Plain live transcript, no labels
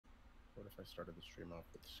What if I started the stream off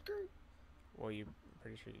with skirt? Well, you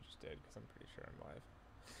pretty sure you just did, because I'm pretty sure I'm live.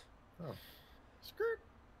 Oh, skirt.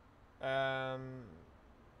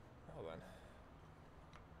 Hold on.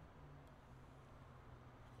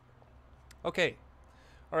 Okay.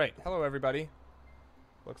 All right. Hello, everybody.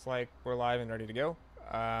 Looks like we're live and ready to go.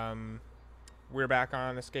 We're back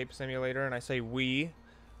on Escape Simulator, and I say we.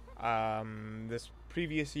 This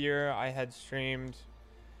previous year, I had streamed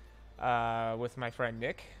with my friend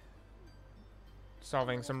Nick,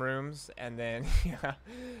 solving some rooms, and then yeah,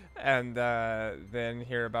 and then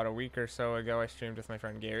here about a week or so ago, I streamed with my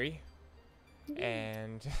friend Gary,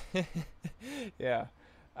 and yeah,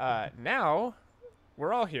 now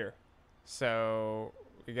we're all here. So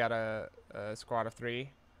we got a squad of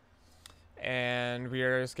 3, and we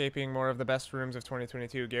are escaping more of the best rooms of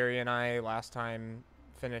 2022. Gary and I last time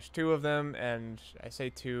finished 2 of them, and I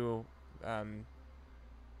say 2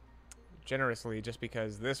 generously just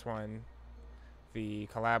because this one, the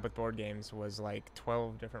collab with board games, was like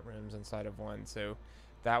 12 different rooms inside of one. So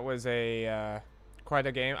that was a quite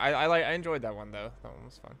a game. I enjoyed that one though. That one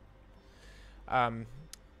was fun.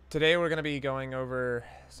 Today we're going to be going over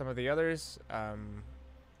some of the others. I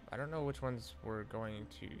don't know which ones we're going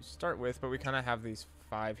to start with, but we kind of have these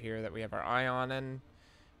 5 here that we have our eye on, and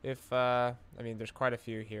if I mean, there's quite a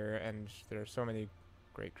few here, and there are so many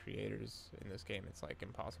great creators in this game. It's like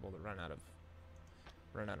impossible to run out of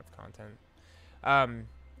content.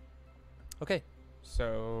 Okay,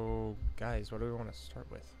 so guys, what do we want to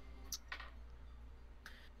start with?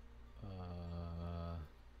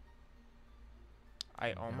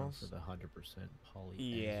 I almost for the 100% poly.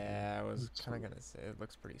 Yeah, I was kind of gonna say it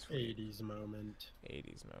looks pretty sweet. 80s moment.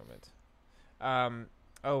 80s moment.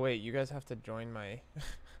 Oh wait, you guys have to join my.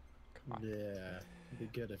 Come on. Yeah, it'd be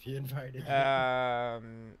good if you invited.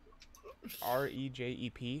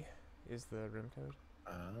 REJEP is the room code.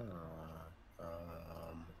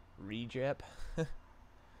 Rejep. I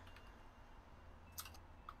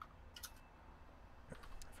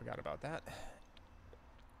forgot about that.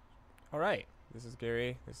 All right. This is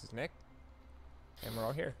Gary, this is Nick, and we're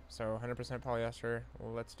all here. So 100% polyester,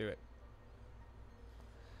 let's do it.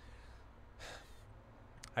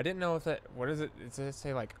 I didn't know if that, what is it, does it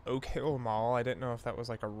say like Oak Hill Mall? I didn't know if that was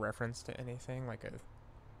like a reference to anything, like a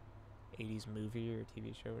 80s movie or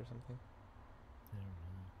TV show or something. I don't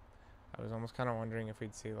know. I was almost kind of wondering if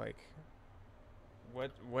we'd see like,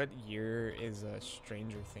 what year is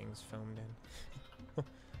Stranger Things filmed in?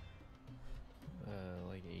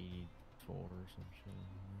 Like 84 or some shit.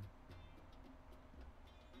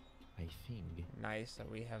 I think. Nice that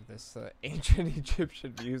we have this ancient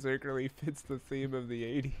Egyptian music. Really fits the theme of the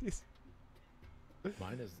 80s.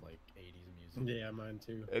 Mine is like 80s music. Yeah, mine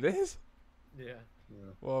too. It is? Yeah.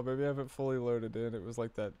 Well, maybe I haven't fully loaded in. It was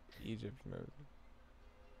like that Egypt mode.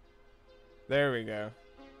 There we go.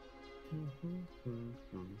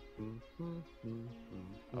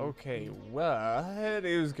 Okay, what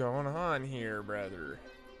is going on here, brother?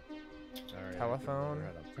 Alright, Telephone?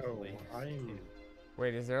 Oh, I'm...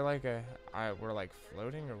 Wait, is there like a... we're like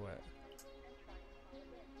floating or what?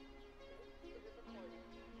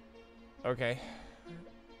 Okay. Did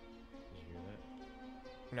you hear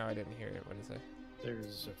that? No, I didn't hear it. What did it say?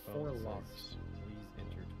 There's 4 locks. Please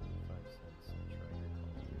enter 25 cents and try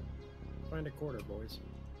your call. Find a quarter, boys.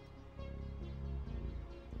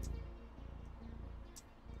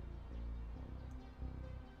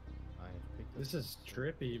 I have picked up This is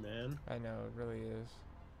trippy, man. I know, it really is.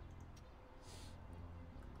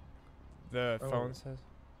 The Oh. phone says?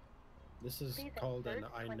 This is Please called an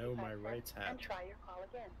insert I know my 25 rights cents hat. and try your call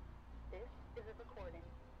again. This is a recording.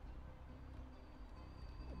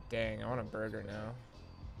 Dang, I want a burger now.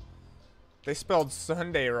 They spelled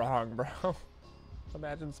Sunday wrong, bro.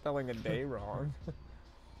 Imagine spelling a day wrong.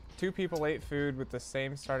 2 people ate food with the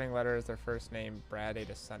same starting letter as their first name. Brad ate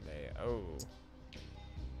a sundae. Oh.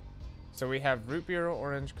 So we have root beer,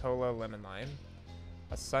 orange, cola, lemon lime,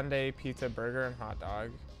 a sundae, pizza, burger, and hot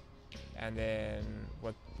dog. And then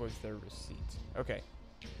what was their receipt? Okay.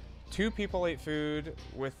 2 people ate food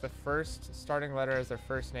with the first starting letter as their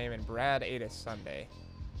first name, and Brad ate a sundae.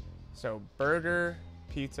 So burger,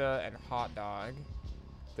 pizza, and hot dog.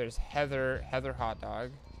 There's Heather hot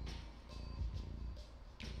dog.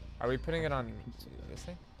 Are we putting it on this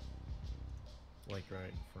thing? like right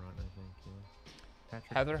in front, I think. Yeah.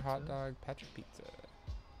 Patrick Heather Pizza? hot dog, Patrick pizza.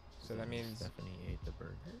 So that means Stephanie ate the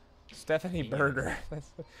burger. Stephanie Yeah. Burger.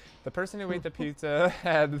 That's the person who ate the pizza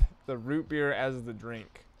had the root beer as the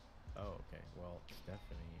drink. Oh, okay. Well,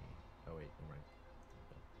 Stephanie. Oh wait, I'm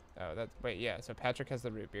right. Oh, that's wait, yeah. So Patrick has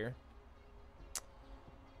the root beer.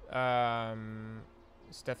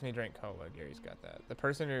 Stephanie drank cola. Gary's got that. The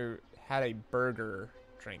person who had a burger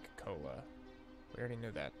drank cola. We already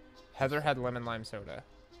knew that. Heather had lemon lime soda.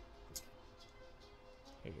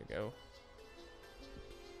 Here you go.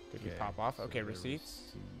 Did we pop off? so Okay, the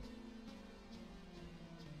receipts. receipt.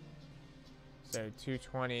 So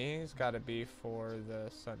 220's got to be for the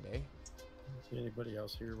Sunday. Anybody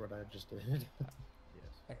else hear what I just did? Yes.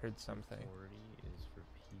 I heard something. 40 is for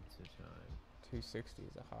pizza time. 260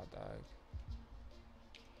 is a hot dog.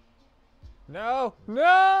 No!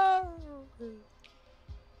 No!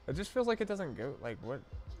 It just feels like it doesn't go. Like, what?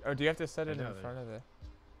 Oh, do you have to set it in front of the...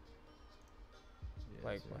 Yeah,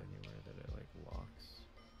 Like is there what? anywhere that it like locks?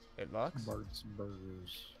 It locks? Bart's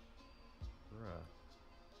Burgers. Bruh.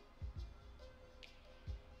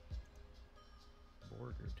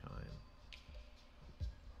 Burger time.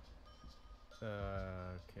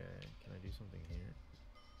 Okay. Can I do something here?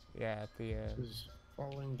 Yeah, at the... This is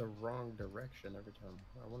falling the wrong direction every time.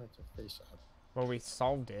 I want it to face up. Well, we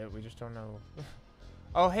solved it. We just don't know.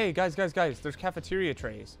 Oh, hey, guys. There's cafeteria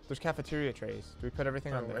trays. There's cafeteria trays. Do we put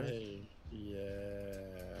everything on there? Hey. Yeah.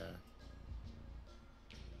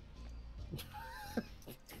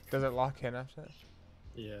 Does it lock in after that?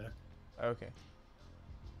 Yeah. Okay.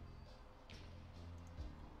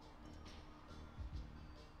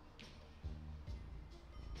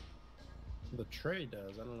 The tray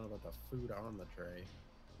does. I don't know about the food on the tray.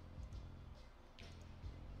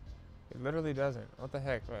 It literally doesn't. What the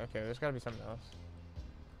heck? Okay, there's gotta be something else.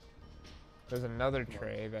 There's another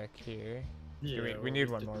tray back here. Yeah, we need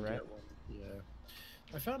one more, didn't right? get one. Yeah.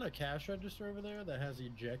 I found a cash register over there that has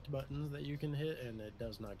eject buttons that you can hit, and it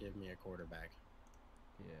does not give me a quarterback.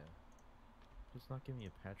 Yeah. Just not give me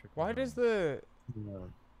a Patrick. Why does Mahomes. the... No.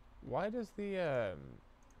 Why does the,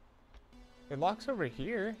 It locks over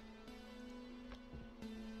here.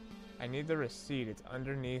 I need the receipt. It's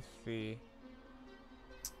underneath the...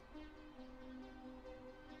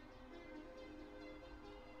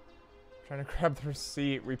 Trying to grab the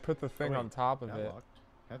receipt. We put the thing wait, on top of That it. locked.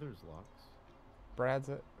 Heather's locks. Brad's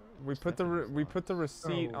it. We put the Stephanie's we put the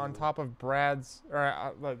receipt on Oh. top of Brad's,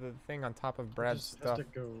 or like the thing on top of Brad's Just stuff. has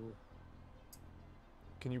to go.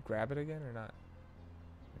 Can you grab it again or not?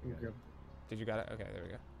 I got it. Did you got it? Okay, there we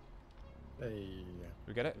go. Hey.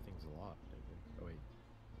 We get it? Everything's locked. I think. Oh wait.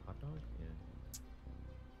 Hot dog? Yeah.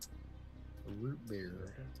 Root beer.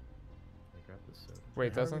 Soda? Can I grab the soda?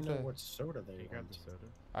 Wait, How do we doesn't know the... what soda Can they you grab want? the soda?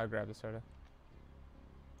 I'll grab the soda.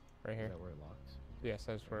 Right Is here. that where it locks? Yes,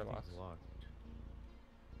 that's where it locks. Everything's locked.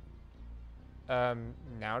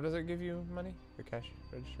 Now does it give you money? The cash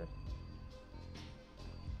register?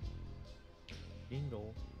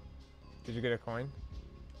 Dingle. Did you get a coin?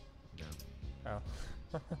 No.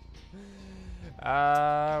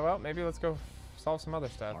 Oh. Well, maybe let's go solve some other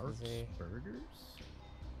stuff. Bart's Is he- Burgers?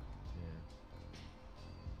 Yeah.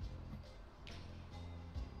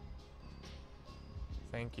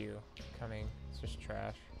 Thank you. Coming. It's just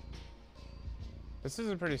trash. This is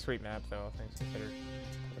a pretty sweet map, though, all things considered.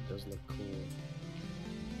 It does look cool.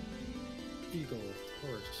 Eagle,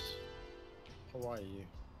 horse, Hawaii,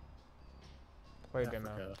 Play demo.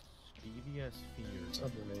 Africa, EVS fears.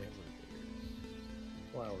 Subway,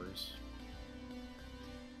 flowers.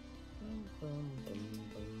 Bum, bum, bum,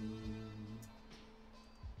 bum.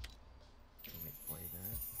 Can we play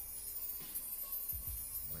that?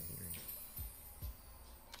 Am I hearing?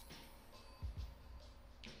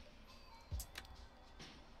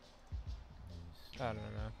 I don't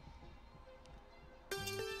know.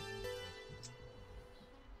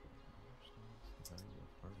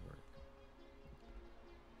 Hard work.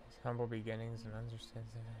 Humble beginnings and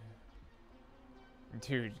understands it.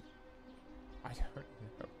 Dude, I don't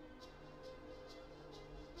know.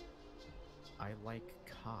 I like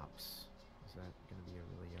cops. Is that gonna be a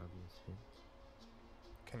really obvious hint?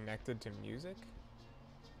 Connected to music?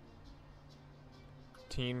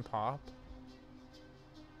 Teen pop?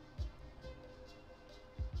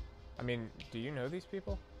 I mean, do you know these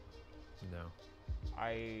people? No.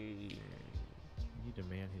 I... You need a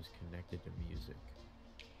man who's connected to music.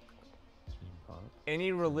 Teen pop.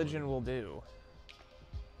 Any religion will do.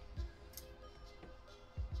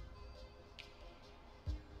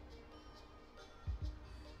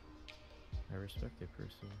 I respect a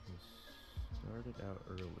person who started out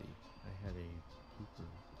early. I had a pooper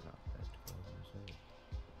top at 12 years old.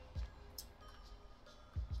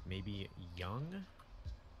 Maybe young?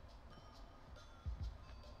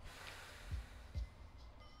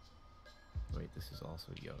 Wait, this is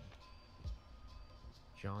also young.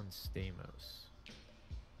 John Stamos.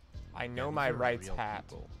 I Yeah, know these my are rights real hat.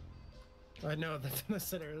 people. I know, that's what I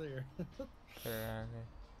said earlier. Put it on here.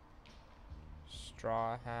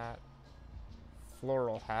 Straw hat.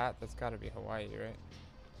 floral hat. That's got to be Hawaii, right?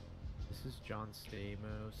 This is John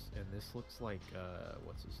Stamos, and this looks like,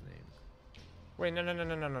 what's his name? Wait,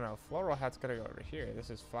 no. Floral hat's got to go over here. This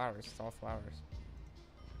is flowers. It's all flowers.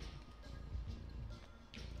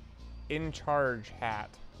 In charge hat.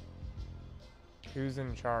 Who's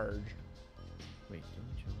in charge? Wait,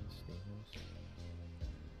 didn't John Stamos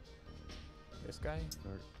This guy?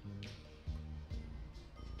 start?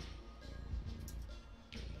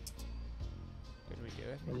 Did we get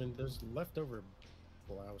it? I mean, there's leftover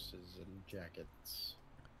blouses and jackets.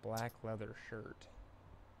 Black leather shirt.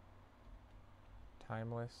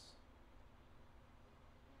 Timeless.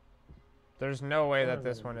 There's no way that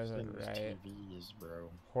this one isn't right. TVs, bro.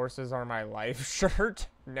 Horses are my life shirt.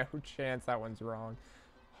 No chance that one's wrong.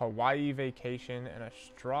 Hawaii vacation and a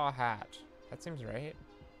straw hat. That seems right.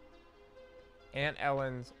 Aunt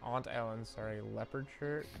Ellen's, sorry, leopard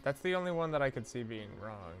shirt. That's the only one that I could see being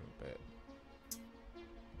wrong, but.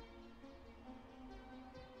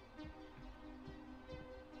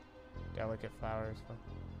 Delicate flowers.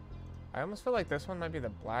 I almost feel like this one might be the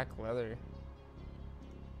black leather.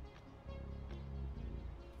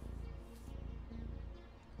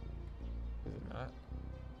 Is it not?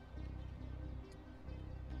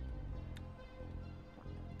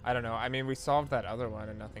 I don't know. I mean, we solved that other one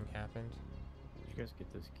and nothing happened. Did you guys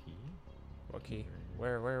get this key? What key? Right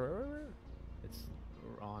here. Where? It's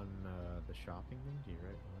on the shopping thing. Do you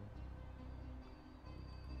right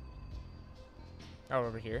behind? Oh,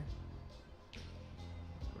 over here.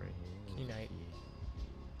 Right here. Key there's a night.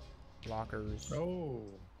 key. Lockers. Oh,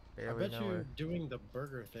 I Barely bet know you her. doing the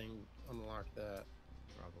burger thing unlocked that.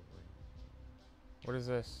 Probably. What is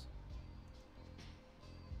this?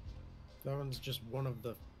 That one's just one of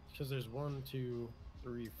the, because there's 1, 2,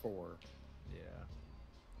 3, 4, Yeah.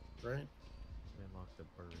 right? We unlocked the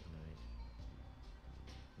bird night.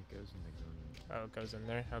 It goes in the green. Oh, it goes in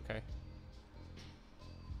there? Okay.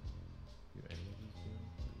 Do any of these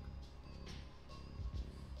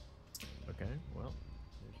do? Okay, well,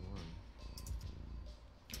 there's one.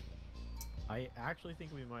 I actually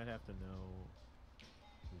think we might have to know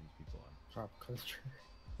who these people are. Pop culture.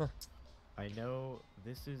 I know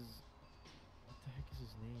this is... What the heck is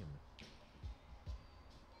his name?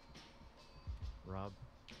 Rob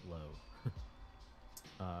Lowe.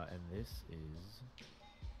 And this is...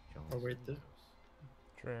 John Oh, wait, this-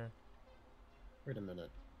 Stamos. True. Wait a minute.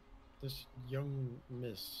 This young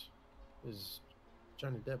miss is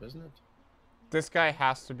Johnny Depp, isn't it? This guy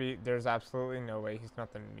has to be. There's absolutely no way he's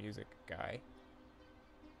not the music guy.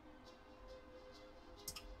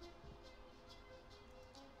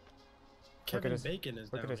 Kevin his- Bacon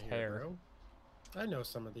is look at down his here, hair. bro. I know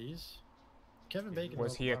some of these. Kevin Bacon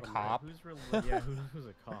Was on he the a bottom cop? Who's yeah, who's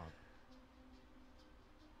a cop?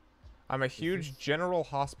 I'm a huge is- General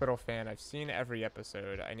Hospital fan. I've seen every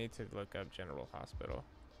episode. I need to look up General Hospital.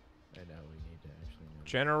 I know, we need to actually know.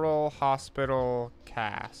 General Hospital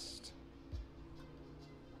cast.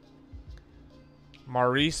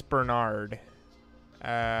 Maurice Bernard.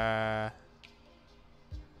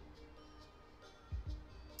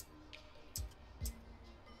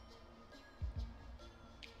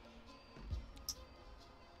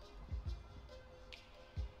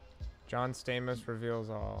 John Stamos reveals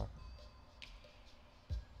all.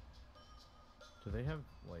 Do they have,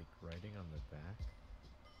 like, writing on the back?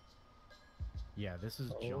 Yeah, this is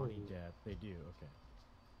Johnny Oh. Depp. They do, okay.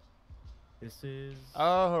 This is...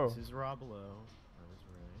 Oh. This is Rob Lowe. I was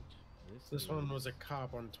right. This one was a is-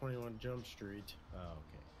 cop on 21 Jump Street. Oh,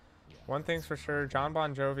 okay. Yeah. One thing's for sure, John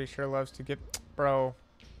Bon Jovi sure loves to get... Bro.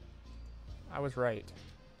 I was right.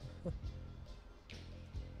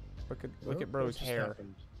 Look What- at bro's what just hair.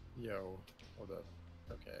 happened? Yo, hold up.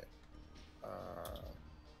 Okay.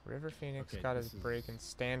 River Phoenix Okay, got his this break is- in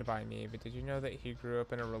Stand By Me, but did you know that he grew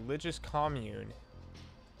up in a religious commune?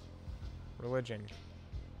 Religion.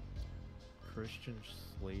 Christian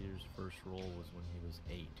Slater's first role was when he was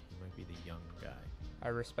 8. He might be the young guy. I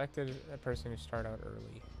respected a person who started out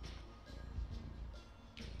early.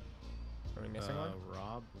 Are we missing one?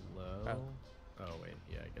 Rob Lowe. Oh, wait.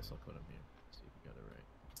 Yeah, I guess I'll put him here. See if we got it right.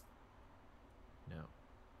 No.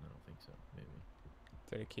 I don't think so. Maybe.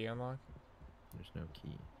 Did a key unlock? There's no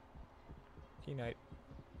key. Key night.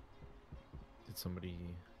 Did somebody...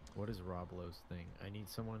 What is Rob Lowe's thing? I need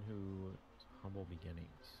someone who... Humble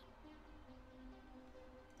beginnings.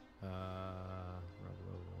 Rob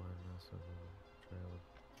Lowe 1. Also trail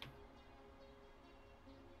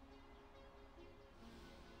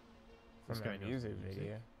From This the guy knows music music.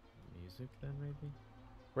 video. music then, maybe?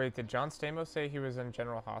 Wait, did John Stamos say he was in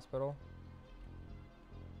General Hospital?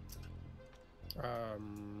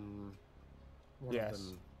 One Yes. of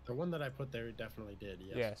them The one that I put there definitely did.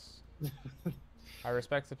 Yes. Yes. I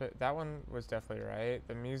respect the that one was definitely right.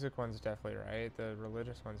 The music one's definitely right. The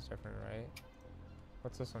religious one's definitely right.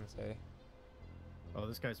 What's this one say? Oh,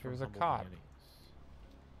 this guy's from was a Humble cop.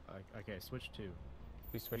 Beginnings. Okay, switch 2.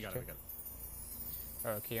 We switched We to. got it.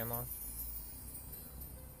 Oh, key unlock.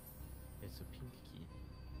 It's a pink key.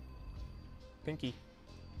 Pinky.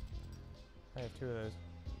 I have 2 of those.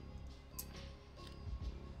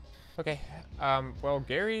 Okay. Well,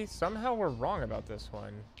 Gary, somehow we're wrong about this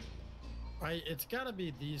one. It's gotta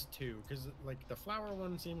be these two, because like the flower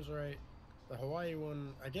one seems right. The Hawaii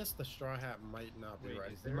one, I guess the straw hat might not be Wait,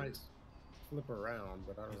 right. is They there- might flip around,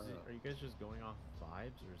 but I don't know. Are you guys just going off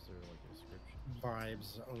vibes, or is there like a description?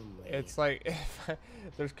 Vibes only. It's like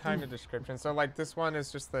there's kind of description. So like this one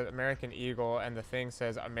is just the American Eagle, and the thing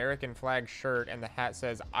says American flag shirt, and the hat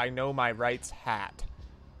says I know my rights hat.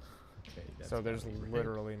 Okay, that's So there's gotta be right.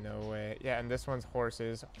 literally no way. Yeah, and this one's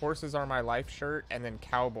horses. Horses are my life shirt, and then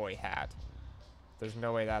cowboy hat. There's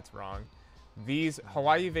no way that's wrong. These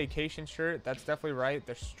Hawaii vacation shirt, that's definitely right.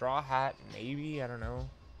 The straw hat, maybe, I don't know,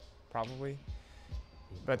 probably.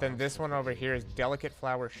 But then this one over here is delicate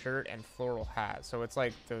flower shirt and floral hat. So it's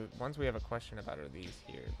like the ones we have a question about are these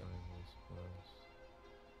here.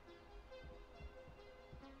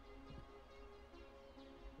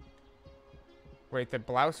 Wait, the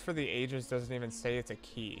blouse for the ages doesn't even say it's a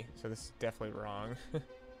key, so this is definitely wrong.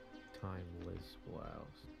 Timeless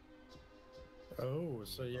blouse. Oh,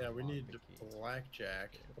 so yeah, we need Unlock the key.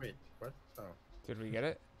 blackjack. Wait, what? Oh. Did we get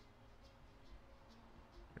it?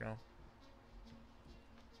 No.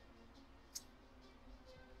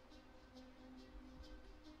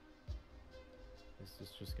 This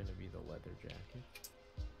is just gonna be the leather jacket.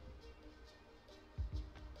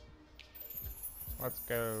 Let's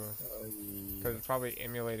go. Because it's probably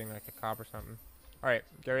emulating like a cop or something. Alright,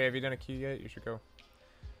 Gary, have you done a key yet? You should go.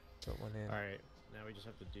 Put one in. Alright, now we just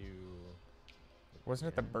have to do... Wasn't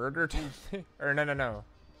it the piano, burger thing? Or no.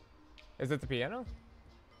 Is it the piano?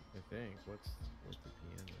 I think. What's the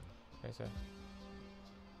piano? Okay, so.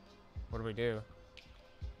 What do we do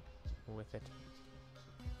with it?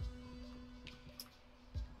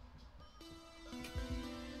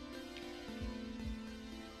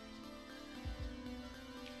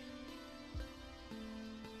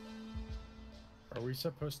 Are we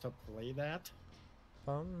supposed to play that?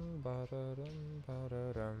 Bum, ba-da-dum,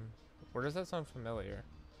 ba-da-dum. Where does that sound familiar?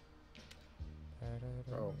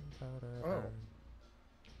 Ba-da-dum, Oh. ba-da-dum.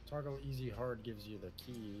 Toggle easy hard gives you the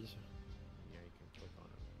keys. Yeah, you can click on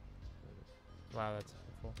it. Wow, that's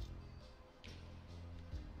helpful.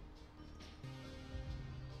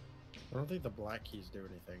 I don't think the black keys do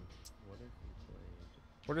anything. What if you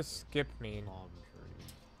played What does skip mean? palm tree?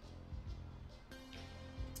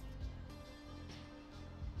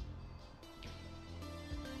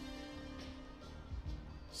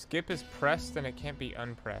 Skip is pressed and it can't be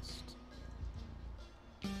unpressed.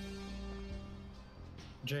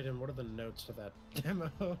 Jaden, what are the notes to that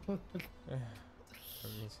demo? Let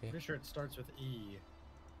me see. Pretty sure it starts with E.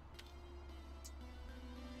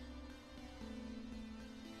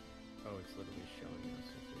 Oh, it's literally showing us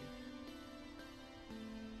if we...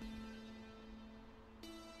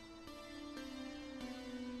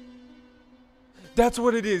 That's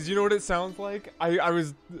what it is. You know what it sounds like?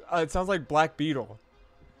 It sounds like Black Beetle.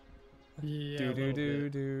 Yeah. Do a do little do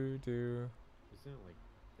bit. do do. Isn't it like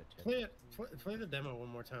the Play it. Play the demo one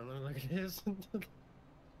more time. Let me look at this.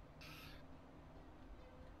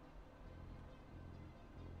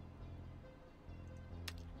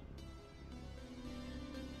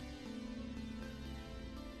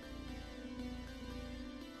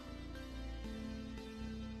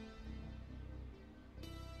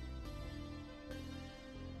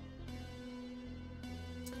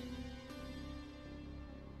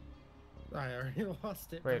 I already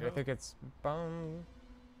lost it. Wait, I bro. think it's bum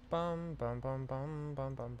bum bum bum bum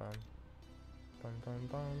bum bum bum. Bum bum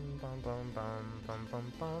bum bum bum bum bum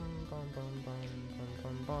bum bum bum bum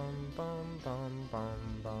bum bum bum bum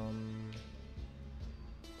bum bum.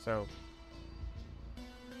 So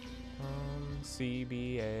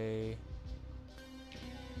CBA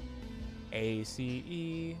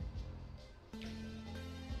ACE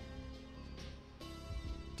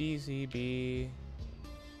DCB.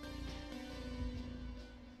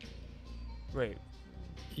 Wait.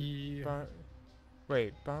 E.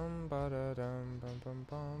 Wait. Bum ba da dum bum bum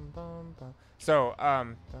bum bum bum. So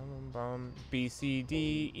bum bum bum B C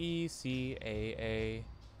D E C A A.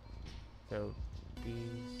 So B.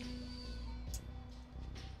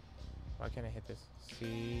 Why can't I hit this?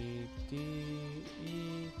 C D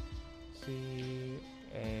E C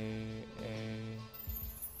A A.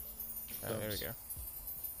 Oh, there we go.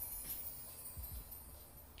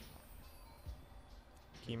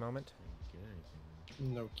 key moment. Didn't get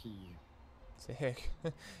anything. No key. Sick.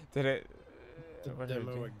 Did it? The what did it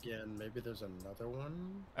demo do? again. Maybe there's another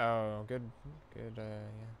one. Oh, good. Yeah.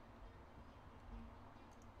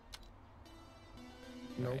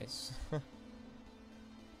 Nope. Nice.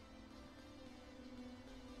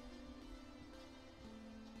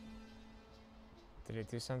 Did it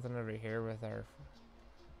do something over here with our...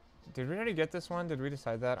 Did we already get this one? Did we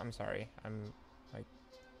decide that? I'm sorry. I'm, like,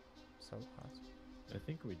 so lost. I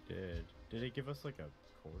think we did. Did it give us like a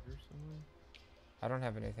cord or something? I don't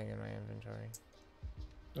have anything in my inventory.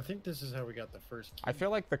 I think this is how we got the first key. I feel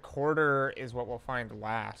like the quarter is what we'll find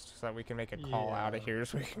last, so that we can make a call out of Yeah. here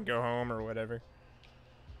so we can go home or whatever.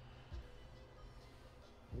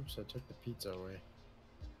 Oops, I took the pizza away.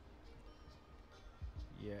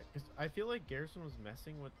 Yeah, because I feel like Garrison was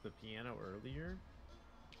messing with the piano earlier.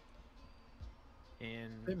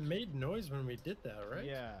 And It made noise when we did that, right?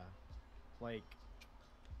 yeah, like.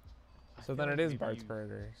 I So feel then like it is maybe Bart's you-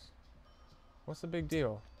 Burgers. What's the big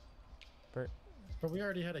deal? But we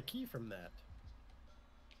already had a key from that.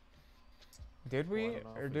 Did Well, I we? don't know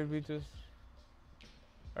Or if we did we just...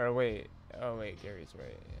 Or wait. Oh wait, Gary's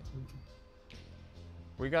right. Yeah.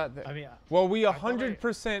 We got the... I mean, Well, we I thought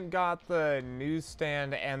 100% got the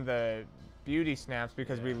newsstand and the beauty snaps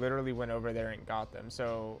because we Yeah. literally went over there and got them.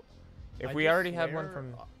 So if I we just already had one swear,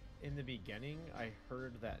 from... in the beginning, I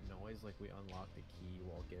heard that noise like we unlocked the key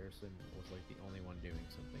while Garrison was like the only one doing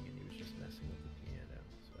something, and he was just messing with the piano.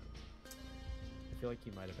 So I feel like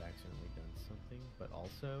he might have accidentally done something, but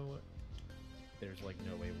also there's like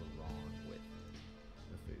no way we're wrong with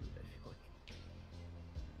the food. I feel like.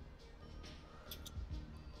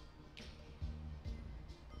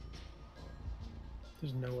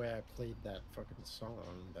 There's no way I played that fucking song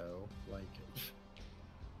though. Like,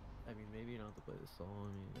 I mean, maybe you don't have to play the song.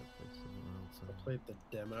 I mean, you gotta play something else. I played the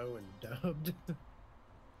demo and dubbed.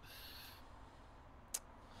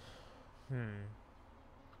 Hmm.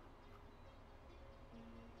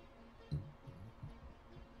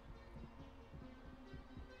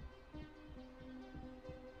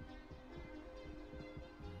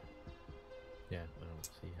 Yeah, I don't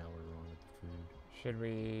see how we're wrong with the food. Should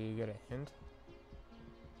we get a hint?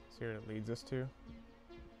 See what it leads us to?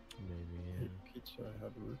 Maybe, yeah. Pizza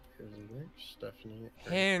had root beers and drinks. Stephanie.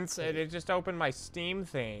 Hints? It just opened my Steam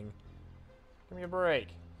thing. Give me a break.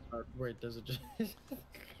 Wait, does it just? Bring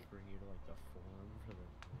you to like the forum for the.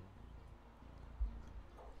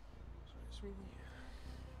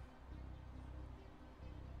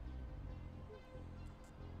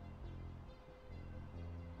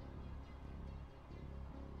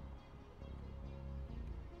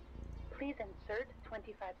 Please insert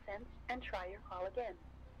 25 cents and try your call again.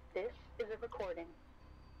 This is a recording.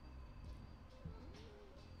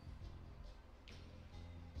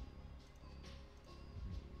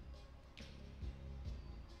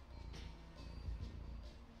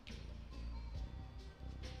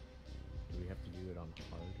 Do we have to do it on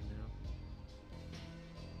hard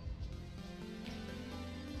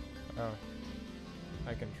now? Oh.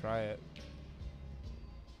 I can try it.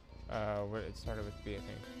 It started with B, I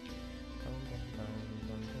think.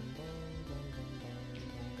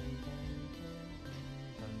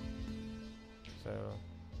 So,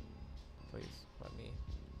 please let me.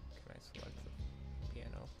 Can I select the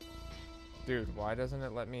piano? Dude, why doesn't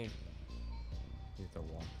it let me? You have to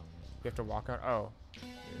walk on it. You have to walk on. Oh, Yeah,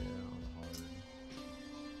 on hard.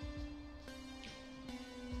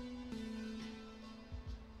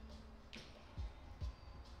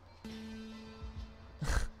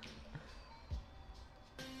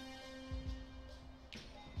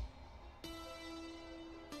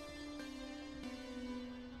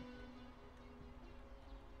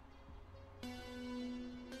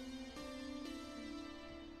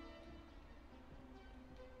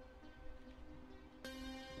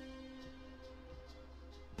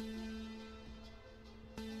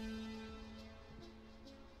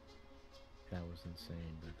 That was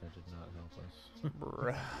insane, but that did not help us.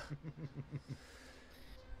 bruh.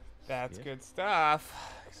 That's Yeah. good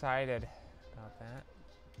stuff. Excited about that.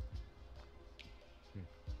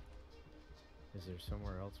 Is there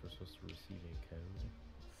somewhere else we're supposed to receive a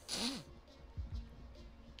code?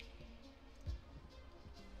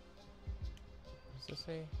 What does this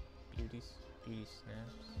say? Beauty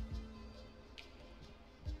snaps.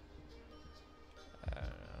 I don't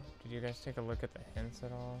know. Did you guys take a look at the hints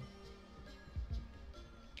at all?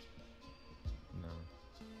 No.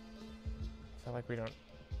 I feel like we don't,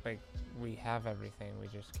 like, we have everything, we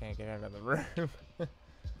just can't get out of the room.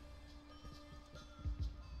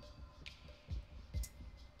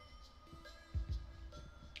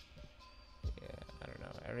 Yeah, I don't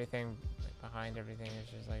know, everything like, behind everything is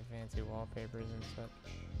just like fancy wallpapers and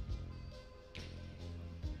such.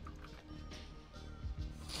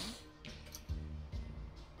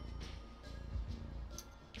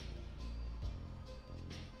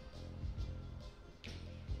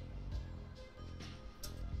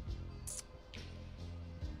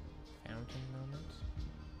 Fountain moments.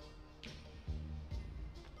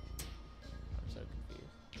 I'm so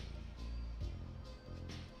confused.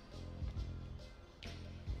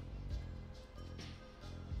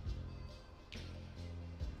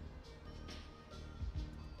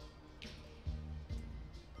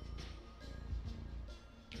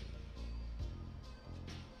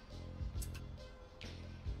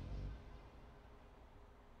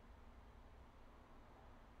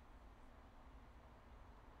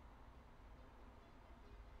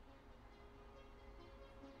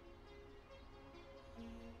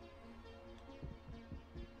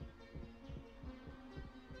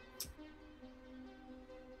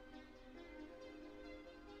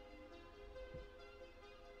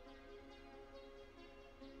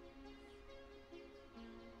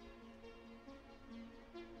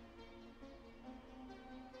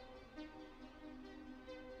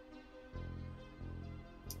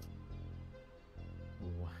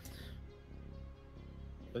 What?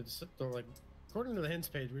 They're like, according to the hints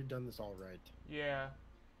page, we've done this all right. Yeah.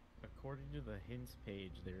 According to the hints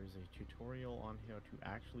page, there's a tutorial on how to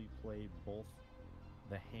actually play both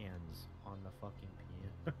the hands on the fucking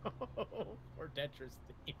piano for Tetris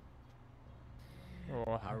theme.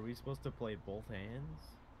 Oh, How are we supposed to play both hands?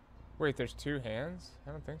 wait, there's two hands?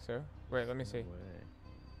 I don't think so. Wait, let me see. No way.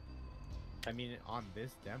 I mean, on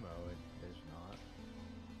this demo, there's not.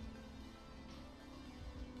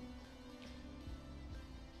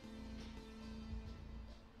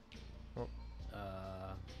 Oh.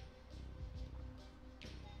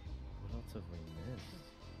 What else have we missed?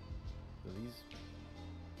 Do these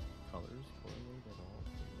colors correlate at all?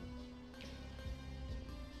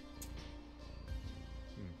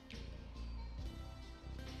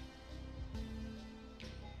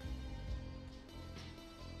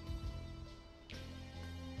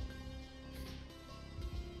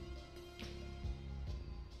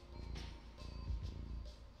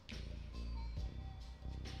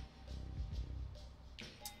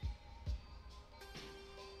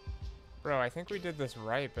 Bro, I think we did this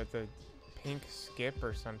right, but the pink skip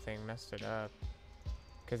or something messed it up.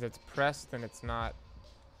 Because it's pressed and it's not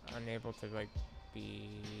unable to, like,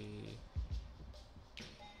 be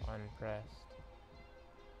unpressed.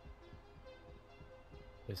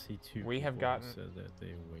 I see two We have people who gotten- said that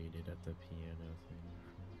they waited at the piano thing.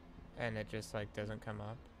 And it just, like, doesn't come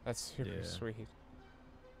up. That's super Yeah. sweet.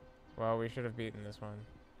 Well, we should have beaten this one.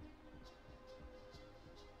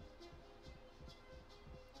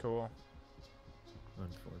 Cool.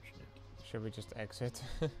 Unfortunate. Should we just exit?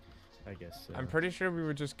 I guess so. I'm pretty sure we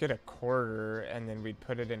would just get a quarter and then we'd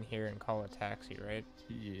put it in here and call a taxi, right?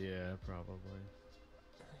 Yeah, probably.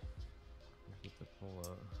 Get the pull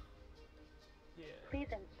up. Yeah. Please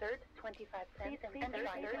insert 25 cents and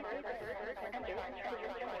try your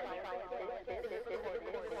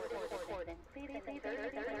recording. Please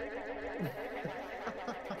insert.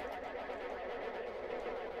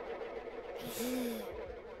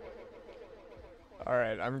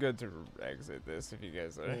 Alright, I'm good to exit this if you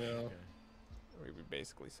guys are. Yeah. Okay. We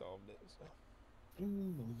basically solved it, so.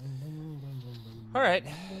 Alright.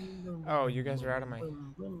 Oh, you guys are out of my...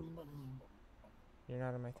 You're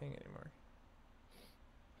not on my thing anymore.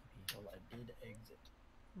 Well, I did exit.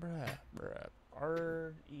 Bruh.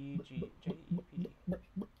 R-E-G-J-E-P.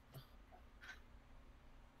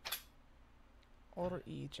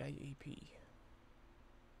 R-E-J-E-P.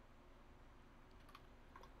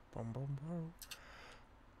 Boom, boom, boom.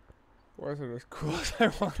 Wasn't as cool as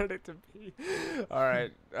I wanted it to be.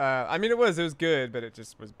 Alright. I mean, it was good, but it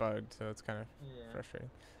just was bugged, so it's kind of frustrating.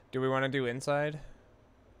 Do we want to do inside?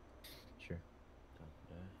 Sure.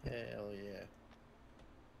 Hell yeah.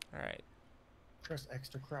 Alright. Press X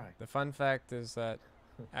to cry. The fun fact is that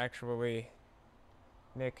actually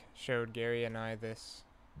Nick showed Gary and I this.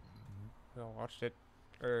 We all watched it.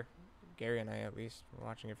 Or Gary and I at least were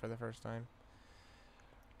watching it for the first time.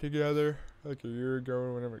 Together, like a year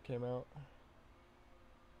ago, whenever it came out.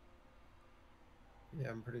 Yeah,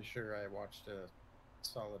 I'm pretty sure I watched a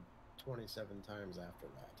solid 27 times after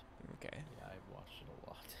that. Okay. Yeah, I've watched it a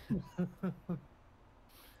lot.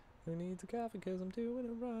 Who needs a coffee? Cause I'm doing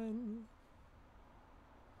a run.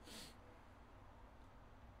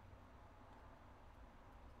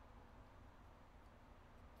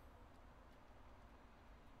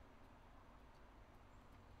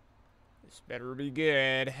 This better be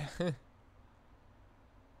good.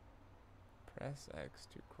 Press X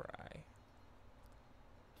to cry.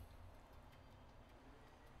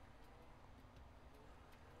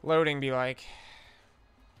 Loading be like.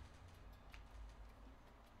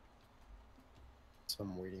 So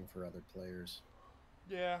I'm waiting for other players.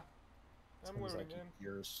 Yeah. I'm Sounds loading like in.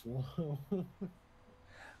 you're slow.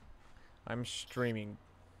 I'm streaming.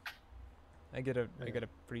 I get a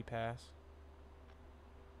free pass.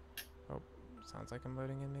 Oh, sounds like I'm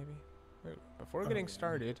loading in maybe. Wait, before getting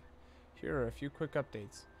started, here are a few quick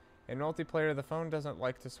updates. In multiplayer, the phone doesn't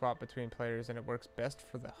like to swap between players and it works best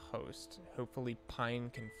for the host. Hopefully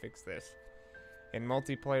Pine can fix this. In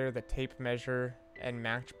multiplayer, the tape measure and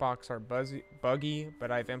Matchbox are buggy,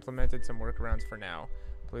 but I've implemented some workarounds for now.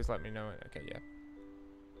 Please let me know. Okay, yeah.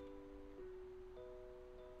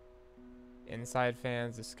 Inside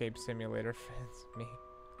fans, Escape Simulator fans, me.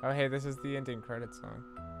 Oh, hey, this is the ending credit song.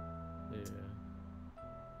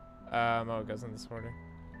 Yeah. Oh, it goes in this order.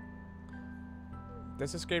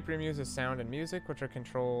 This escape room uses sound and music, which are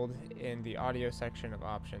controlled in the audio section of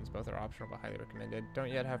options. Both are optional but highly recommended. Don't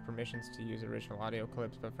yet have permissions to use original audio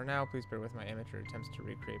clips, but for now, please bear with my amateur attempts to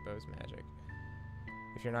recreate Bo's magic.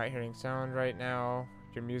 If you're not hearing sound right now,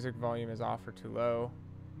 your music volume is off or too low.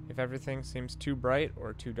 If everything seems too bright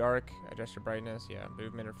or too dark, adjust your brightness. Yeah,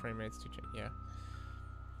 movement or frame rates to change. Yeah.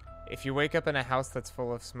 If you wake up in a house that's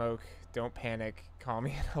full of smoke, don't panic. Call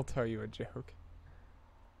me and I'll tell you a joke.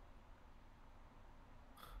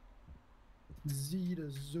 Z to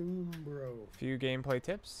zoom, bro. Few gameplay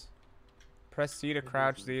tips. Press C to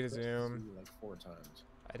crouch, Z to zoom. Z like 4 times.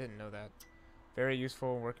 I didn't know that. Very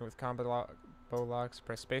useful working with combo locks.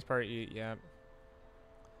 Press spacebar, E, yeah.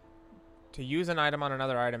 To use an item on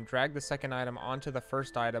another item, drag the second item onto the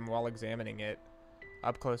first item while examining it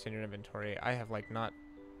up close in your inventory. I have like not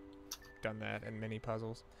done that in many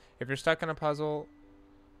puzzles. If you're stuck in a puzzle,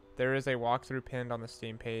 there is a walkthrough pinned on the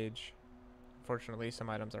Steam page. Unfortunately, some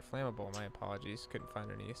items are flammable. My apologies. Couldn't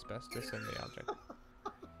find any asbestos in the object.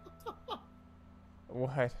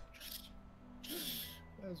 What?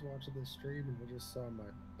 I was watching the stream and I just saw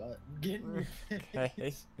my butt getting your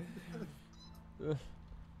face. Okay.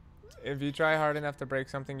 If you try hard enough to break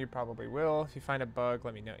something, you probably will. If you find a bug,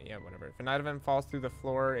 let me know. Yeah, whatever. If an item falls through the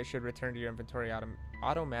floor, it should return to your inventory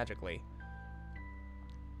auto-magically.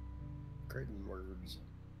 Great words.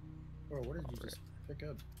 Oh, what did you just pick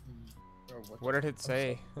up? Oh, What did it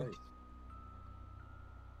say? I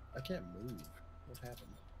can't move. What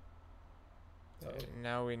happened?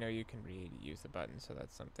 Now we know you can use the button, so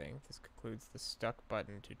that's something. This concludes the stuck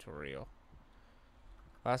button tutorial.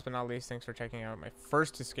 Last but not least, thanks for checking out my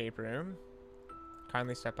first escape room.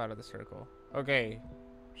 Kindly step out of the circle. Okay,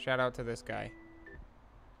 shout out to this guy.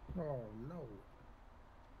 Oh no.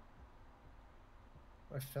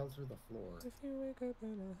 I fell through the floor. If you wake up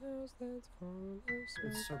in a house that's full of smoke.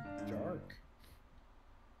 It's so dark.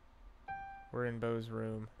 We're in Bo's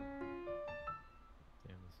room.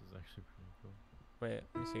 Damn, this is actually pretty cool. Wait,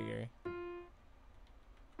 let me see, Gary.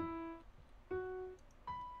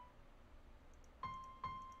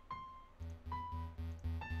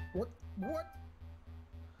 What? What?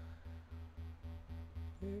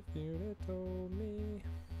 If you'd have told me.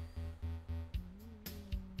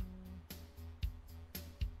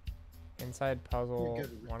 Inside puzzle. A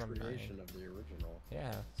good One of recreation of the original.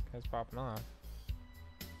 Yeah, this guy's popping off.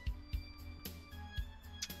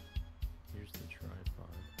 Here's the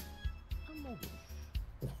tripod.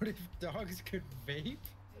 What if dogs could vape?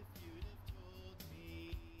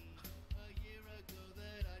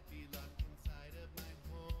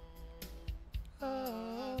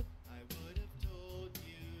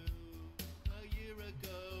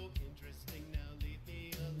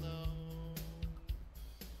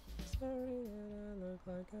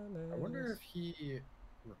 I wonder if he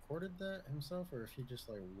recorded that himself or if he just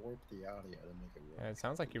like warped the audio to make it work. Yeah, it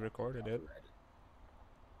sounds like he recorded it.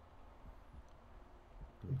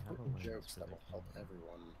 Important jokes that will help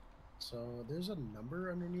everyone. So there's a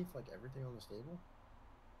number underneath like everything on this table?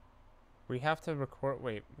 We have to record.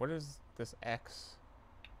 Wait, what is this X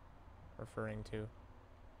referring to?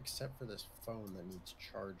 Except for this phone that needs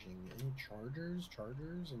charging. Any chargers?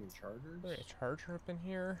 Chargers? Any chargers? Is there a charger up in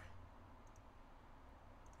here?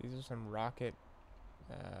 These are some rocket,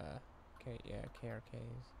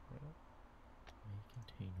 KRKs. May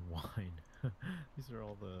contain wine. These are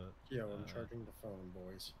all the... Yo, I'm charging the phone,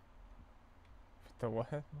 boys. The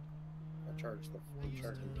what? I'm charging the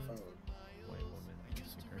phone. White woman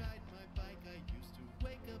cigarette.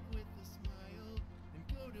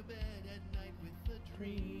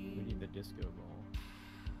 We need the disco ball.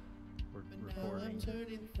 We're recording.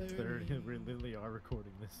 We literally are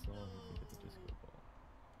recording this song if we get the disco ball.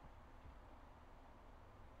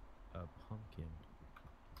 A pumpkin.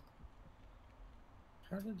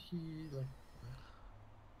 How did he like?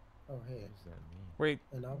 Oh What hey, does that mean? Wait,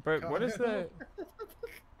 an but what is avocado. the?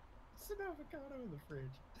 It's an avocado in the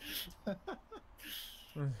fridge.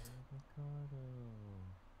 Avocado.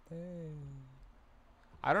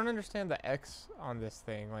 I don't understand the X on this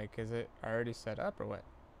thing. Like, is it already set up or what?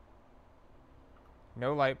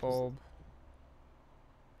 No light bulb.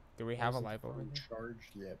 Do we have a light bulb in here?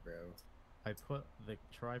 Charged yet, bro? I put the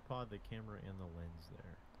tripod, the camera, and the lens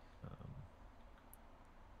there.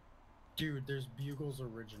 Dude, there's Bugle's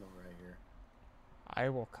original right here. I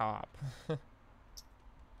will cop.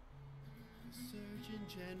 Surgeon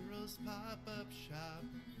General's pop-up shop,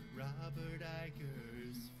 Robert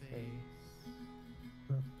Iger's face.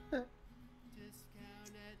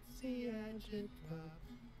 Discount at Agent Pop,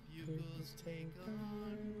 Bugles take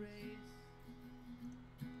on race.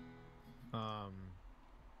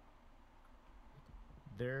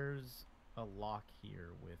 There's a lock here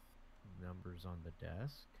with numbers on the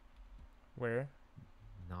desk. Where?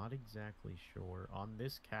 Not exactly sure. On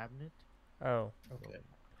this cabinet, Oh. Okay.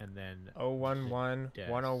 and then 011 desk.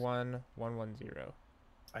 101 110.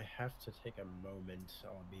 I have to take a moment.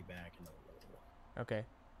 I'll be back in a little. Okay.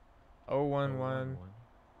 011. 011.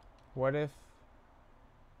 What if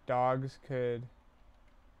dogs could.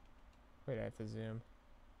 Wait, I have to zoom.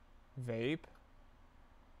 Vape?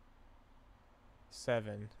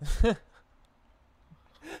 7.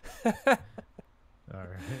 All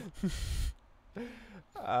right.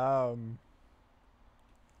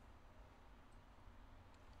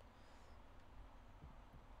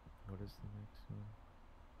 What is the next one?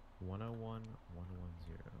 101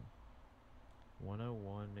 110.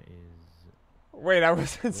 101 is. Wait, I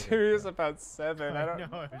wasn't What is serious that? about 7. I don't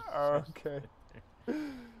know. I was Oh, just okay.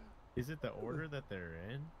 Is it the order that they're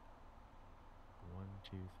in? 1,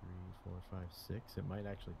 2, 3, 4, 5, 6. It might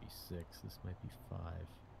actually be 6. This might be 5.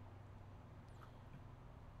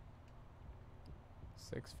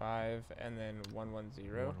 6 5 and then 110.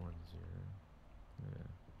 110.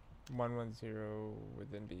 Yeah. 110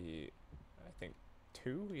 would then be, I think,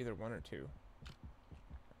 2, either 1 or 2.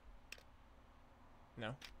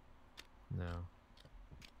 No. No.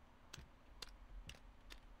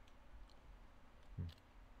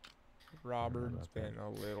 Robert's about that. been a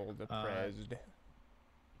little depressed.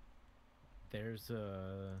 There's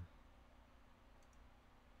a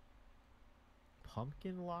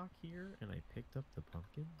pumpkin lock here, and I picked up the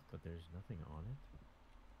pumpkin, but there's nothing on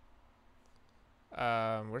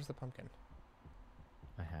it. Where's the pumpkin?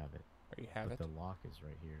 I have it. Or you have But it? the lock is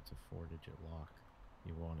right here. It's a 4-digit lock.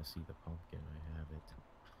 You want to see the pumpkin? I have it.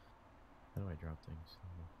 How do I drop things?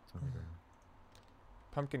 Oh, it's on the ground.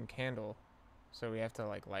 Pumpkin candle. So we have to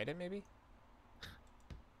like light it maybe?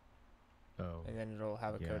 Oh. And then it'll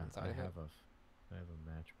have a yeah, code inside I of it. have a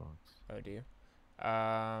matchbox. Oh, do you?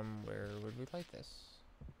 Where would we light this?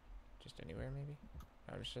 Just anywhere maybe?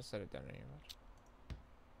 No, just set it down anywhere.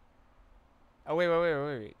 Oh,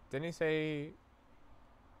 wait. Didn't he say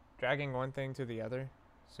dragging one thing to the other?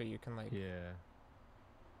 So you can like Yeah.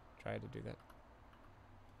 try to do that.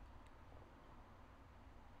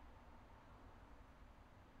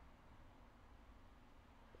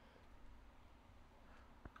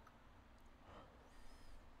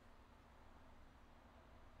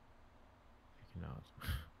 I cannot.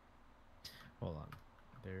 Hold on.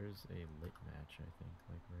 There's a lit match, I think,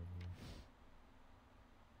 like right here.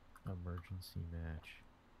 Emergency match.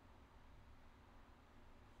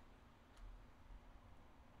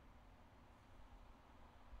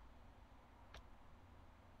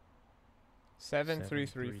 Seven three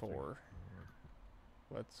 7, 3, 3, 3 4.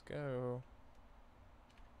 Let's go.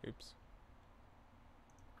 Oops.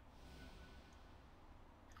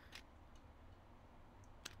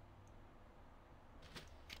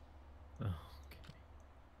 Oh, okay.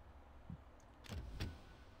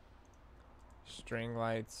 String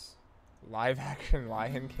lights. Live action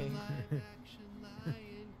Lion King. Live action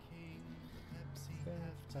Lion King, Pepsi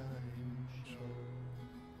halftime show.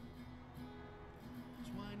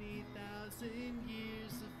 20,000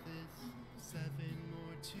 years of this, 7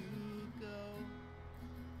 more to go.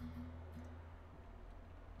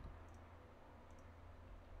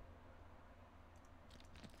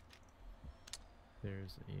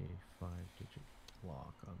 There's a 5-digit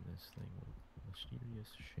lock on this thing with a mysterious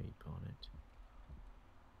shape on it.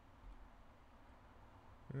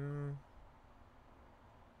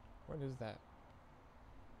 What is that?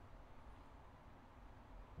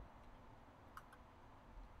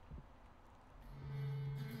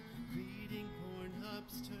 Reading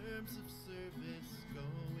Pornhub's terms of service,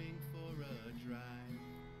 going for a drive,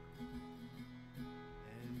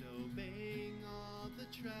 and obeying all the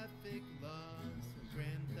traffic laws of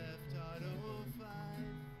Grand Theft Auto 5.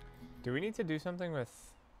 Do we need to do something with...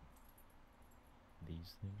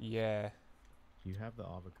 These things. Yeah, Do you have the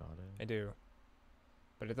avocado? I do.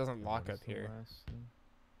 But it doesn't And lock what up is the here. last thing?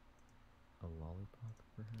 A lollipop,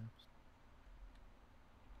 perhaps?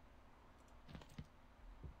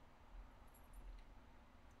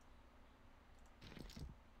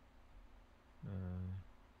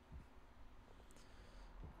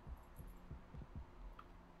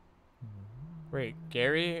 Wait,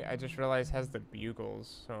 Gary, I just realized has the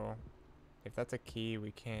bugles, so if that's a key,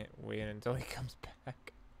 we can't wait until he comes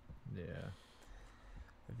back. Yeah.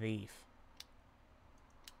 Thief.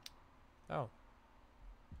 Oh.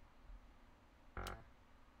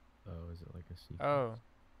 Oh, is it like a secret? Oh.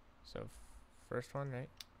 So, first one, right?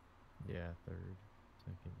 Yeah, third,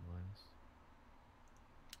 second last.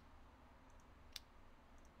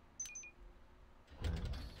 Nice.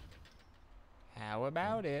 How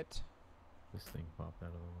about it? This thing popped out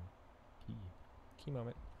of the key. Key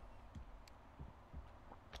moment.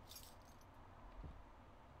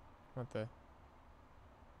 What the?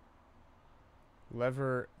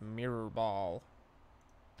 Lever mirror ball.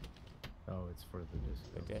 Oh, it's for the disco.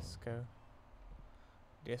 The ball. disco.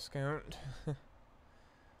 Discount.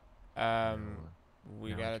 Now,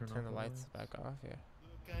 We now gotta turn turn off the the lights lights? back off, yeah.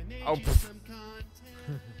 Look, I made Oh, you pff. some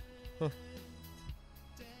content.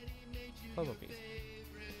 Daddy made you Puzzle your piece.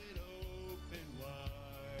 favorite open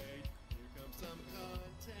wide. Here comes some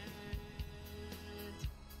content.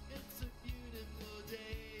 It's a beautiful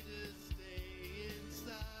day to stay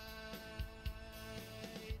inside.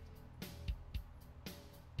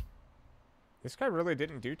 This guy really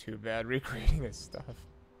didn't do too bad recreating his stuff.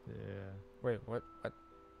 Yeah. Wait, what? What?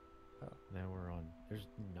 Now we're on. There's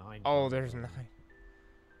 9. Oh, puzzles there's already. 9.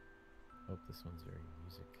 Hope this one's very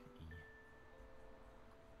music-y.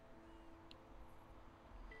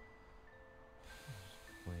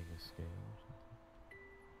 Just playing a scale or something.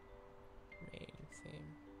 Main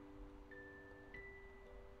theme.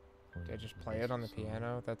 Playing Did I just a play it on the basic song.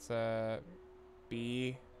 piano? That's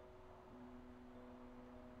B.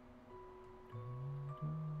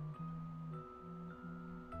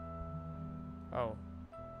 Oh.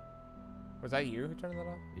 Was that you who turned that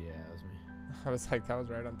off? Yeah, that was me. I was like, that was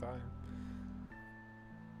right on time.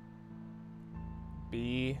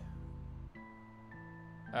 B.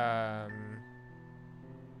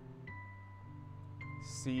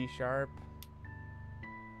 C sharp.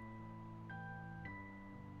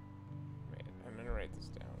 Wait, I'm gonna write this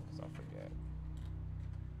down because I'll forget.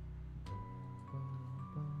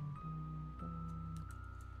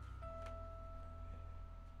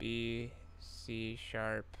 B, C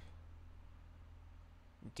sharp,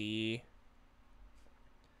 D,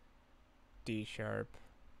 D sharp,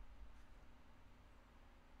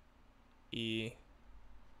 E,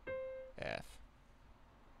 F.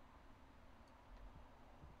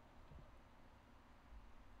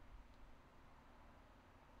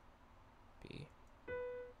 B.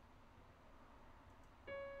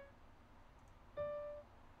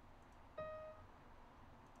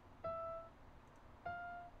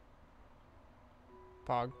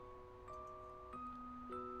 Pog.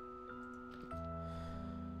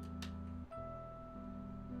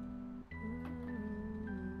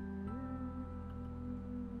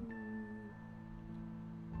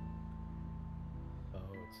 Oh,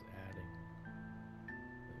 it's adding.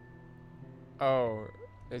 Oh,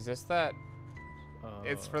 is this that?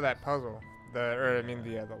 It's for that s- puzzle. I mean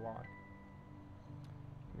the lock.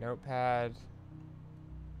 Notepad.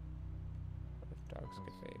 What if dogs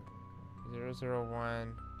could vape?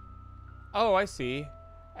 001. Oh, I see.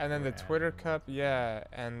 And then We're the Twitter adding. cup, yeah,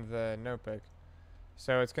 and the notebook.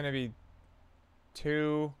 So it's gonna be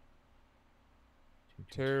 2,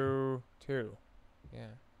 2, 2. Yeah.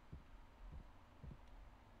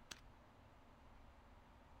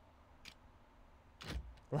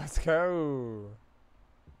 Let's go.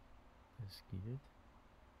 Escated?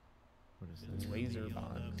 What is It's that? Laser really all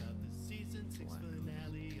box. about the season 6 Blacklist.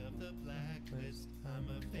 finale of the Blacklist. I'm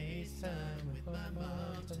a FaceTime with my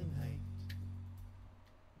mom tonight.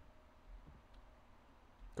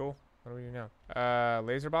 Cool. What do we do now?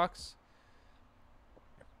 Laser box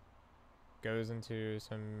goes into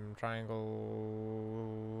some triangle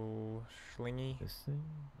schlingy. This thing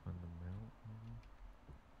on the mount, maybe?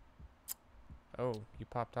 Oh, you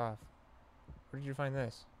popped off. Where did you find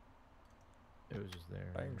this? It was just there.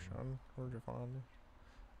 Thanks, Sean. Where'd you find it?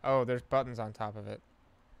 Oh, there's buttons on top of it.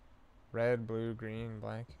 Red, blue, green,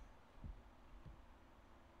 black.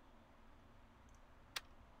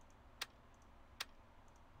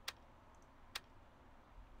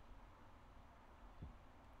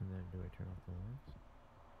 And then do I turn off the lights?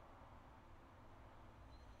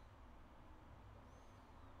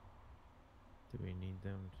 Do we need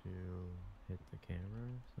them to hit the camera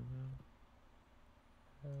somehow?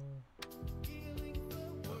 Healing the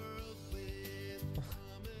world with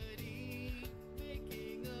comedy,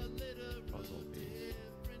 making a little Puzzle piece.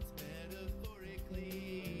 difference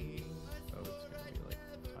metaphorically. Oh, it's gonna be like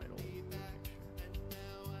title picture. And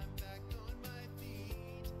now I'm back on my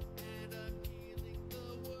feet, and I'm healing the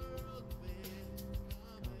world with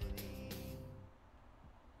comedy.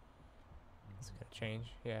 It's gonna change.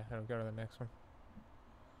 Yeah, I'll go to the next one.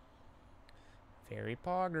 Fairy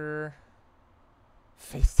Pogger.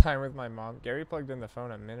 FaceTime with my mom. Gary plugged in the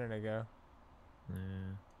phone a minute ago.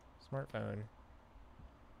 Yeah. Smartphone.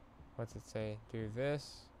 What's it say? Do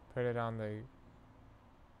this. Put it on the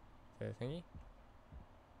thingy.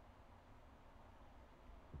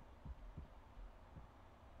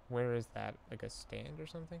 Where is that? Like a stand or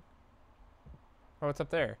something? Oh, it's up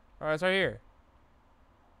there. Oh, it's right here.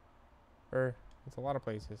 Or it's a lot of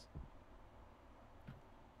places.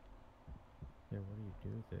 Yeah, what do you do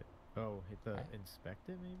with it? Oh, hit the I- inspect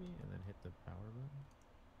it maybe, and then hit the power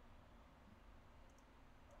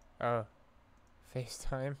button. Oh,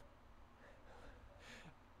 FaceTime.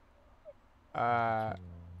 Turn the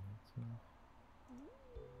lights off.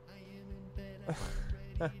 I am in bed, I am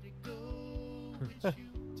ready to go with you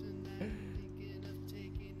tonight. Thinking of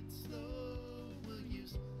taking it slow. We'll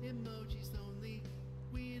use emojis only.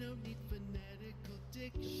 We don't need phonetical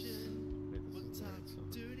diction. Wait, this We'll is the talk right song.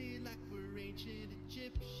 dirty like we're ancient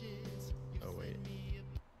Egyptians. You Oh, wait. send me a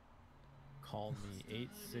Call me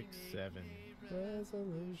 867.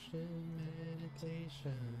 Resolution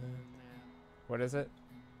medication. What is it?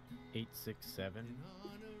 867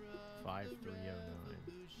 5309.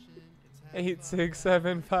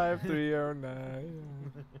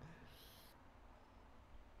 8675309.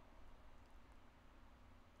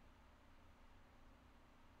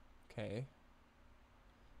 Okay.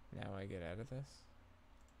 Now I get out of this.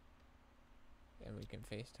 And we can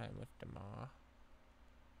FaceTime with Dema.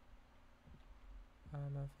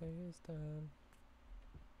 I'm a FaceTime.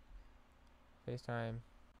 FaceTime.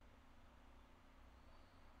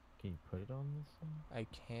 Can you put it on this one? I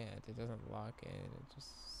can't. It doesn't lock in. It just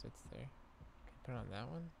sits there. Can I put it on that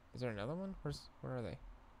one? Is there another one? Where are they?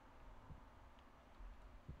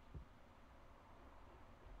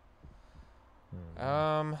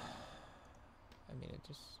 I mean, it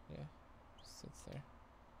just, yeah, just sits there.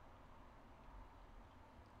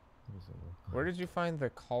 What does it look like? Where did you find the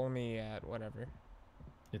call me at whatever?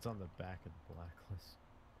 It's on the back of the Blacklist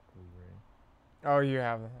Blu-ray. Oh, you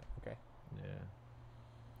have that. Okay. Yeah.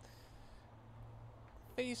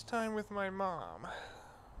 FaceTime with my mom.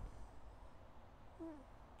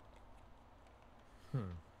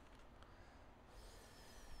 Hmm.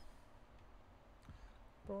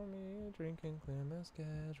 Pour me a drink and clear my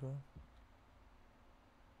schedule.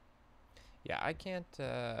 Yeah, I can't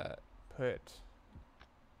put.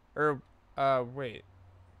 Wait.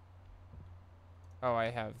 Oh,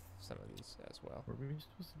 I have some of these as well. Were we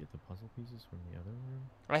supposed to get the puzzle pieces from the other room?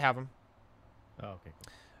 I have them. Oh, okay,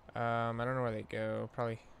 cool. I don't know where they go.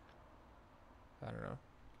 Probably. I don't know.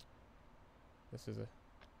 This is a.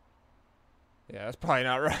 Yeah, that's probably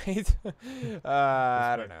not right.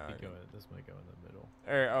 I don't know. This might go in the middle.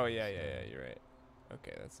 Oh yeah, you're right.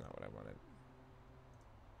 Okay, that's not what I wanted.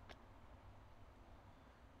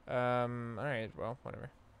 All right. Well, whatever.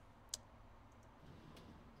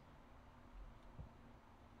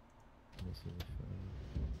 Let me see which one.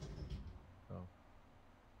 Oh.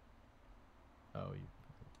 Oh, you.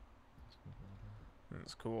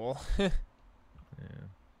 That's cool. Yeah.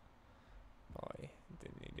 Boy,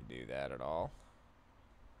 didn't need to do that at all.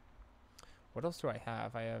 What else do I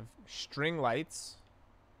have? I have string lights.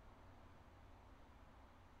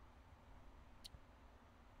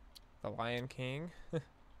 The Lion King.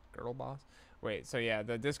 Girl boss. Wait, so yeah,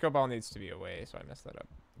 the disco ball needs to be away, so I messed that up.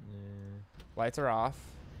 Yeah. Lights are off.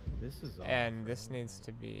 This is off. And this right? needs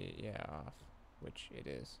to be, yeah, off. Which it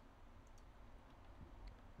is.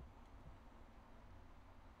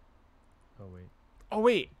 Oh, wait. Oh,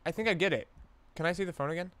 wait. I think I get it. Can I see the phone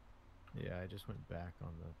again? Yeah, I just went back on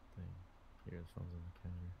the thing. Here, the phone's on the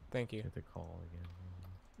counter. Thank you. Hit the call again.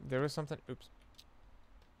 There was something. Oops.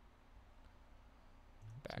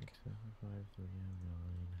 Back.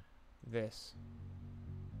 67539. This.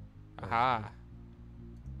 Oh, Aha.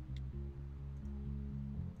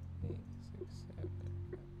 8, 6, 7.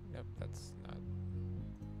 Nope, that's not.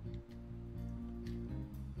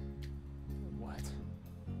 What?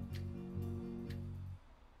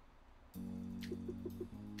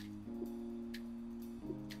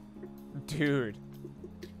 Dude.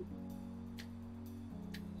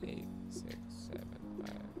 8, 6, 7, 5,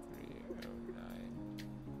 3, 0, 9.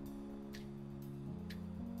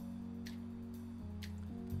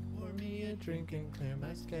 drink and clear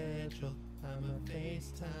my schedule. I'ma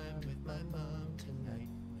FaceTime with my mom tonight.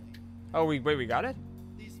 Oh, wait, we got it?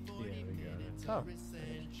 These Yeah, 40 we got it. minutes Oh. are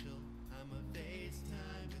essential. I'ma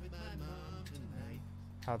FaceTime with my mom tonight.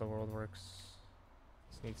 How the world works.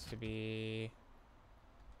 This needs to be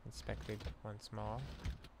inspected once more.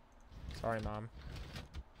 Sorry, Mom.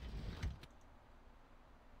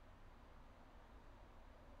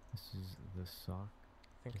 This is the sock.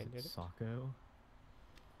 I think I did it. Socko?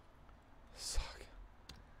 Suck.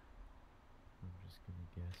 I'm just gonna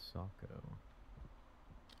guess Socko.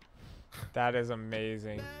 That is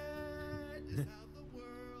amazing. That is how the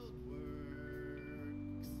world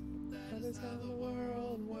works. That is how the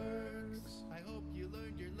world works. I hope you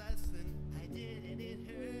learned your lesson. I did and it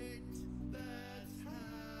hurt. That's how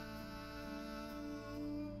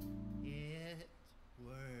it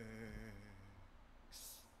works.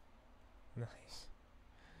 Nice.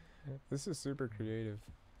 This is super creative.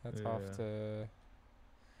 That's off Yeah. to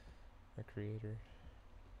the creator.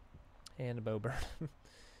 And Bo Burnham.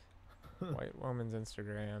 White woman's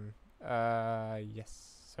Instagram.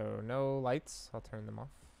 Yes. So no lights. I'll turn them off.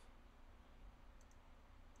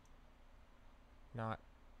 No.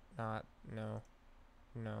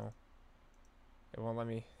 No. It won't let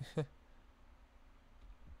me.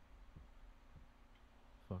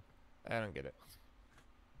 Fuck. I don't get it.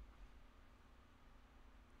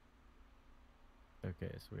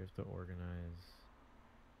 Okay, so we have to organize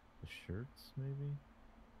the shirts, maybe?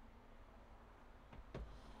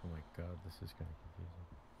 Oh my god, this is kind of confusing.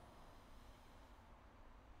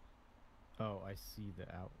 Oh, I see the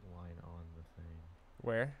outline on the thing.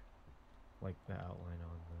 Where? Like the outline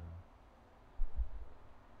on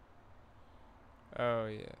the... Oh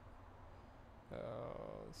yeah.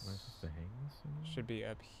 Oh, Am I supposed to hang this somewhere? should be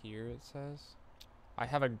up here. It says. I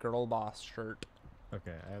have a girl boss shirt.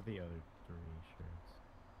 Okay, I have the other 3 shirts.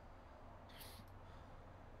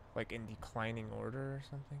 Like in declining order or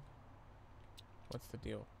something? What's the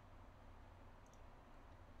deal?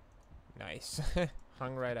 Nice.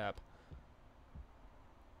 Hung right up.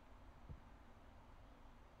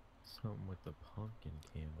 Something with the pumpkin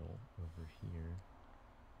candle over here.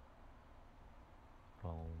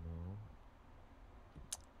 Oh no.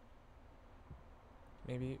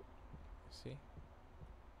 Maybe. See.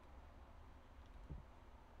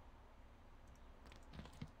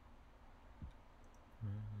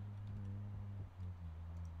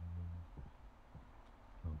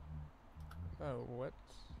 Oh, what?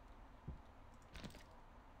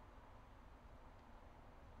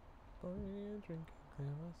 Boy, drink, clear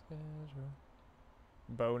my schedule.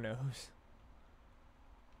 Bo knows.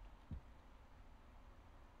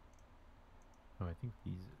 Oh, I think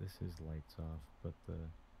this is lights off, but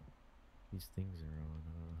these things are on.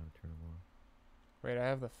 I don't know how to turn them on. Wait, I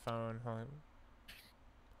have the phone. Hold on.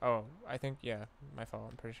 Oh, I think, yeah, my fault.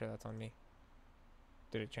 I'm pretty sure that's on me.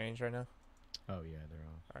 Did it change right now? Oh yeah, they're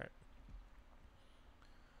off. Alright.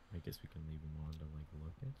 I guess we can leave them on to like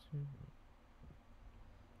look at shit.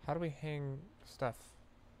 How do we hang stuff?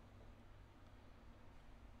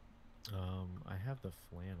 I have the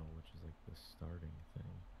flannel, which is like the starting thing.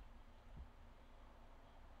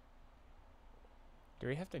 Do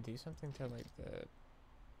we have to do something to like the...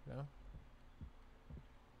 No?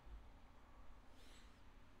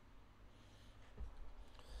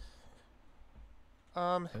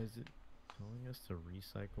 Is it telling us to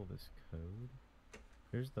recycle this code?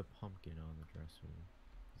 Here's the pumpkin on the dresser.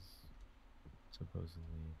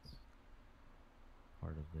 Supposedly it's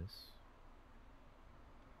part of this.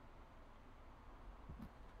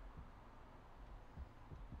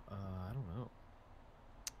 I don't know.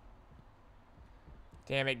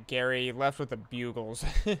 Damn it, Gary. Left with the bugles.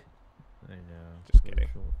 I know. Just kidding.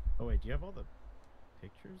 Oh wait, do you have all the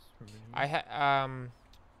pictures from in here? I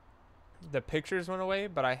the pictures went away,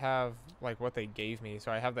 but I have like what they gave me.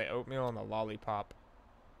 So I have the oatmeal and the lollipop,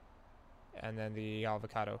 and then the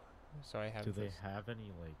avocado. So I have. Do they this. have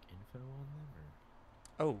any like info on them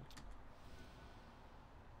or? Oh.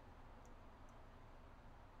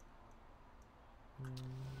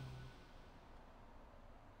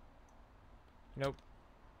 Nope.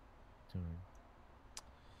 Darn.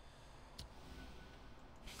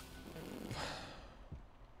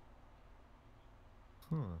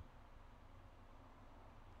 Huh.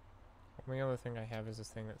 Only other thing I have is this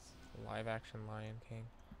thing that's live action Lion King.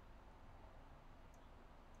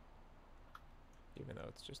 Even though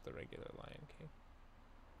it's just the regular Lion King.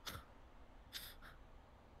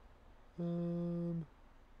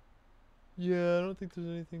 Yeah, I don't think there's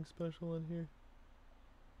anything special in here.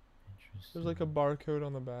 Interesting. There's like a barcode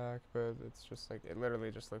on the back, but it's just like, it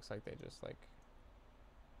literally just looks like they just like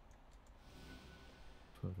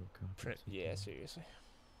Photocopy. Print. Yeah, seriously.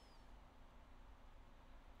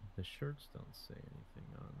 The shirts don't say anything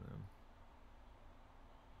on them.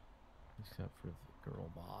 Except for the girl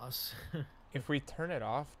boss. If we turn it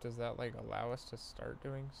off, does that like allow us to start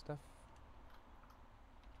doing stuff?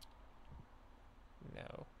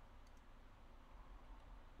 No.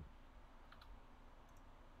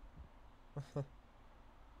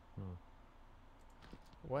 Oh.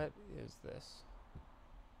 What is this?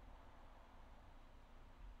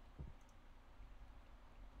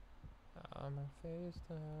 On my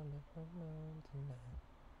FaceTime if I'm on tonight.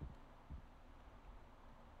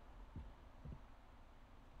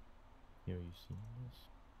 Yo, you seen this?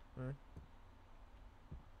 Hmm?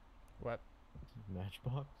 What?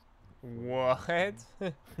 Matchbox? What?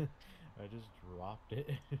 I just dropped it.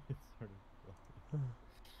 It started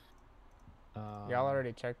flying. Y'all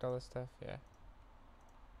already checked all this stuff? Yeah.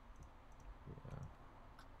 Yeah.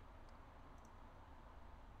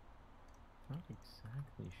 Not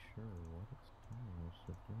exactly sure what it's supposed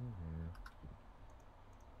to do here.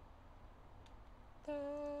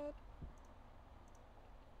 That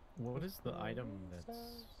What is the item that's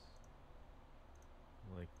princess.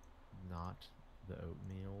 like not the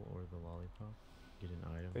oatmeal or the lollipop? Get an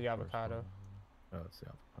item. The avocado. corresponding- Oh, it's the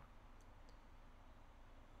avocado.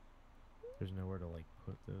 There's nowhere to like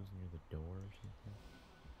put those near the door or something.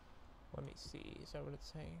 Let me see. Is that what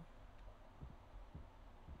it's saying?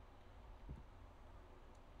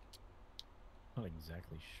 Not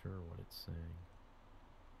exactly sure what it's saying.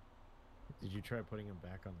 Did you try putting them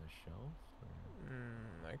back on the shelf?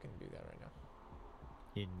 Or I can do that right now.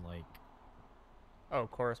 in like Oh,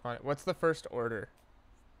 correspondent. What's the first order?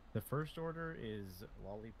 the first order is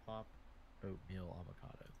lollipop, oatmeal,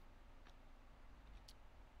 avocado.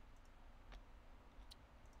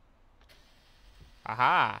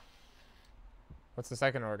 Aha! What's the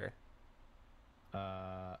second order?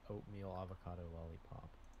 Oatmeal, avocado, lollipop.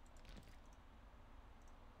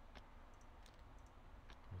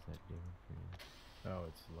 What's that doing for you? Oh,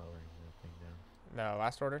 it's lowering the thing down. No,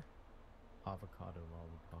 last order? Avocado,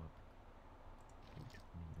 lollipop.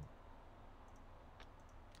 Oatmeal.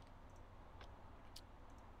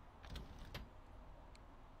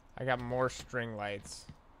 I got more string lights.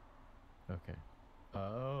 Okay.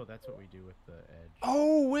 Oh, that's what we do with the edge.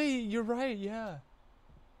 Oh, wait, you're right, yeah.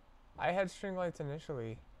 I had string lights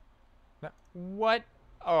initially. No, what?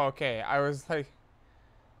 Oh, okay. I was like,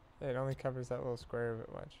 it only covers that little square of it.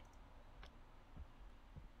 Watch.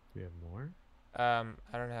 Do we have more? I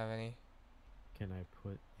don't have any. Can I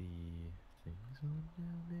put the things on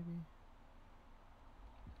now, maybe?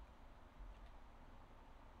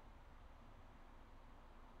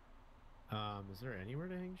 Is there anywhere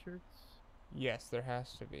to hang shirts? Yes, there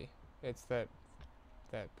has to be. It's that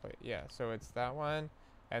plate. Yeah, so it's that one,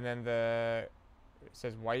 and then it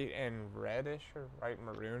says white and reddish or white and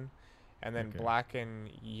maroon, and then Okay. black and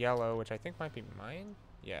yellow, which I think might be mine.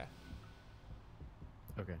 Yeah.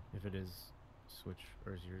 Okay, if it is, switch,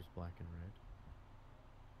 or is yours black and red?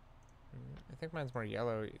 I think mine's more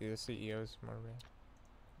yellow. The CEO's more red.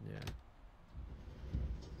 Yeah.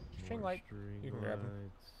 String More light. string You can grab 'em.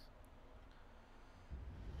 lights.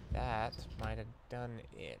 That might have done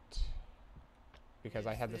it. Because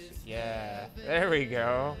I had this. Yeah. There we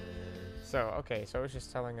go. So, okay, so it was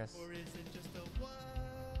just telling us. Or is it just a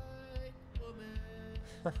white woman?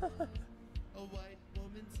 A white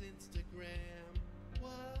woman's Instagram.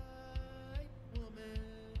 White woman.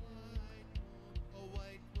 A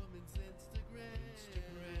white woman's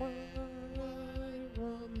Instagram. White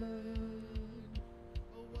woman.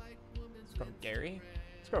 A white woman's Let's go, Gary.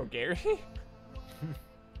 Instagram. Let's go, Gary.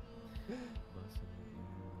 A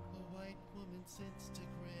white woman's Instagram.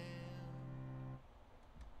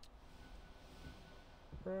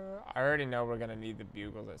 I already know we're gonna need the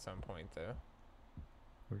bugles at some point, though.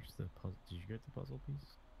 Where's the puzzle? Did you get the puzzle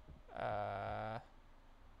piece?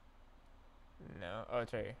 No. Oh,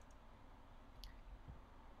 it's right here.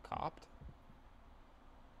 Copped?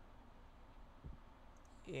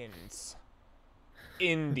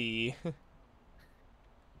 Indie.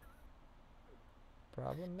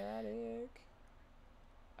 Problematic.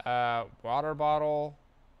 Water bottle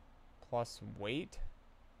plus weight.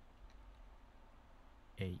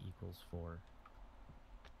 A equals 4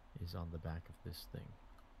 is on the back of this thing.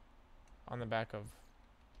 On the back of.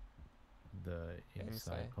 The inside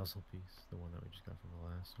Inside. puzzle piece, the one that we just got from the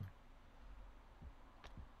last one.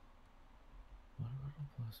 Water bottle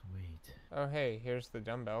plus weight. Oh, hey, here's the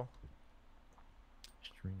dumbbell.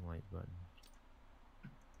 String light button.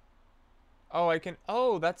 Oh, I can.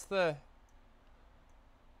 Oh, that's the.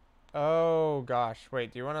 Oh, gosh.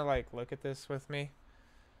 Wait, do you want to, like, look at this with me?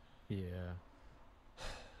 Yeah.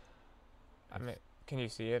 Can you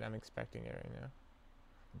see it? I'm expecting it right now.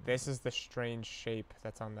 This is the strange shape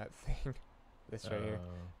that's on that thing. This right here.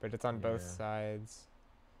 But it's on both yeah. sides.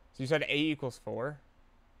 So you said A equals 4?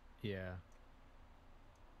 Yeah.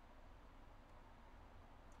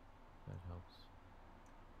 That helps.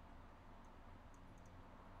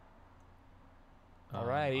 All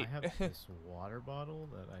right. I have this water bottle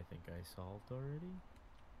that I think I solved already.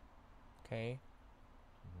 Okay.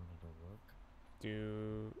 You wanted to look?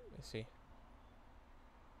 Let's see.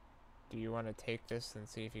 Do you want to take this and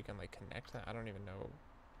see if you can like connect that? I don't even know.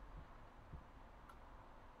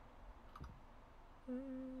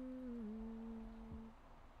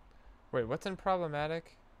 Wait, what's in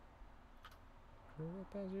problematic? Grew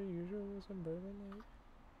up as your usual suburban life.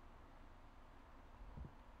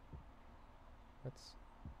 What's...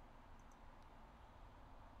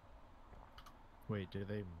 Wait, do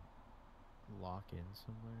they lock in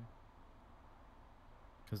somewhere?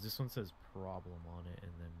 Because this one says problem on it,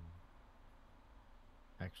 and then...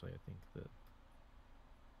 Actually, I think that...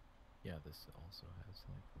 Yeah, this also has,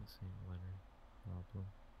 like, the same letter problem.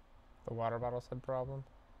 The water bottle said problem?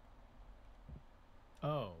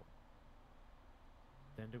 Oh.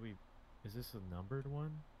 Then do we... Is this a numbered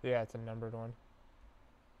one? Yeah, it's a numbered one.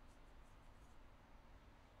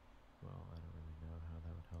 Well, I don't really know how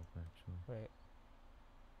that would help, actually. Wait.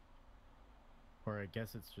 Or I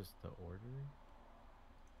guess it's just the order?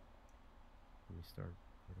 Do we start...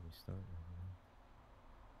 Where do we start? I don't know.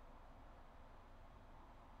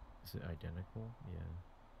 Is it identical? Yeah.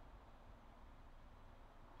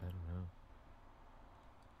 I don't know.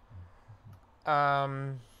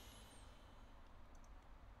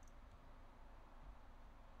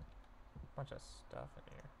 Bunch of stuff in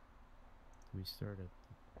here. Do we start at...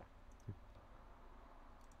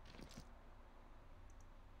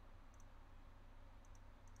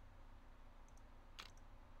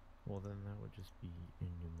 Well, then that would just be in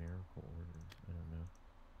numerical order. I don't know.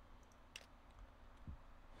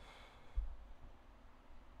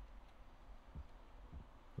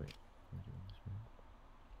 Wait, am I doing this right?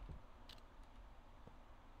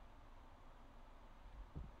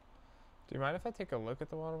 Do you mind if I take a look at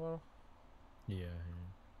the water bottle? Yeah,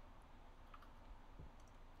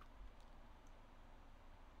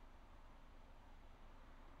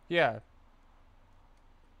 yeah. Yeah.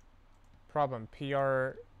 Problem.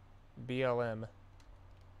 PRBLM.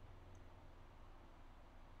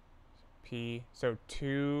 P. So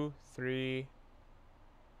 2, 3,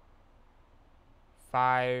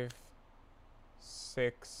 5,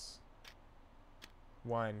 6,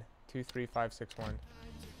 1. 2, 3, 5, 6, 1.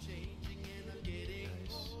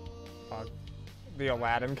 Nice. The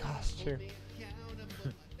Aladdin costume.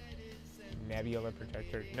 Nebula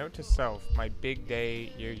protector. Note to self: my big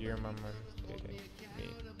day, year, mama, day, me.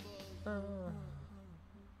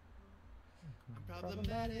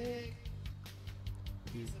 Problematic.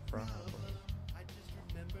 He's a problem. I just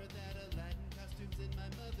remember that Aladdin costumes in my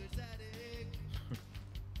mother's attic.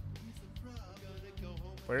 He's a problem. Gonna go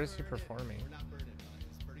home. Where is he performing? We're not burning mine.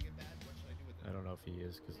 Is burning it bad? What should I do with it? I don't know if he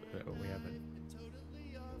is, because we haven't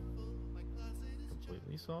Totally awful. My closet is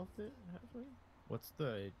completely solved it, have we? What's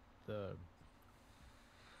the...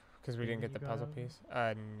 Because we didn't get the puzzle piece.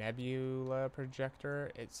 Nebula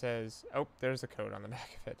projector. It says... Oh, there's a code on the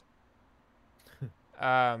back of it.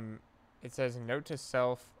 It says, note to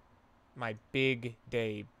self, my big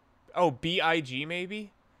day. Oh, BIG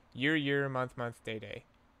maybe? Year, month, day.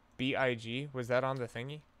 BIG? Was that on the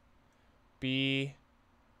thingy? B...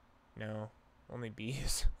 No. Only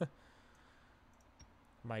B's.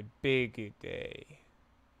 My big day.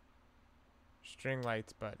 String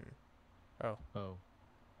lights button. Oh. Oh.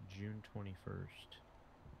 June 21st.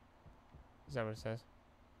 Is that what it says?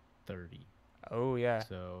 30. Oh, yeah.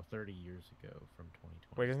 So 30 years ago from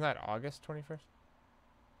 2020. Wait, isn't that August 21st?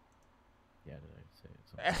 Yeah, did I say it?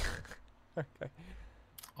 Something? Okay.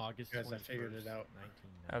 August Guys, 21st, I figured it out.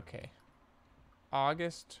 1990. Okay.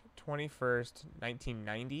 August 21st,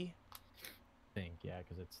 1990. I think, yeah,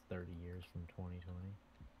 because it's 30 years from 2020.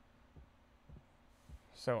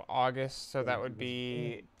 So August, so that would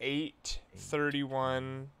be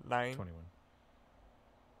 8/31/9. 21.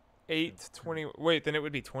 8/20. Wait, then it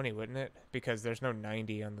would be 20, wouldn't it? Because there's no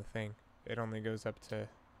 90 on the thing. It only goes up to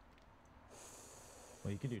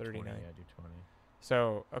Well, you can do 39. 20. Yeah, do 20.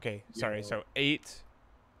 So, okay, sorry. Yeah. So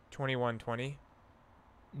 8/21/20.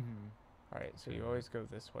 Mm-hmm. All right, so you always go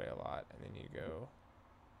this way a lot, and then you go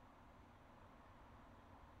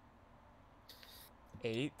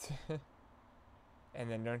 8. And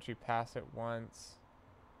then don't you pass it once?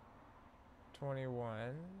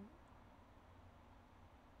 21.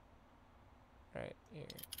 Right here.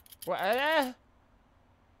 What?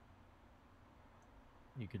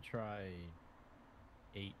 You could try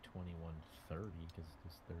 8:21:30 because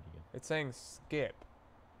it's 30th. It's saying skip.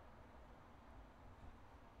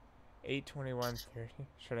 8:21:30.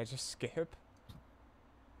 Should I just skip?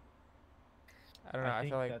 I don't know. I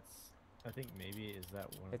think feel like that's. I think maybe is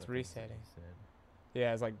that one. it's of the things that resetting. he said.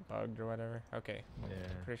 yeah, it's like bugged or whatever. Okay. Yeah.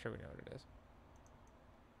 I'm pretty sure we know what it is.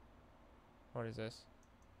 What is this?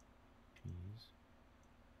 Cheese.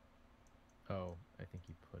 Oh, I think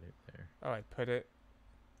you put it there. Oh, I put it.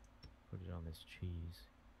 Put it on this cheese.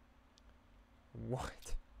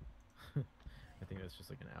 What? I think that's just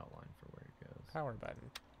like an outline for where it goes. Power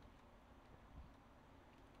button.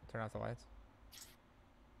 Turn off the lights.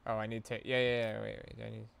 Oh, I need to. Yeah. Wait. I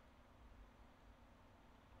need.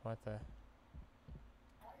 What the?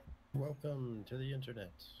 Welcome to the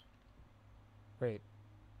internet. Wait.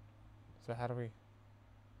 So how do we?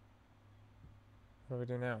 What do we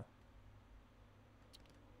do now?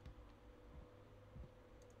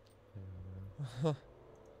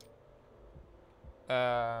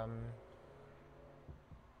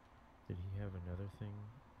 Did he have another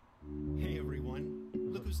thing? Hey everyone,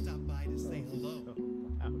 look who stopped by to say hello. So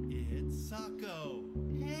loud. It's Sako.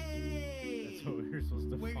 Hey! That's what we were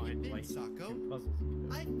supposed to Where you find. been, Like Sako? in puzzles. ago.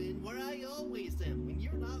 I've been where I always am when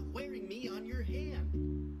you're not wearing me on your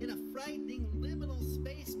hand. In a frightening liminal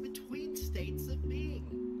space between states of being.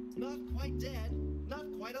 Not quite dead, not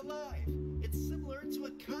quite alive. It's similar to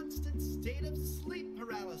a constant state of sleep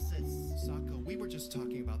paralysis. Sako, we were just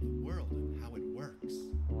talking about the world and how it works.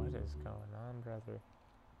 What is going on, brother?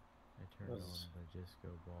 I turned on Was- the disco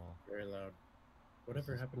ball. Very loud.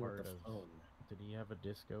 Whatever is happened with part the of- phone? Did he have a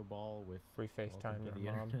disco ball with We Welcome FaceTime to your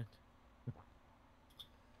the mom. internet?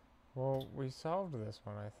 Well, we solved this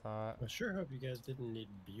one, I thought. I sure hope you guys didn't need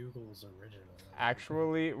Bugle's original.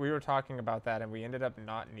 Actually, we were talking about that, and we ended up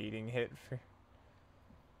not needing it for,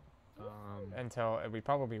 until we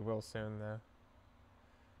probably will soon, though.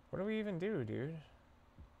 What do we even do, dude?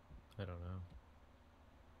 I don't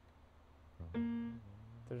know.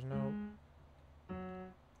 There's no.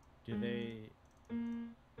 Do they?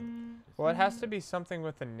 Well, it has to be something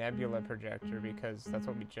with the nebula projector because that's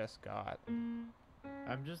what we just got.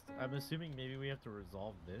 I'm assuming maybe we have to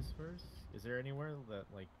resolve this first. Is there anywhere that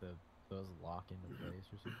like those lock into place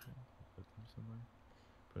or something? Put them somewhere.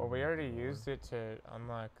 Well, we already used it to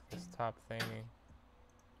unlock this top thingy.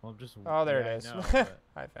 Well, I'm just. Oh, there yeah, it is. I know, but-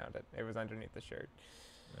 I found it. It was underneath the shirt.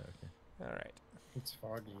 okay. All right. It's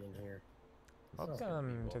foggy in here.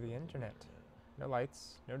 Welcome to the internet. No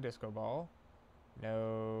lights, no disco ball,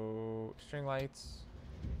 no string lights,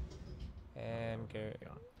 and go.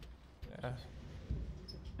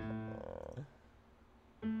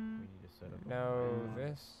 We need to set up. No, a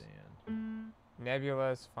this. stand.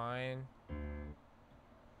 Nebula's fine.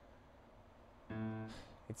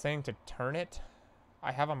 It's saying to turn it.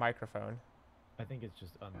 I have a microphone. I think it's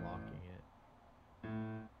just unlocking it.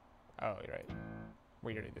 Oh, you're right.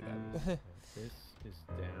 We already did This, that. this is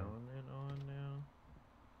down and on now.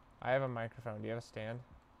 I have a microphone. Do you have a stand?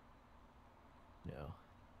 No.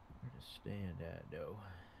 Where to stand at though?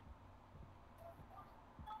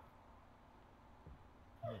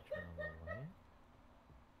 I'm gonna turn on the light.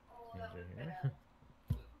 Stands right here.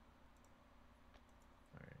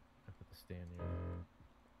 Alright, I put the stand near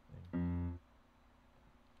the thing.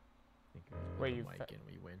 I think we just put Wait, the you mic in,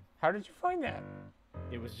 we win. How did you find that?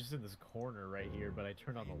 It was just in this corner right here, but I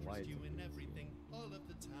turned on the lights. You in everything, all of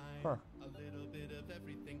the time. Huh. A little bit of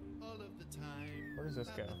everything, all of the time. Where does this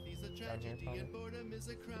go? Apathy's a Down here, tragedy probably? and boredom is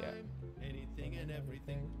a crime. Anything and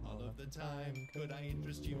everything, all of the time. Could I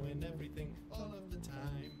interest you in everything, all of the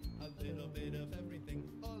time? A little bit of everything,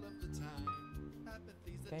 all of the time.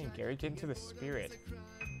 Apathy's a Dang, Gary, get into the tragedy and spirit. boredom is a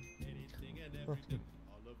crime. Anything and everything,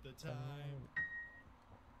 all of the time.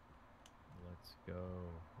 Let's go.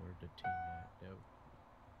 Where the ting at? No.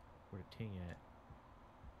 Where the ting at?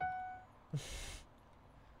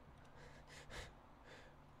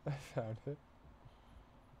 I found it.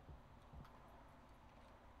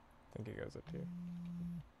 I think it goes up here.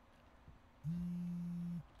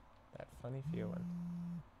 That funny feeling.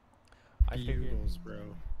 I figured. Bugles, bro.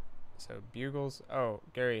 So bugles. Oh,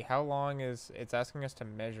 Gary, how long is it's asking us to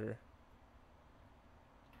measure?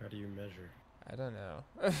 How do you measure? I don't know.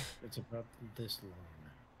 It's about this long.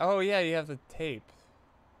 Oh yeah, you have the tape.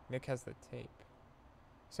 Nick has the tape.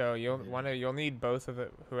 So you'll Yeah. you'll need both of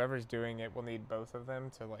it. Whoever's doing it will need both of them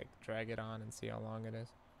to like drag it on and see how long it is.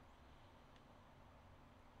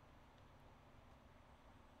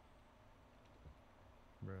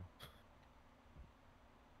 Bro.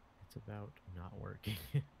 It's about not working.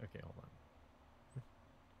 Okay, hold on.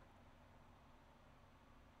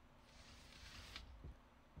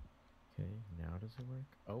 Okay, now does it work?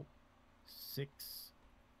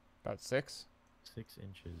 About 6? 6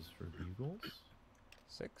 inches for bugles.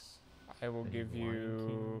 6. I will And give Lion you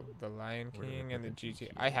King? the Lion Where did I King put and the the GTA.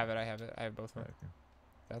 GTA? I have it. I have both of them. Okay.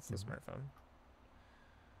 That's the Mhm. smartphone.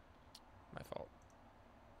 My fault.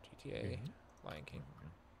 GTA, Okay. Lion King. There we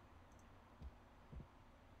go.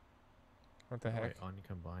 What the Oh, heck? I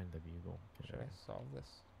uncombined the bugle. Should I solve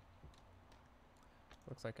this?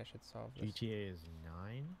 Looks like I should solve this. GTA is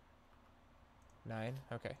 9. 9?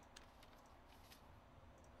 Okay.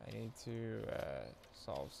 I need to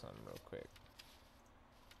solve some real quick.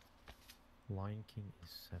 Lion King is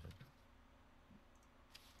 7.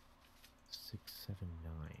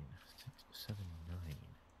 679. 679.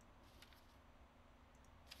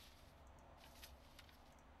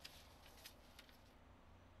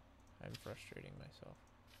 I'm frustrating myself.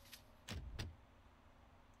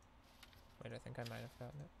 Wait, I think I might have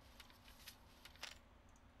gotten it.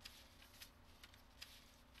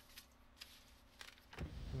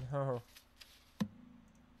 No.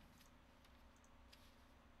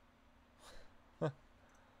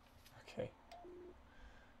 Okay.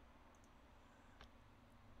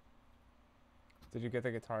 Did you get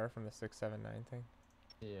the guitar from the 679 thing?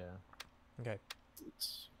 Yeah. Okay.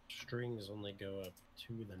 Its strings only go up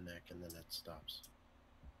to the neck and then it stops.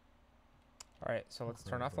 Alright, so let's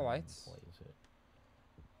turn off the Whoever lights. plays it.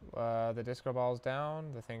 The disco ball's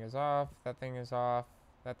down, the thing is off, that thing is off,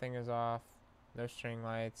 that thing is off, no string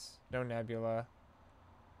lights, no nebula,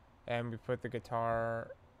 and we put the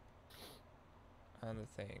guitar on the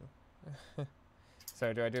thing.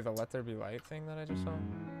 So do I do the let there be light thing that I just saw?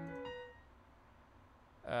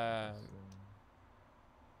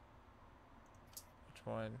 Which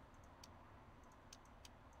one?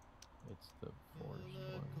 It's the forced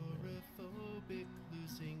one. Agoraphobic,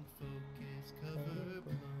 losing focus, cover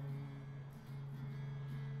blown.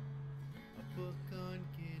 A book on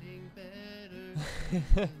getting better.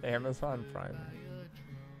 Amazon Prime. by a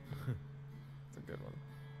drone. It's a good one.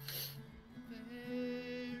 There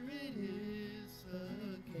it is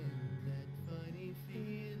again, that funny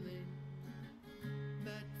feeling.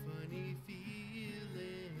 That funny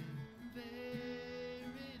feeling. There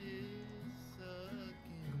it is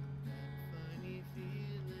again, that funny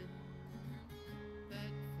feeling.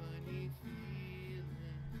 That funny feeling.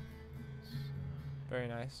 Very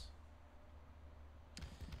nice.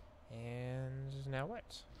 And now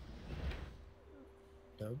what?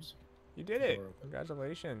 Dubs? You did it! Door open.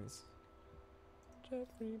 Congratulations.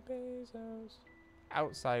 Jeffrey Bezos.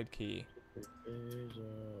 Outside key.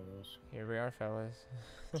 Bezos. Here we are, fellas.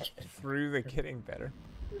 Through the getting better.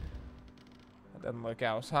 That doesn't look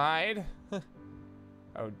outside.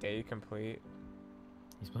 Oh, day complete.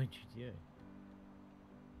 He's playing GTA.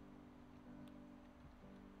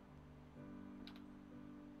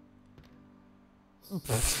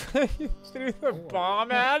 You threw the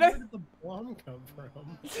bomb at it? Where did the bomb come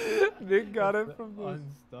from? Nick got it That's from the the...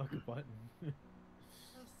 unstuck button. It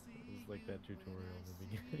was like that tutorial in the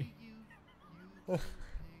beginning.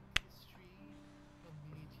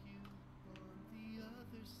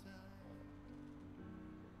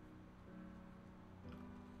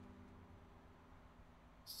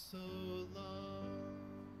 So long,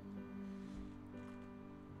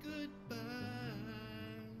 goodbye.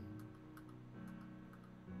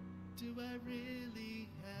 Do I really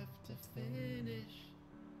have to finish?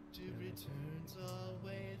 Do returns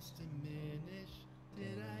always diminish?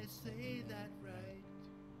 Did I say that right?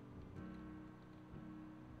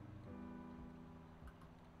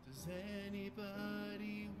 Does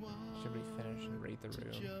anybody want Should we finish and rate the to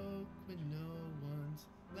room? joke when no one's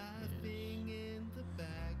laughing in the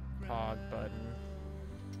background? Pog button.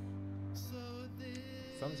 So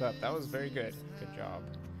Thumbs up. That was very good. Good job,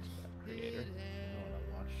 creator. I know what,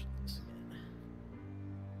 I'll watch this again.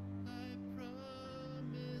 I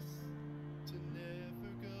promise to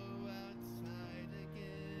never go outside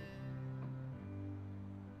again.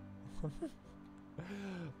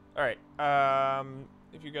 All right.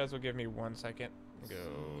 If you guys will give me 1 second, I'll go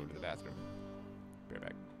to the bathroom. Be right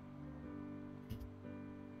back.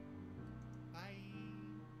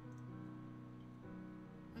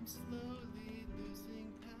 I'm slowly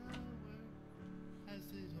losing power. Has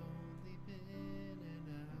it only been an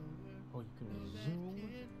hour? Oh, you can No, that zoom?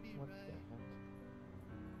 can't be What the right. heck?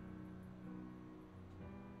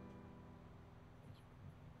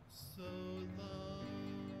 So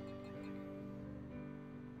long,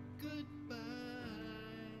 goodbye.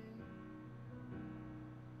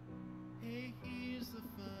 Hey, here's a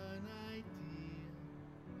fun idea.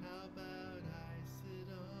 How about I sit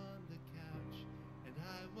on the couch and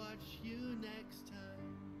I watch you next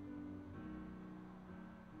time?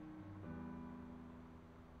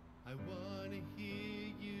 I wanna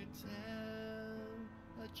hear you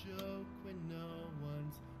tell a joke when no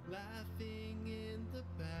one's laughing in the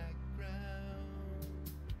background.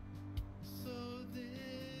 So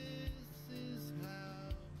this is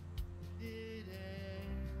how it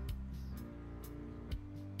ends.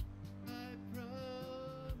 I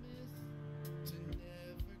promise to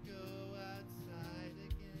never go outside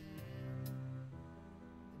again.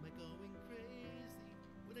 Am I going crazy?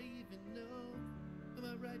 Would I even know? Am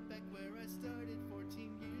I right back where I started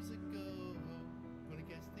 14 years ago? Wanna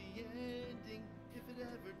guess the ending, if it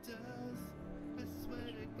ever does. I swear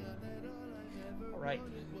to God that all I've ever All right.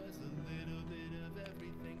 wanted was a little bit of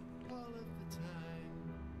everything, all of the time.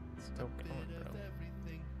 Still A going, bit of bro.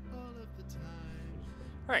 everything, all of the time.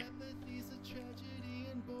 All right. Empathy's a tragedy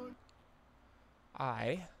and born.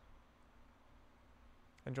 I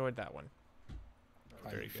enjoyed that one.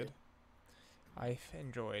 Very I've- good. I've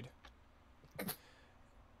enjoyed.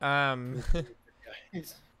 Um,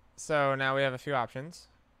 Guys. so now we have a few options.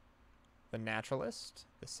 The Naturalist,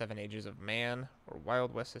 The 7 Ages of Man, or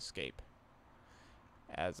Wild West Escape,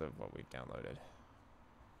 as of what we've downloaded.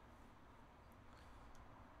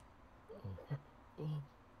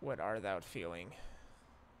 What are thou feeling?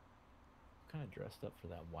 Kind of dressed up for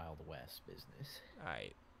that Wild West business.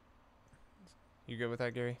 Alright. You good with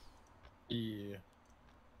that, Gary? Yeah.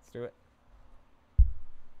 Let's do it.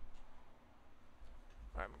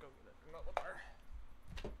 I'm going to go get another bar.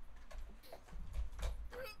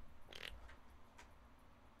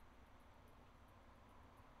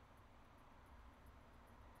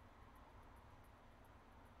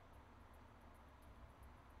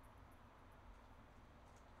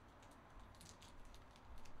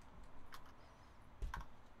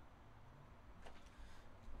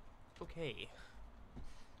 Okay.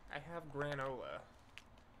 I have granola.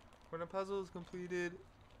 When a puzzle is completed,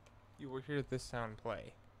 you will hear this sound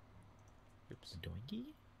play. Oops.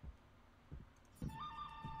 Doinky?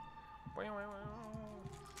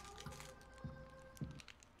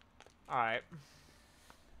 Alright.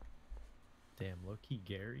 Damn, low-key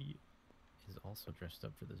Gary is also dressed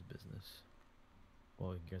up for this business.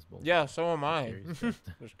 Well, you guys both. Yeah, so am I. Gary's dressed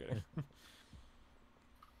up. Just kidding.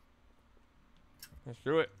 Let's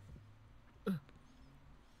do it.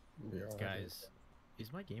 We all have Guys,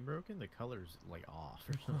 is my game broken? The color's like off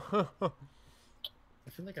or something. it. I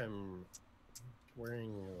feel like I'm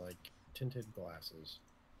wearing like tinted glasses.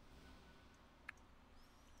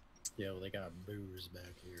 Yo, they got booze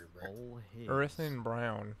back here, bro. Oh, hey. Earth and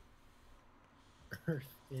brown.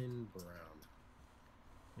 Earth in brown.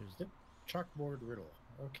 There's Yep. Chalkboard riddle.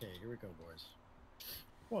 Okay, here we go, boys.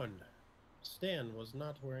 1. Stan was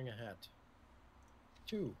not wearing a hat.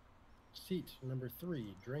 2. Seat number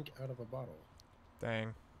 3, drink out of a bottle.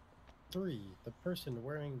 Dang. 3. The person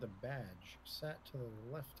wearing the badge sat to the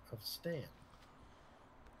left of Stan.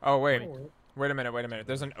 Oh, wait. 4. Wait a minute.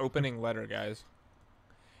 There's an opening letter, guys.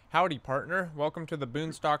 Howdy, partner. Welcome to the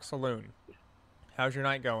Boonstock Saloon. How's your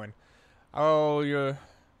night going? Oh, you're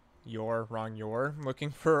looking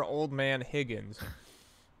for old man Higgins.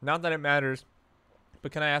 Not that it matters,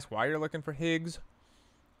 but can I ask why you're looking for Higgs?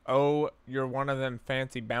 Oh, you're one of them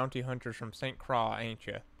fancy bounty hunters from St. Croix, ain't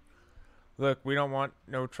you? Look, we don't want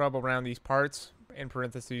no trouble around these parts. In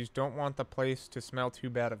parentheses, don't want the place to smell too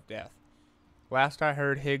bad of death. Last I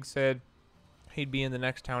heard, Higgs said he'd be in the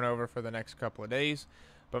next town over for the next couple of days.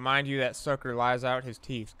 But mind you, that sucker lies out his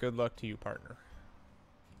teeth. Good luck to you, partner.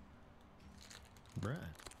 Bruh.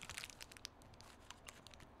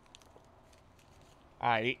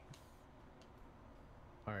 Aight.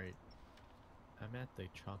 Alright. I'm at the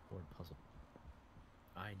chalkboard puzzle.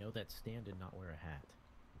 I know that Stan did not wear a hat.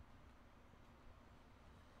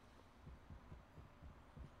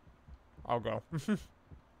 I'll go.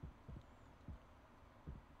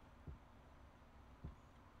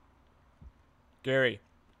 Gary.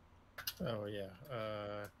 Oh, yeah.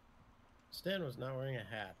 Stan was not wearing a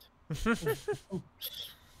hat.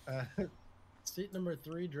 Seat number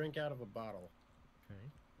 3, drink out of a bottle. Okay.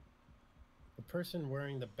 The person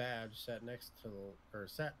wearing the badge sat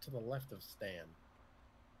sat to the left of Stan.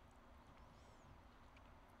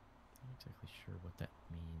 Not exactly sure what that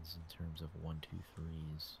means in terms of 1, 2,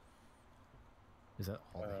 3s. Is that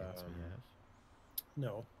all the hats we have?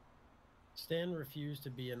 No. Stan refused to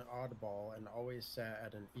be an oddball and always sat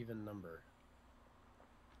at an even number.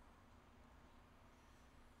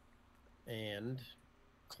 And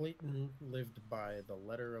Clayton lived by the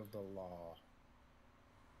letter of the law.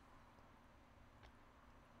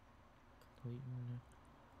 Clayton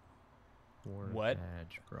wore a What?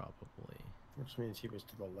 badge, probably. Which means he was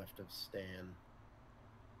to the left of Stan.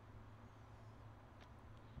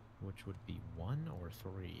 which would be 1 or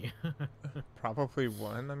 3. Probably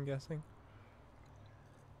 1, I'm guessing.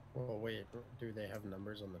 Well, wait, do they have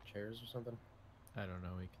numbers on the chairs or something? I don't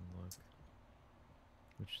know. We can look.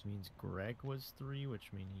 Which means Greg was 3,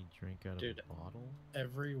 which means he drank out Dude. of a bottle.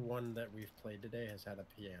 Every one that we've played today has had a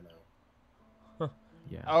piano.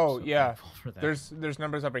 Yeah. Oh, so yeah. thankful for that. There's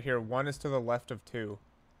numbers over here. 1 is to the left of 2.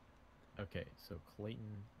 Okay, so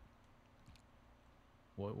Clayton.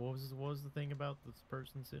 What was the thing about this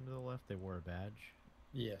person sitting to the left? They wore a badge.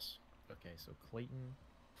 Yes. Okay, so Clayton.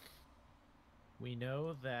 We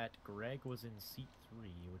know that Greg was in seat 3,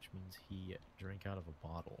 which means he drank out of a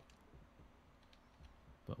bottle.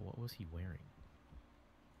 But what was he wearing?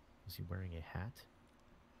 Was he wearing a hat?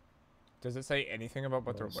 Does it say anything about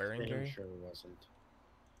what Well, they're wearing, Stan Gary? sure wasn't.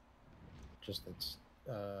 Just that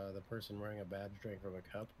the person wearing a badge drank from a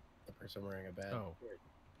cup. The person wearing a badge. Oh.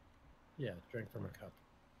 Yeah, drank from a cup.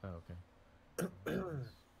 Oh, okay.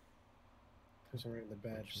 Person wearing the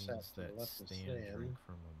badge Which sat means to the that left of Stan Stan. drank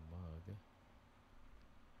from a mug.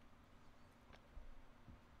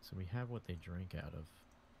 So we have what they drank out of.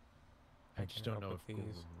 I just can don't help know if with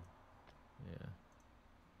these. Yeah.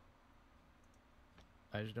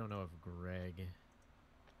 I just don't know if Greg.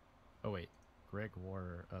 Oh wait, Greg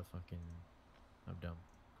wore a fucking. I'm dumb.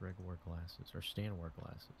 Greg wore glasses, or Stan wore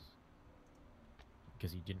glasses.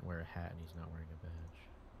 Because he didn't wear a hat and he's not wearing a badge.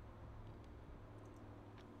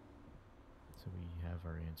 So we have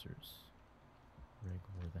our answers. Greg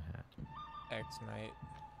wore the hat. X-Night.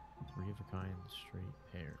 3 of a kind, straight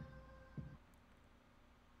pair.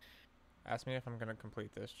 Ask me if I'm gonna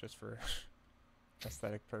complete this just for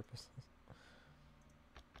aesthetic purposes.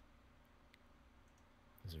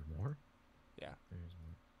 Is there more? Yeah. There's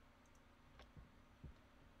more.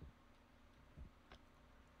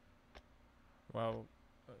 Well,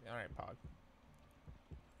 all right, Pog.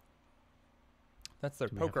 That's their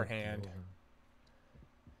Do we have poker to hand. deal,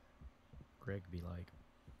 Greg be like,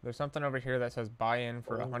 There's something over here that says buy in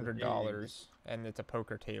for Oh, $100, and it's a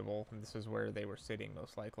poker table. And this is where they were sitting,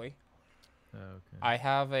 most likely. oh, okay. I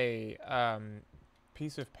have a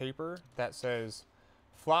piece of paper that says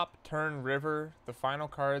flop, turn, river. The final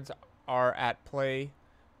cards are at play.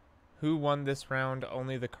 Who won this round?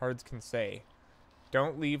 Only the cards can say.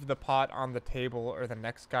 Don't leave the pot on the table or the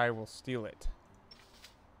next guy will steal it.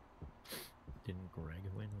 Didn't Greg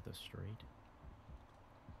win with a straight?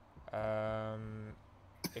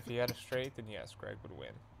 If he had a straight, then yes, Greg would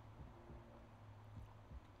win.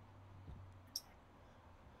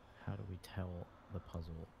 How do we tell the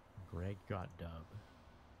puzzle? Greg got dub.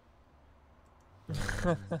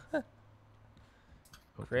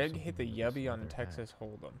 Greg hit the yubby on Texas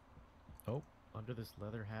Hold'em. Oh, under this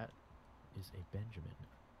leather hat is a Benjamin.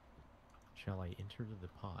 Shall I enter the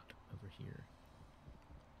pot over here?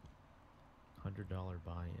 $100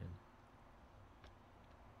 buy-in.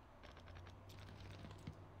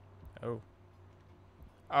 Oh.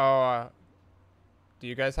 Oh, do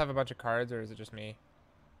you guys have a bunch of cards, or is it just me?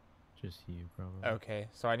 Just you, probably. Okay,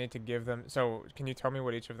 so I need to give them... So, can you tell me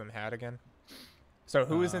what each of them had again? So,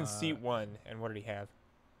 who was in seat 1, and what did he have?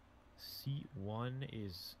 Seat 1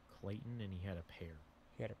 is Clayton, and he had a pair.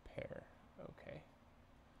 He had a pair. Okay.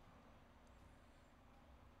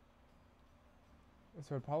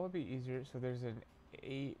 So, it'd probably be easier... So, there's an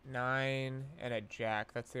 8, 9, and a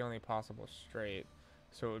jack. That's the only possible straight.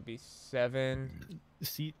 So, it would be 7...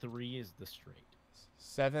 Seat 3 is the straight.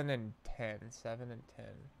 7 and 10. 7 and 10.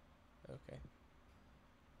 Okay.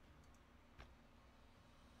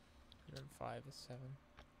 And then 5 is 7.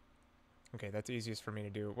 Okay, that's easiest for me to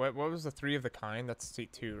do. What was the 3 of the kind? That's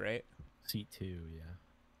seat 2, right? Seat 2,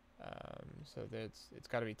 yeah. So it's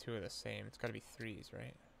got to be 2 of the same. It's got to be 3s,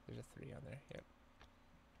 right? There's a 3 on there. Yep.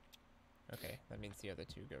 Okay, that means the other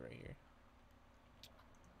 2 go right here.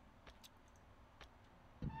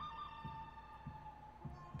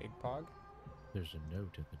 Big Pog? There's a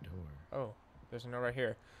note at the door. Oh, there's a note right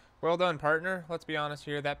here. Well done, partner. Let's be honest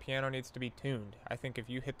here. That piano needs to be tuned. I think if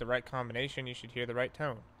you hit the right combination, you should hear the right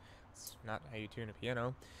tone. It's not how you tune a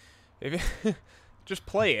piano. If just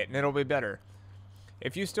play it, and it'll be better.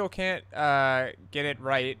 If you still can't get it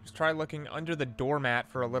right, just try looking under the doormat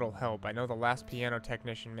for a little help. I know the last piano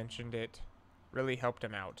technician mentioned it. Really helped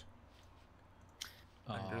him out.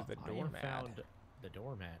 Under the doormat. I found the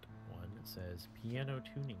doormat one. It says Piano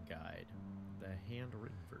Tuning Guide, the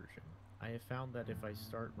handwritten version. I have found that if I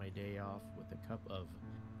start my day off with a cup of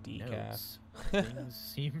Decaf. notes, things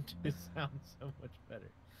seem to sound so much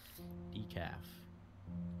better. Decaf.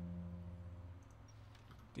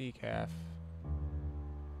 Decaf.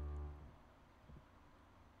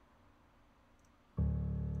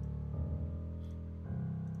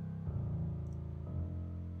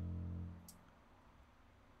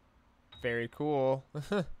 Very cool.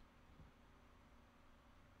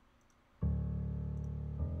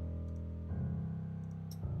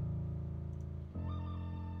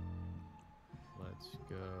 Let's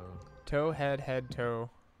go. Toe, head, head, toe.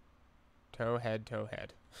 Toe, head, toe,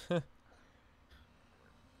 head.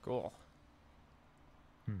 Cool.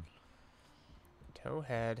 Hmm. Toe,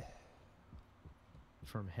 head.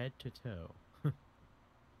 From head to toe.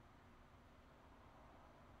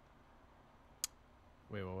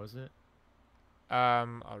 Wait, what was it? I'll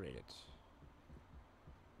read it.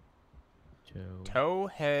 Toe. Toe,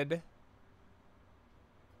 head.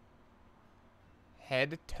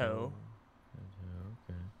 Head, toe. Head, toe.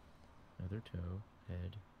 Okay. Another toe.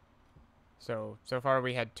 Head. So far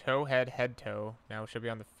we had toe, head, head, toe. Now we should be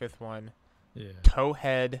on the fifth one. Yeah. Toe,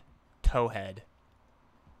 head, toe, head.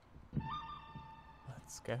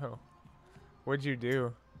 Let's go. What'd you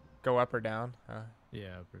do? Go up or down?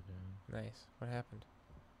 Yeah, up or down. Nice. What happened?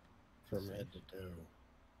 From head to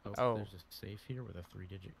toe. Oh. There's a safe here with a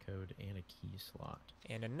 3-digit code and a key slot.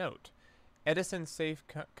 And a note. Edison Safe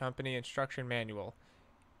Company Instruction Manual.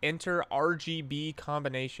 Enter RGB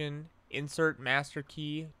combination. Insert master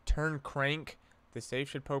key. Turn crank. The safe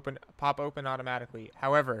should pop open automatically.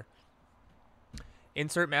 However,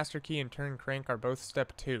 insert master key and turn crank are both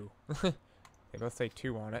step 2. They both say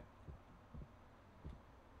 2 on it.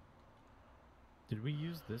 Did we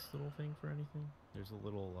use this little thing for anything? There's a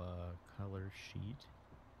little color sheet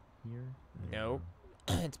here. Nope.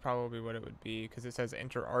 It's probably what it would be because it says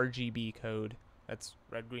enter RGB code. That's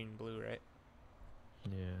red, green, blue, right?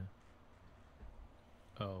 Yeah.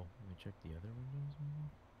 Oh, let me check the other windows maybe?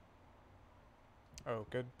 Oh,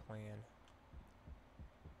 good plan.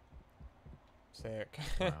 Sick.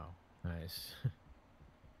 Wow. Nice.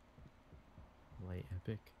 Light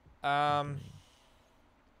epic. Um,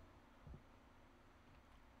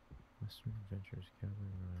 Western Adventures Cowboy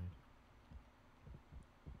Ride.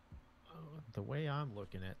 Oh, the way I'm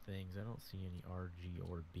looking at things, I don't see any RG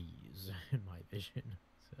or Bs in my vision.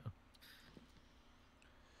 So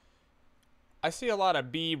I see a lot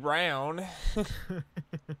of B Brown.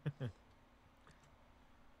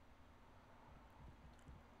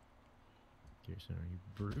 Kirsten, are you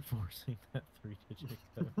brute forcing that 3-digit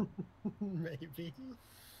code? Maybe.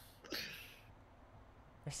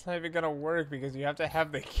 It's not even gonna work because you have to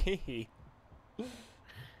have the key.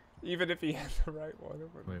 Even if he has the right one.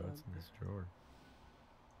 Wait, what's in this drawer?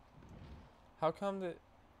 How come that?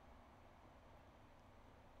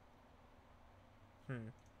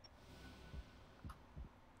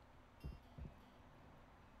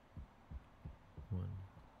 One.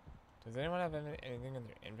 Does anyone have anything in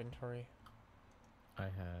their inventory? I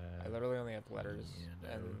have. I literally only have letters.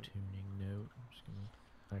 And And tuning note. I'm just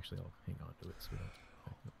gonna. Actually, I'll hang on to it so we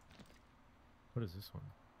don't. What is this one?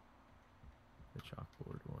 The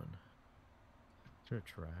chalkboard one. Is there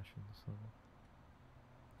trash in this level?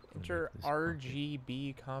 Gonna enter make this bucket.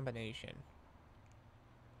 RGB combination.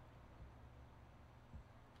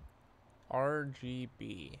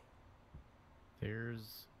 RGB.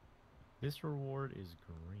 There's. This reward is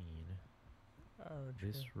green. Oh,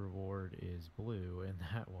 This reward is blue, and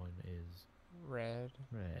that one is red.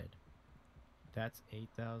 red. That's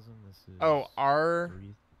 8,000. This is. Oh, R.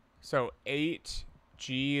 3, So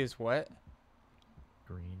 8G is what?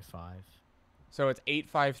 green 5. So it's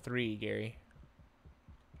 853, Gary.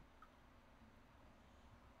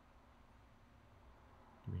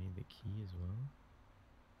 Do we need the key as well?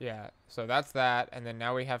 Yeah, so that's that, and then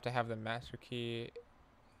now we have to have the master key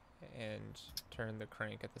and turn the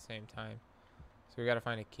crank at the same time. So we gotta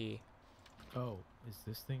find a key. Oh, is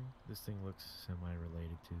this thing? This thing looks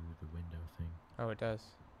semi-related to the window thing. Oh, it does.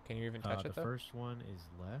 Can you even touch it The though? first one is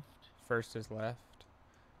left. First is left.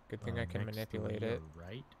 Good thing I can next to manipulate your it.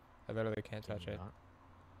 Right. I literally can't Can touch you it. not?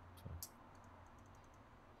 So,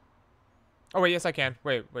 Oh wait, yes I can.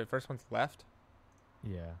 Wait, first one's left?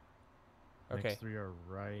 yeah. Okay. Next 3 are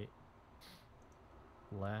right,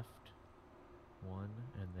 left, 1,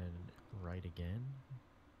 and then right again.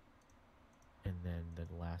 And then the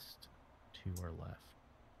last 2 are left.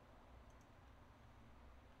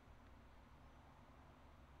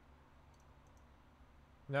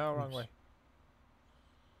 No, wrong Oops. way.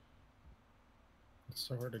 It's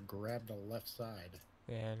so hard to grab the left side.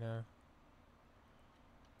 Yeah, no.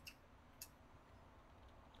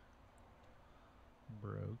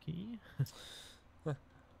 Brokey.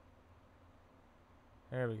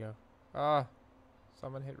 There we go. Ah,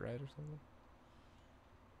 someone hit red or something.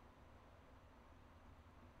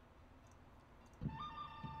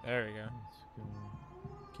 There we go. Let's go.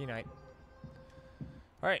 Key night.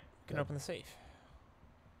 Alright, can Good. open the safe.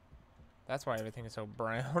 That's why everything is so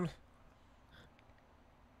brown.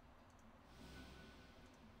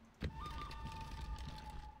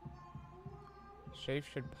 Safe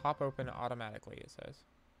should pop open automatically, it says.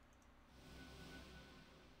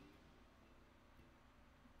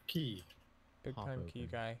 Key. Big Pop time key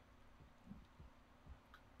open. guy.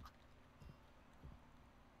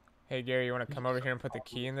 Hey Gary, you want to come over here and put the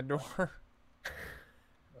key in the door?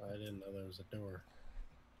 I didn't know there was a door.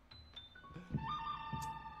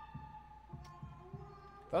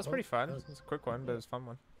 That was pretty fun. that was- It's a quick one, but it was a fun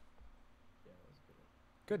one. Yeah, that was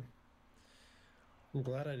good. Good. I'm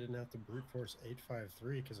glad I didn't have to brute force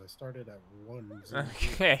 853 because I started at 1.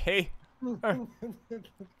 Okay.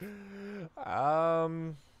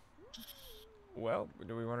 Well,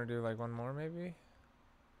 do we want to do like one more maybe?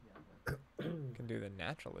 Yeah, We can do the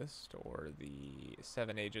Naturalist or the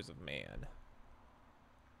 7 Ages of Man.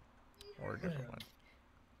 Or a different one.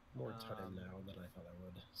 More time now than I thought I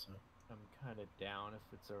would. So I'm kind of down if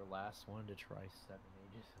it's our last one to try 7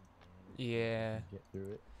 Ages of Man. Yeah. Get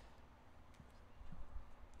through it.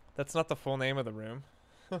 That's not the full name of the room.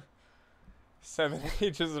 7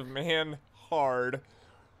 Ages of Man hard.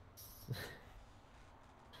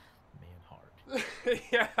 Man hard.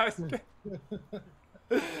 Yeah, I was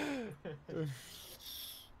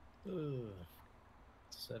Ugh.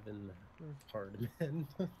 7 hard men.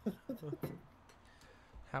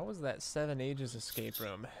 How was that 7 Ages escape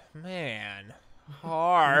room? Man,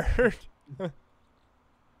 hard. How is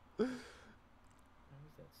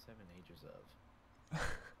that 7 Ages of?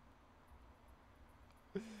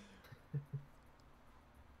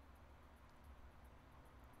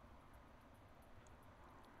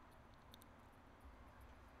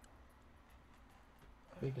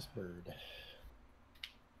 Biggest bird.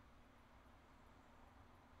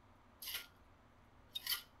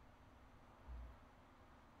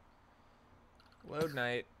 Load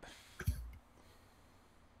night.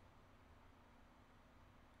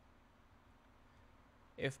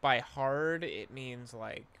 If by hard it means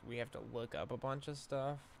like we have to look up a bunch of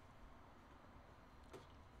stuff,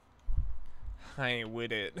 I ain't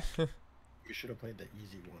with it. You should have played the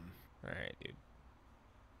easy one. Alright, dude.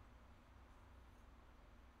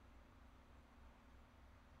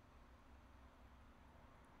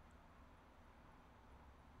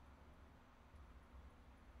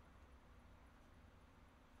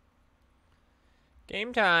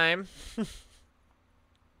 Game time.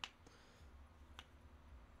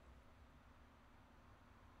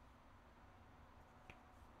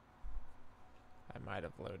 I might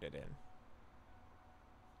have loaded in.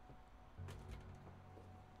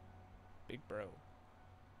 Big bro.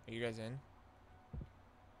 Are you guys in?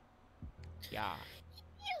 Yeah.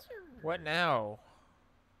 Yes, sir. What now?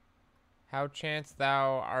 How chance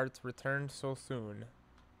thou art returned so soon?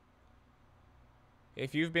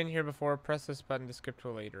 If you've been here before, press this button to skip to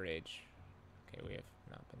a later age. Okay, we have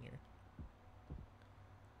not been here.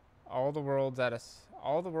 All the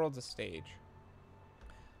world's a stage.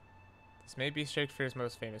 This may be Shakespeare's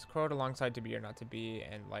most famous quote, alongside "To be or not to be,"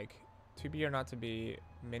 and like "To be or not to be,"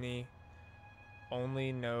 many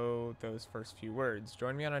only know those first few words.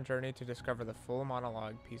 Join me on a journey to discover the full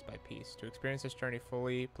monologue piece by piece. To experience this journey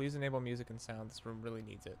fully, please enable music and sound. This room really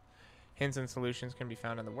needs it. Hints and solutions can be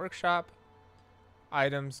found in the workshop.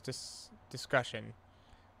 Items discussion.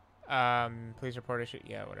 Please report issue.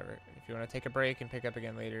 Yeah, whatever. If you want to take a break and pick up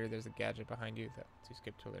again later, there's a gadget behind you that lets you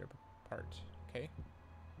skip to a later part. Okay.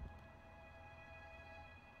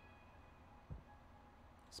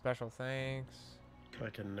 Special thanks. I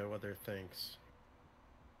can no other thanks.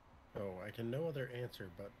 Oh, I can no other answer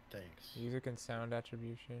but thanks. Music and sound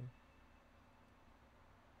attribution.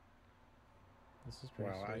 This is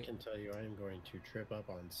pretty Wow, sweet. I can tell you I am going to trip up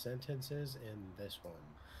on sentences in this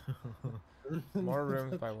one. More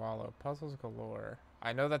rooms by Wallow. Puzzles galore.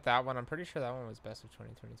 I know that one, I'm pretty sure that one was best of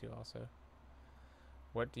 2022 also.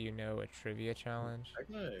 What do you know? A trivia challenge?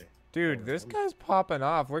 Okay. Dude, this guy's popping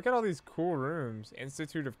off. Look at all these cool rooms.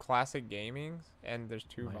 Institute of Classic Gaming, and there's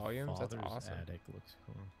 2 My volumes. That's father's awesome. attic looks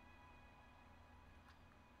cool.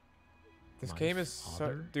 This My game is so,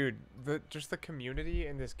 father? dude, just the community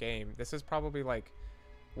in this game. This is probably like,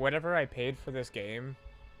 whatever I paid for this game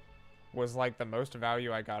was like the most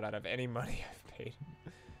value I got out of any money I've paid.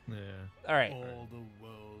 Yeah. All right. All the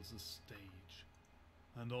world's a stage,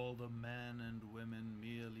 and all the men and women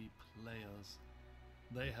merely players.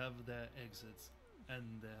 They have their exits and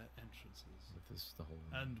their entrances. If this is the whole.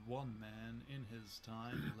 And one man in his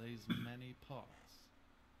time plays many parts,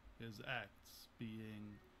 his acts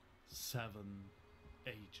being 7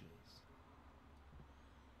 ages.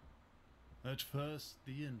 At first,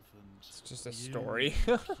 the infant. It's just a you story.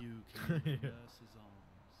 puking in the nurse's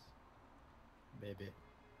arms. Baby.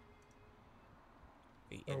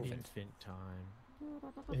 The Oh. infant. Infant time.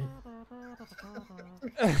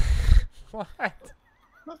 What?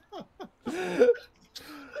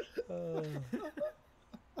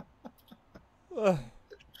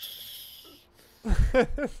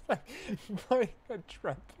 It's like playing a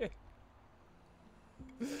trumpet.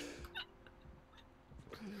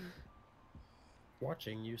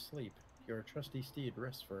 Watching you sleep. Your trusty steed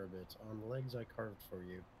rests for a bit on legs I carved for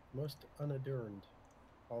you, most unadorned,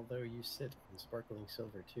 although you sit on sparkling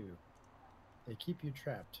silver too. They keep you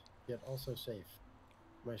trapped, yet also safe.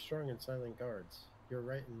 My strong and silent guards, your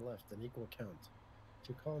right and left an equal count,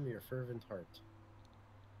 to calm your fervent heart.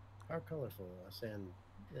 How colorful a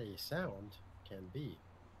sound can be.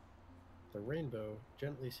 The rainbow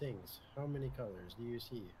gently sings. How many colors do you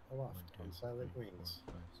see aloft 1, 2, on silent 3, wings?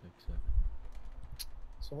 4, 5, 6, 7.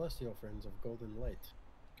 Celestial friends of golden light,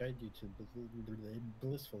 guide you to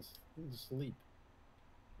blissful sleep.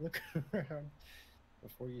 Look around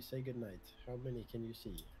before you say goodnight. How many can you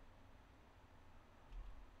see?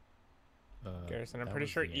 Garrison, I'm That pretty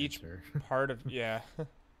was sure the each answer. part of yeah.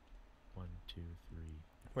 1, 2, 3.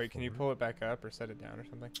 Wait, can you 4. pull it back up or set it down or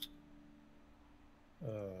something?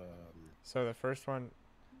 So the first one,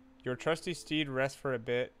 your trusty steed rests for a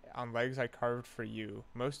bit on legs I carved for you,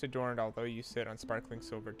 most adorned although you sit on sparkling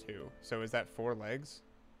silver too. So is that 4 legs?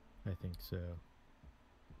 I think so.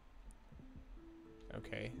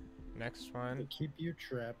 Okay. Next They one. keep you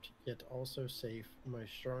trapped, yet also safe. My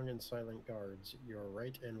strong and silent guards, your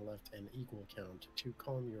right and left an equal count, to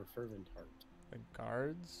calm your fervent heart. The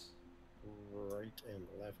guards. Right and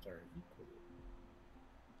left are equal.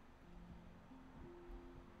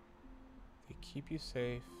 They keep you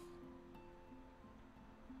safe.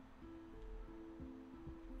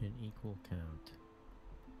 An equal count.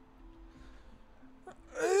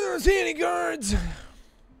 I don't see any guards.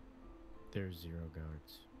 There's 0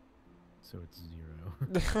 guards. So it's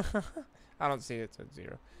 0. I don't see it, so it's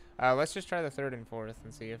 0. Let's just try the 3rd and 4th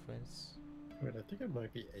and see if it's... Wait, I think it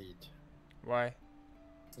might be 8. Why?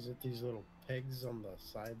 Is it these little pegs on the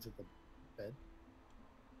sides of the bed?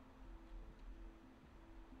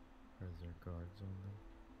 Are there guards on them?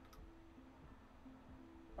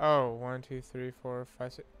 Oh, 1, 2, 3, 4,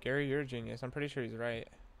 5, 6. Gary, you're a genius. I'm pretty sure he's right.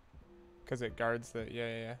 Because it guards the...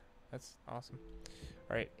 Yeah. That's awesome.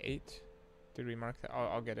 Alright, 8. Did we mark that?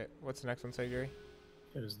 I'll get it. What's the next one say, Gary?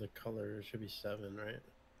 It is the color. It should be 7, right?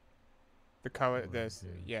 The color, 1, this, 2,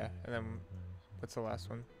 yeah. 3, And then, 4, 5, 6, what's the last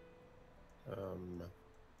 7. one?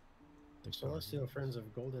 The Celestial guardians. friends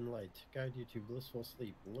of golden light, guide you to blissful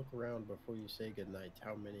sleep. Look around before you say goodnight.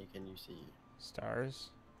 How many can you see?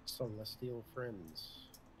 Stars. Celestial friends.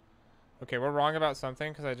 Okay, we're wrong about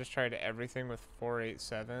something because I just tried everything with 4, 8,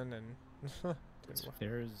 7 and... didn't work.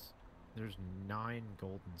 There's 9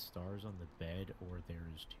 golden stars on the bed, or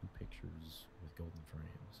there's 2 pictures with golden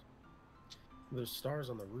frames. There's stars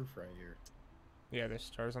on the roof right here. Yeah, there's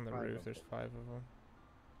stars on the 5 roof. of There's them. 5 of them.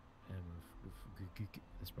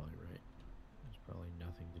 That's probably right. There's probably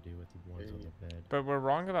nothing to do with the ones on the bed. But we're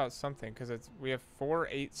wrong about something because we have 4,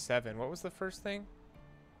 8, 7. What was the first thing?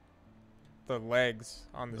 The legs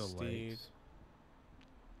on the steed. legs.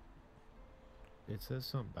 It says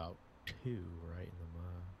something about 2 right in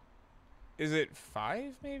the Is it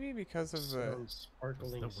 5 maybe because of the... Some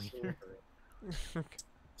sparkling the wiener? silver.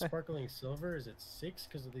 Sparkling silver? Is it 6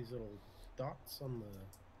 because of these little dots on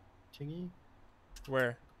the thingy?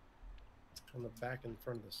 Where? On the back and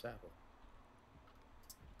front of the saddle.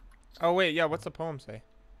 Oh wait, yeah. What's the poem say?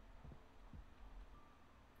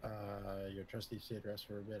 Your trusty steed rests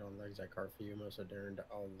for a bit on legs I carve for you, most adorned,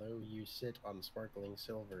 although you sit on sparkling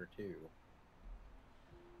silver too.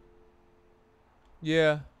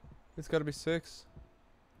 Yeah, it's got to be 6.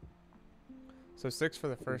 So 6 for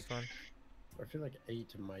the first one. I feel like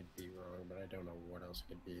 8 might be wrong, but I don't know what else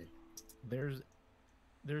could be. There's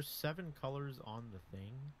 7 colors on the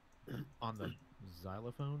thing, on the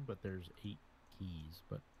xylophone, but there's 8 keys,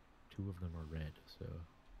 but 2 of them are red. So,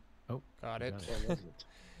 Got you it. What was it?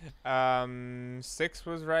 6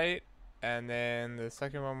 was right, and then the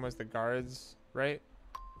second one was the guards, right?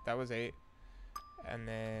 That was 8, and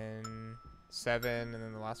then 7, and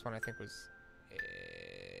then the last one I think was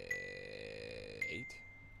 8.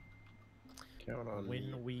 Count on me.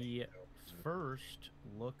 When we first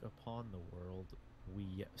look upon the world,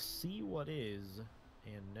 we see what is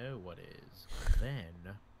and know what is.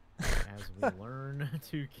 Then, as we learn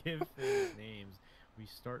to give things names, we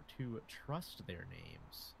start to trust their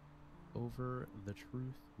names over the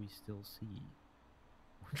truth we still see.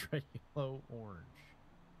 Red, yellow, orange.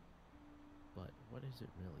 But what is it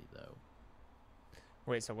really, though?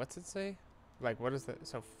 Wait, so what's it say? Like, what is that?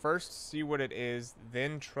 So first see what it is,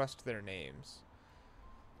 then trust their names.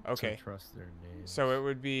 Okay. So trust their names. So it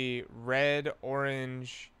would be red,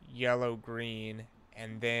 orange, yellow, green,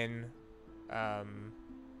 and then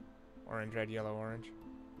orange, red, yellow, orange.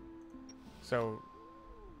 So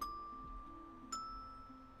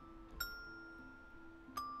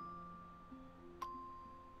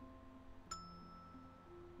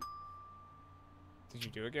did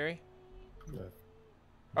you do it, Gary? No.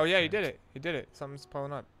 Oh yeah, you did it. You did it. Something's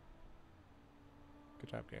pulling up. Good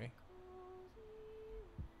job, Gary.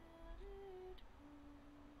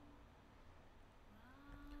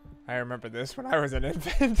 I remember this when I was an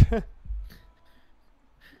infant.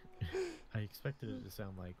 I expected it to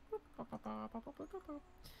sound like.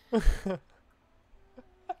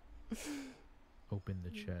 Open the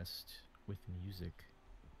chest with music.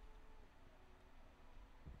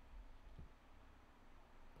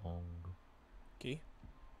 Bong. Key.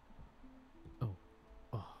 Oh,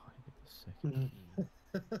 I get the second key.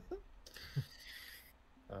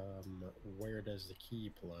 Where does the key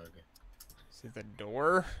plug? Is it the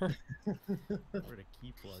door? Where the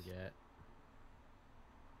key plug at?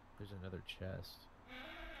 There's another chest.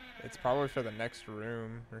 It's probably for the next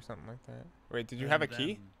room or something like that. Wait, did you have a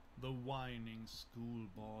key? The whining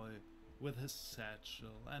schoolboy with his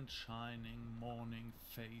satchel and shining morning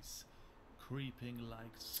face, creeping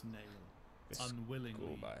like snail, This unwillingly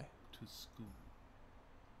school by. to school.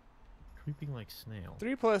 Creeping like snail.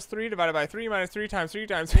 3 plus 3 divided by 3 minus 3 times 3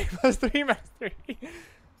 times 3 plus 3 minus 3.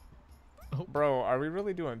 Oh. Bro, are we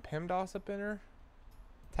really doing PEMDAS up in her?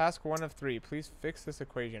 Task 1 of 3. Please fix this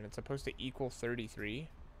equation. It's supposed to equal 33.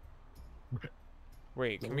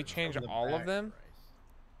 Wait, can we change From the all of back. them?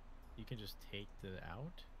 You can just take the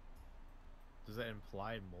out? Does that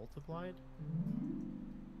imply multiplied?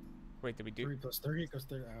 Wait, did we do? 3 plus 3 equals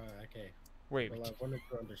 3. Okay. Wait, Well, I wanted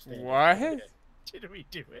to understand. what? Did we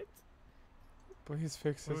do it? Please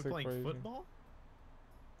fix Were this we playing equation. football?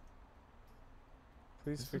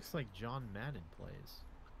 Please This fix looks like John Madden plays.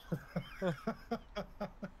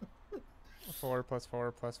 4 plus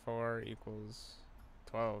 4 plus 4 equals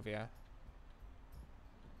 12, yeah.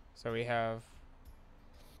 So we have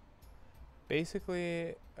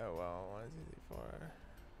basically, oh well, 1, 2, 3, 4.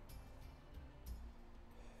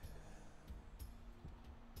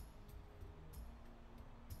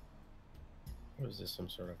 What is this, some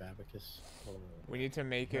sort of abacus? We need to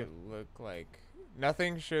make it look like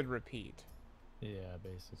nothing should repeat. Yeah,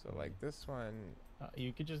 basically. So like this one,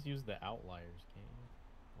 you could just use the outliers, can't you?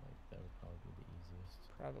 Like that would probably be the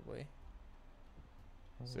easiest. probably.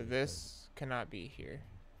 So Holy this cannot be here.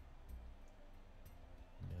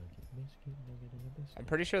 shit. Nugget, biscuit, nugget, and a biscuit. I'm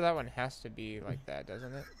pretty sure that one has to be like that,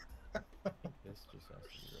 doesn't it? This just has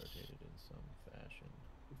to be rotated in some fashion.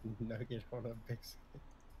 Nugget on a biscuit.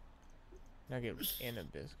 Nugget in a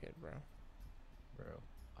biscuit, bro. Bro,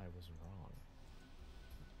 I was wrong.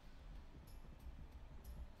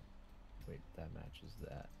 Wait, that matches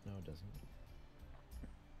that. No, it doesn't.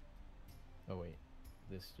 Oh wait,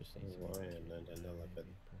 this just needs to be Lion rotated, and an elephant.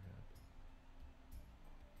 maybe, perhaps.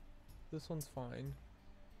 This one's fine.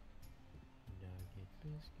 Nugget,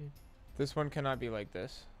 biscuit. This one cannot be like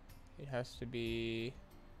this. It has to be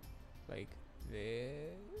like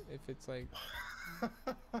this. If it's like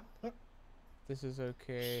this is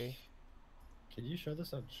okay. Can you show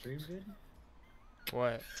this on stream, dude?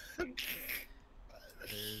 What? There's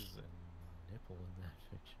a nipple in that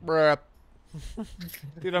picture. Bruh.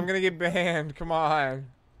 Dude, I'm gonna get banned. Come on.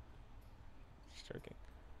 Just joking.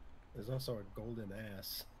 There's also a golden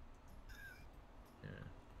ass.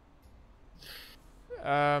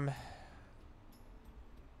 Yeah.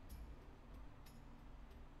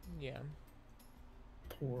 Yeah.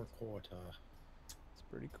 Poor quarter. It's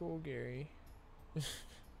pretty cool, Gary. Okay.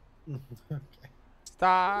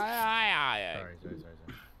 Stop. Sorry.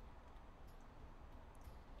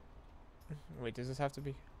 Wait, does this have to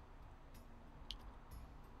be?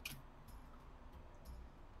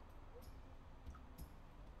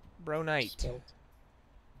 Bro night. Spelt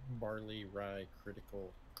barley, rye,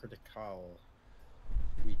 critical,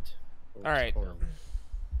 wheat. oats, All right. corn.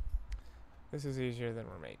 This is easier than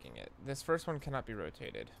we're making it. This first one cannot be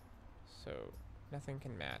rotated, so nothing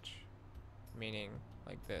can match. Meaning,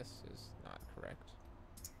 like this is not correct.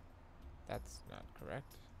 That's not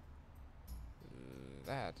correct.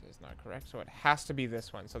 That is not correct. So it has to be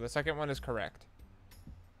this one. So the second one is correct.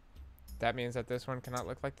 That means that this one cannot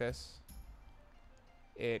look like this.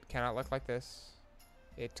 It cannot look like this.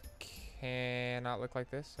 It cannot look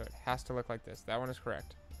like this. So it has to look like this. That one is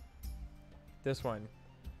correct. This one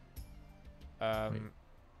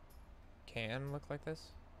can look like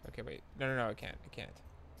this. Okay, wait. No, it can't. It can't.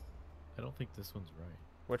 I don't think this one's right.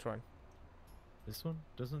 Which one? This one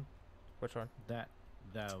doesn't. Which one? That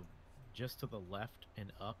the just to the left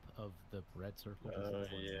and up of the red circle. This is one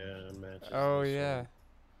yeah, match. matches Oh this yeah. one.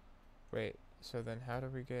 Wait. So then, how do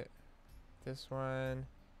we get this one?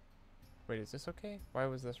 Wait, is this okay? Why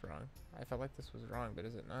was this wrong? I felt like this was wrong, but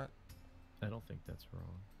is it not? I don't think that's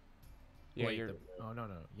wrong. Yeah, Wait, you're. oh no.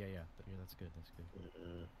 Yeah. That's good. That's good. Uh,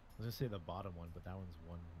 I was gonna say the bottom one, but that one's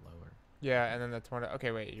one lower. Yeah, and then that's one.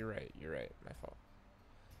 Okay, wait. You're right. You're right. My fault.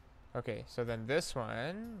 Okay, so then this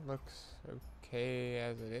one looks okay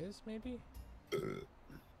as it is, maybe.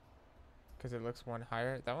 Because it looks one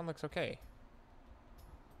higher. That one looks okay.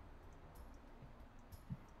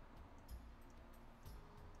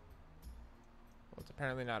 Well, it's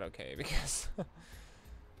apparently not okay because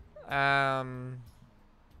why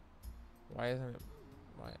isn't it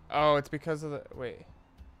why oh, it's because of the wait.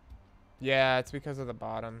 Yeah, it's because of the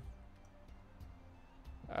bottom.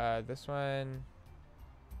 This one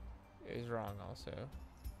is wrong also.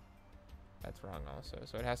 That's wrong also.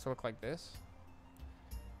 So it has to look like this.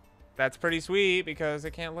 That's pretty sweet because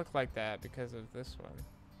it can't look like that because of this one.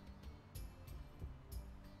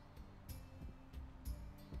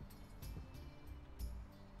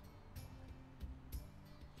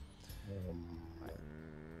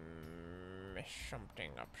 I messed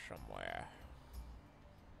something up somewhere.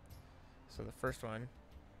 So the first one.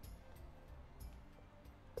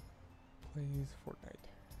 Please, Fortnite.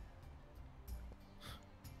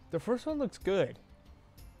 The first one looks good,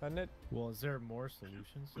 doesn't it? Well, is there more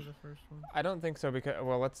solutions to the first one? I don't think so because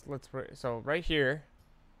well, so right here.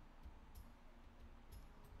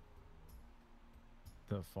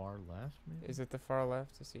 The far left, maybe? Is it the far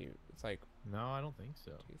left? To see, it's like No, I don't think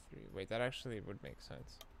so. 2, 3. Wait, that actually would make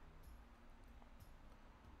sense.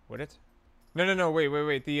 Would it? No.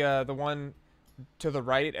 Wait. The one to the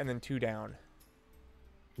right and then 2 down.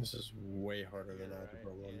 this is way harder than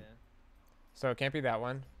Algebra 1. So it can't be that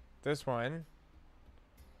one. This one.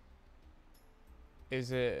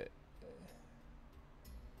 Is it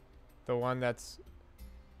the one that's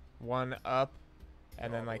 1 up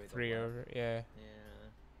and then All the way like to 3 left. over? Yeah.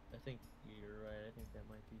 Yeah, I think you're right. I think that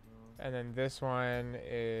might be wrong. And then this one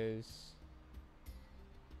is.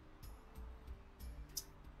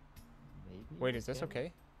 Maybe. Wait, is this Yeah,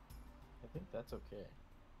 okay? I think that's okay.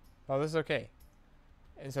 Oh, this is okay.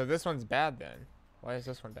 And so this one's bad then. Why is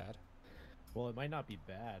this one bad? Well, it might not be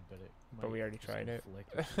bad, but it. But we might already just tried it.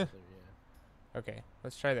 conflict with each other, yeah. Okay,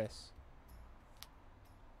 let's try this.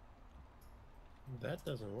 That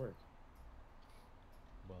doesn't work.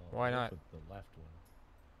 Well, Why look not? With the left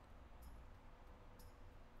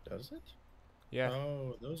one. Does it? Yeah.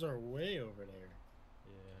 Oh, those are way over there.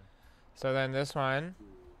 Yeah. So then this one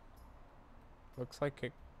looks like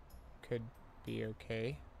it could be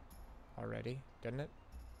okay already, doesn't it?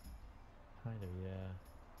 Kind of, yeah.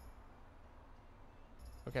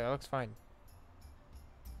 Okay, that looks fine.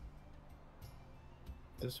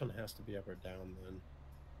 This one has to be up or down then.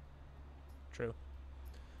 True.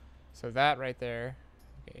 So that right there.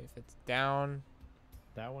 Okay, if it's down,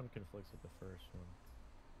 That one conflicts with the first one.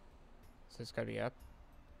 so it's gotta be up.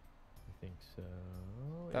 I think so.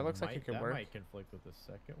 That looks like it could that work. might conflict with the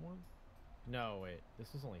second one. No, wait.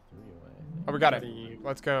 This is only 3 away. I think. Oh, we got it. The-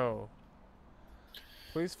 Let's go.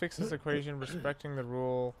 Please fix this equation respecting the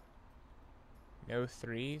rule. No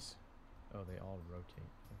 3s. Oh, they all rotate.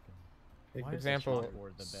 Fucking. Pick Why the is the example,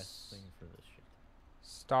 chalkboard the best thing for this shit?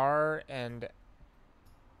 Star and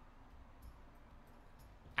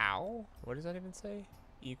owl? What does that even say?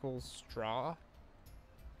 Equals straw?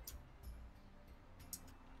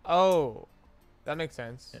 Oh, that makes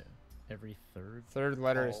sense. Yeah. Every third. Third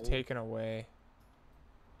letter is All. taken away.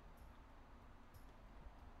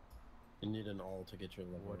 You need an all to get your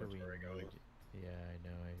What do we laboratory going. need? Yeah, I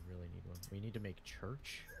know. I really need one. We need to make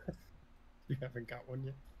church. You haven't got one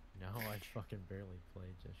yet? No, I fucking barely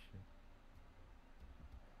played this shit.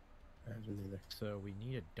 I haven't either. So we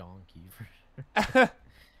need a donkey for.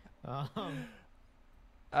 The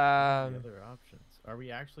other options. Are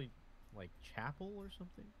we actually like chapel or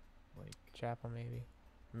something? Like Chapel maybe.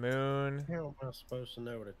 Moon. How am I supposed to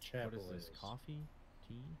know what a chapel what is this? Coffee?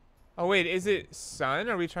 Tea? Oh wait, is it sun?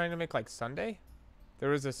 Are we trying to make like Sunday? There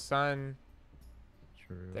was a sun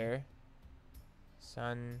True. there.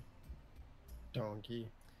 Sun. Donkey.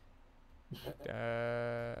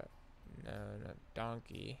 No, not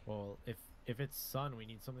donkey. Well, if it's sun, we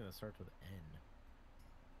need something that starts with N.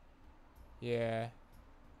 Yeah.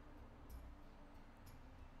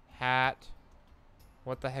 Hat.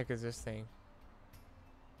 What the heck is this thing?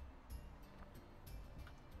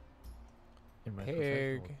 In my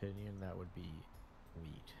Pig. professional opinion, that would be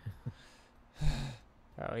wheat.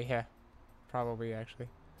 Oh yeah, probably actually.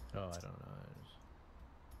 Oh, I don't know.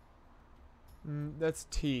 That's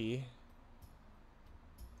T.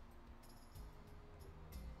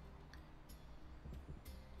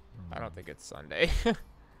 I don't think it's Sunday.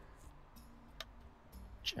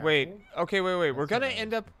 Wait. Chapel? Okay, wait. We're That's gonna what I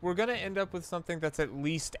end was up we're gonna end up with something that's at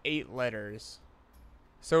least 8 letters.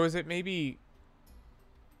 So is it maybe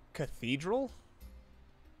cathedral?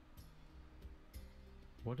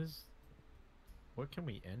 What can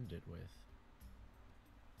we end it with?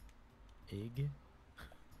 Egg?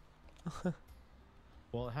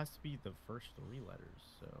 Well, it has to be the first 3 letters,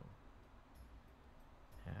 so.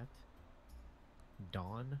 Hat?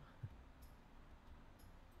 Dawn?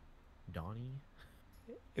 Donnie?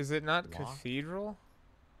 Is it not Lock? cathedral?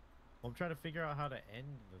 Well, I'm trying to figure out how to end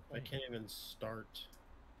the I thing. can't even start.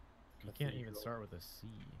 You can't even cathedral. start with a C.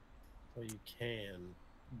 Well, you can,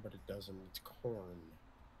 but it doesn't. It's corn.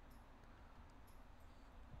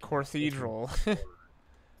 Cathedral. Pie.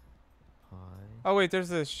 Oh wait, there's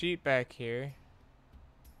a sheet back here.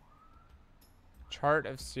 Chart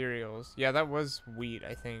of cereals. Yeah, that was wheat,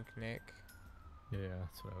 I think, Nick. Yeah,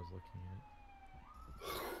 that's what I was looking at.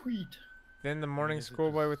 Wheat. Then the morning is it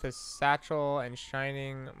schoolboy just- with his satchel and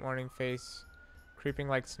shining morning face, creeping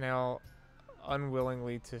like snail,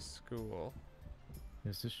 unwillingly to school.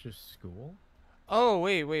 Is this just school? Oh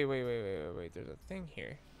wait. There's a thing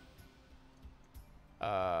here.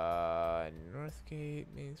 Northgate,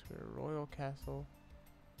 Main Square, Royal Castle.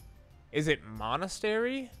 Is it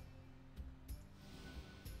monastery?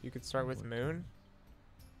 You could start with moon.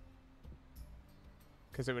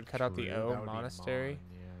 Because it would cut out the True, O, that would be monastery.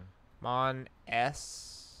 Mon, Mon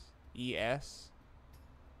S E S.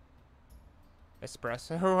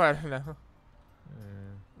 Espresso? I don't know.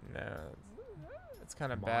 yeah. No, it's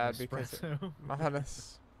kind of bad because Espresso.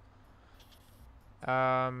 Monas.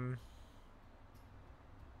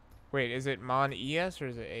 Wait, is it Mon ES or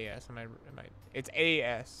is it AS? It's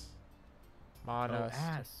AS. Oh, Monas.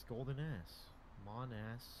 ass. Golden ass. Mon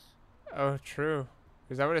ass. Oh, true.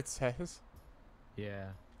 Is that what it says? Yeah.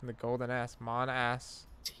 The golden ass. Mon ass.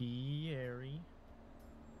 T-airy.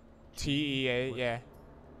 TEA, What- yeah.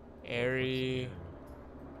 Airy.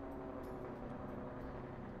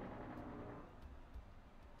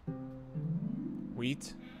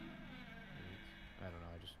 Wheat. I don't know.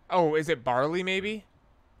 I just. Oh, is it barley maybe?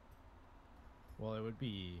 Well, it would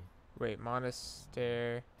be Wait,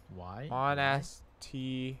 monastery. Y. Monast.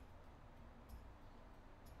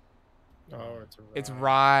 Oh, it's a It's rye.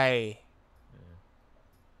 rye. Yeah.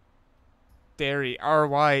 Dairy.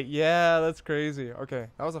 RY. Yeah, that's crazy. Okay,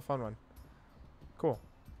 that was a fun one. Cool.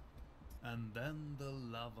 And then the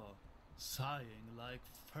lover, sighing like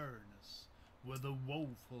furnace, with a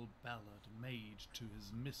woeful ballad made to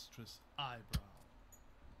his mistress' eyebrow.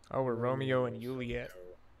 Oh, we're Romeo and Juliet.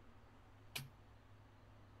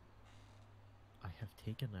 I have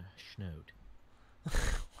taken a schnote.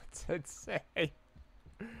 What's it say? I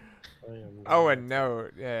am Oh, a going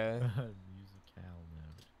note. Yeah. Musical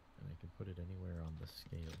note. And I can put it anywhere on the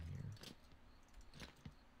scale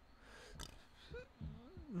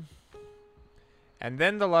here. And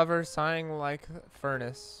then the lover, sighing like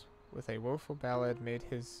furnace, with a woeful ballad made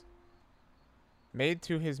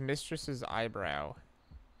to his mistress's eyebrow.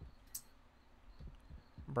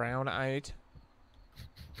 Brown-eyed.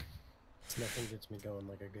 Nothing gets me going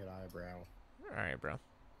like a good eyebrow. Alright, bro.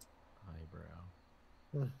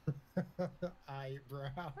 Eyebrow.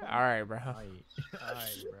 Eyebrow. Alright, bro.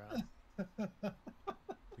 Eyebrow.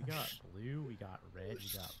 We got blue, we got red, we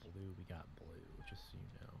got blue, we got blue, just so you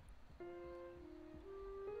know.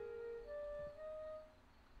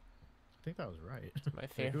 I think that was right. My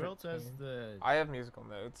Wait, favorite. who else has thing. the... I have musical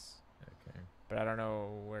notes, Okay. but I don't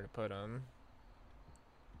know where to put them.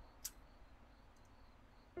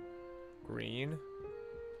 Green.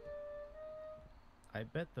 I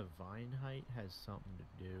bet the vine height has something to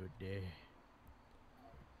do with it.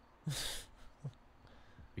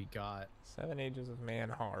 We got... 7 Ages of Man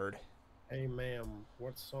hard. Hey, ma'am,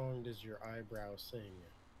 what song does your eyebrow sing?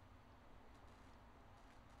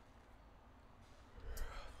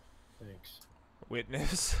 Thanks.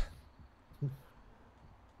 Witness.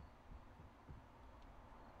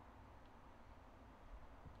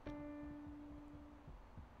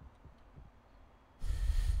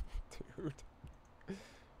 Dude.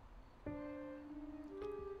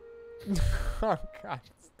 Oh god,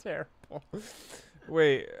 it's terrible.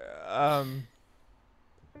 Wait, are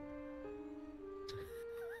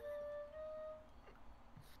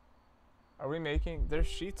we making... There's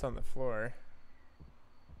sheets on the floor.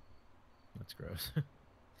 That's gross.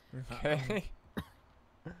 Okay.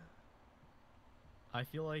 I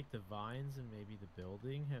feel like the vines and maybe the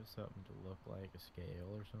building have something to look like a scale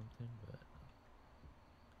or something,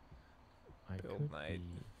 but I Build could night.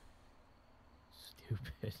 be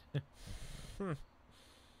stupid. Hmm.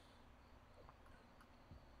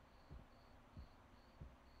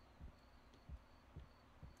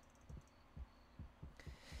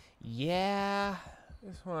 Yeah,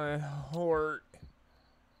 this one hurt.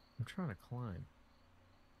 I'm trying to climb.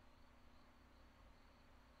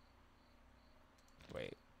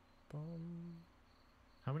 Wait. Boom.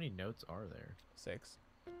 How many notes are there? 6.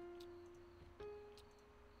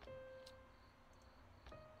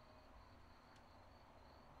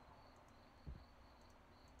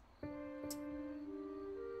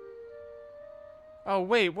 Oh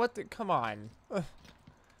wait, what the? Come on.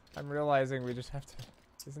 I'm realizing we just have to.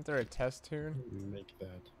 Isn't there a test tune? Make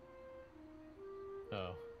that.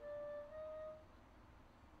 Oh.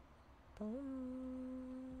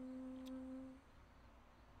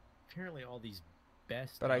 Apparently all these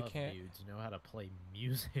best But I of can't- dudes know how to play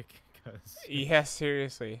music because Yeah,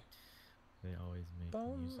 seriously. they always make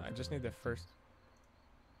music. I just need the related first.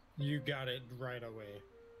 things. You got it right away.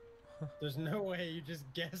 There's no way you just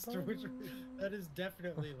guessed which. That is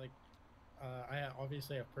definitely like. I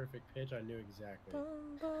obviously have perfect pitch. I knew exactly.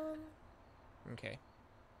 Okay.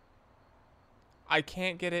 I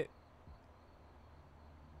can't get it.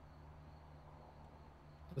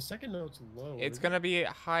 The second note's low. It's isn't gonna be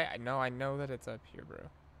high. No, I know that it's up here,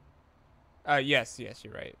 bro. Yes, you're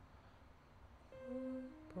right. it?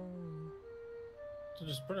 So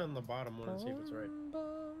just put it on the bottom one and see if it's right.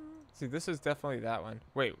 See, this is definitely that one.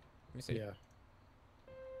 Wait, let me see. Yeah.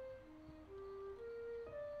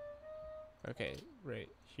 Okay, right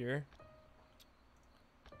here.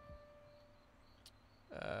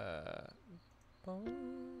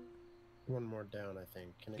 One more down, I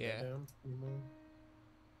think. Can it Yeah. go down?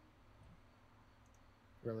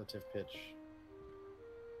 Relative pitch.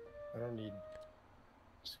 I don't need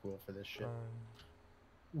school for this shit.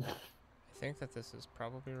 I think that this is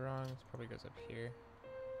probably wrong. This probably goes up here.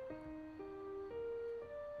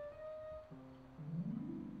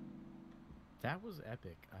 That was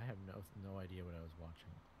epic. I have no idea what I was watching.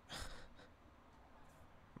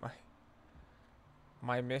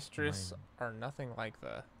 My mistress Mine. are nothing like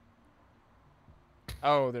the.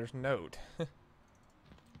 Oh, there's note.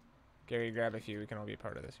 Gary, grab a few. We can all be a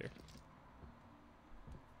part of this here.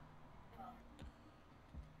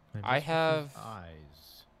 My I mistress's have-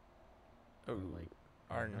 eyes. Oh, like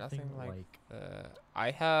are nothing like like. the. I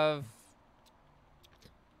have.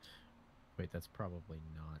 Wait, that's probably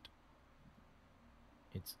not.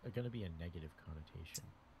 It's going to be a negative connotation.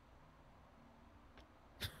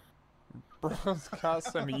 Bro's got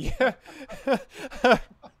some. Yeah.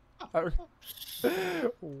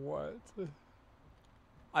 What?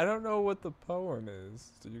 I don't know what the poem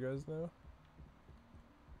is. Do you guys know?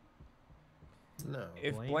 No.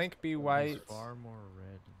 If Blank blank be is white. far more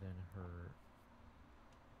red than her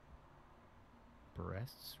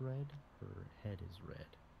breasts red. Her head is red.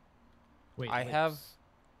 Wait, I have- lips.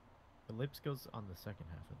 The lips goes on the second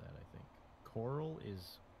half of that, I think. Coral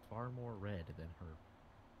is far more red than her.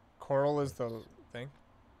 Coral is the thing.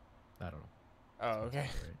 I don't know. Oh, Sounds okay.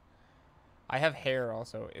 about right. I have hair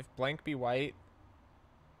also. If blank be white,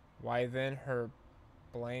 why then her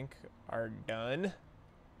blank are done?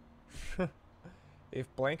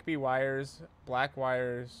 If blank be wires, black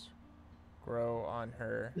wires grow on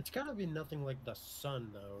her. It's gotta be nothing like the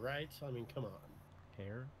sun, though, right? I mean, come on.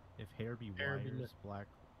 Hair? If hair be Hair be wires, black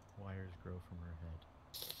wires grow from her head.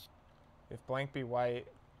 If blank be white,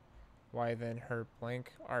 why then her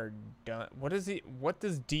blank are done? What is it? What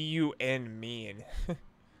does DUN mean?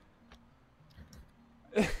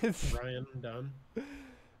 Ryan done.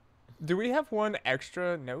 Do we have one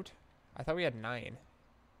extra note? I thought we had 9.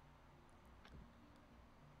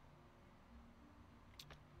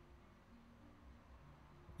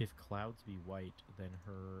 If clouds be white, then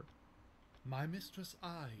her. My mistress'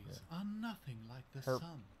 eyes are nothing like the Her-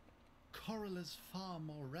 sun. Coral is far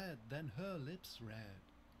more red than her lips red.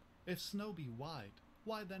 If snow be white,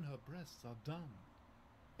 why then her breasts are dun.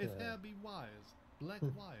 If Yeah. hair be wires, black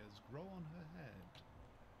wires grow on her head.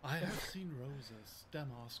 I have seen roses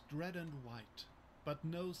damasked red and white, but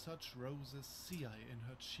no such roses see I in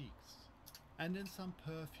her cheeks. And in some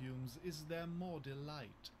perfumes is there more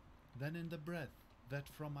delight than in the breath that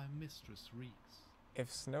from my mistress reeks.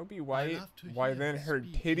 If snow be I white, love to why hear then her her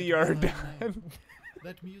speak, titty yet are well I know done?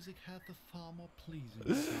 that music hath a far more pleasing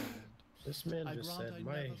sound. This man I just grant said, I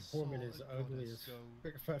my never woman saw is a ugly goddess as go.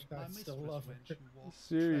 frick, but My I still mistress love when her. she walks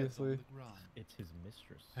Seriously. treads on the ground. It's his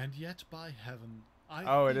mistress. And yet by heaven, I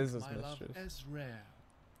Oh, it think is his my love mistress. as rare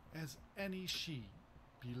as any she,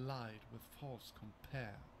 belied with false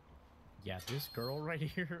compare. Yeah, this girl right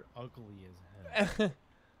here, ugly as hell.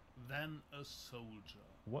 then a soldier.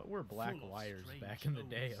 What were black full of wires strange back in the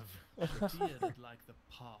day oaths, of? Feared like the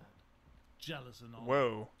pod, jealous and all,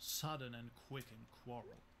 Whoa. sudden and quick in quarrel,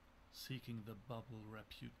 seeking the bubble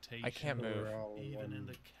reputation. I can't move. We're all Even in one.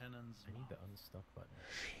 the cannon's I need the mouth. unstuck button.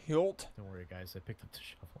 Hilt. Don't worry, guys. I picked up the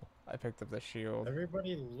shovel. I picked up the shield.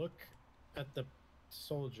 Everybody look at the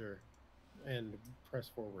soldier and press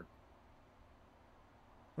forward.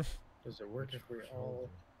 Does it work if we all...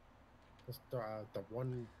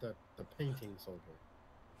 The painting soldier.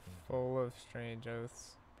 Full of strange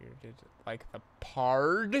oaths, bearded like the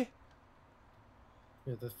pard.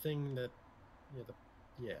 Yeah, the thing that...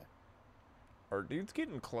 Yeah. Are dudes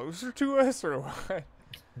getting closer to us or what?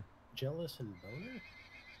 Jealous and boner?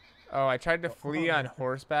 Oh, I tried to Oh, flee oh, on okay.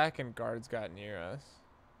 horseback and guards got near us.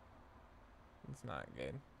 It's not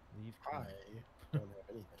good. Leave. I camp. don't have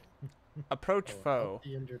anything. Approach Oh, foe. help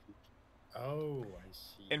the injured. Oh, I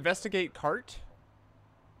see. Investigate cart.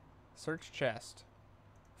 Search chest.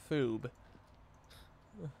 Foob.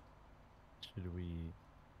 Should we?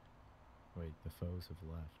 Wait, the foes have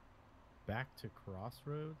left. Back to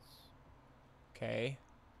crossroads. Okay.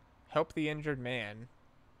 Help the injured man.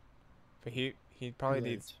 But he probably Too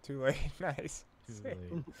needs too late. Nice. Too Sick.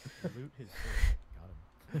 late. Loot his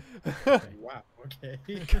sword. Got him. Okay. Wow, okay.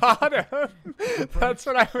 Got him. That's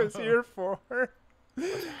what I was here for.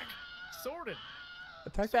 Sorted.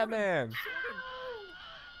 Attack that man.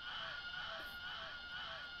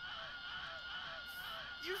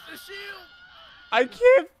 Use the shield. I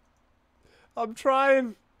can't. I'm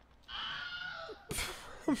trying.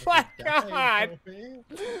 My God.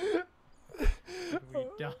 Okay. We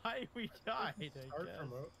die. We died. I Start guess. from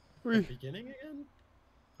the We, beginning again?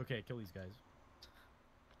 Okay, kill these guys.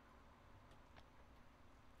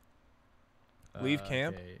 Leave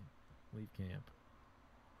camp? Okay. Leave camp.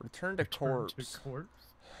 return to Return corpse. to corpse.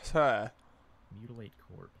 Huh. Mutilate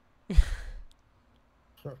corpse.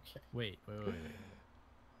 Okay. Wait.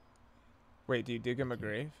 Wait, do you dig him a Okay.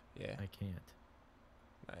 grave? Yeah. I can't.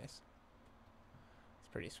 Nice. It's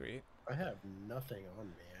pretty sweet. I have nothing on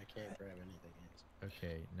me. I can't grab anything.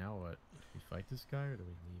 Okay, now what? We fight this guy or do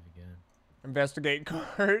we leave again? Investigate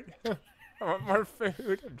cart. I want more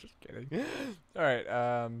food. I'm just kidding. All right.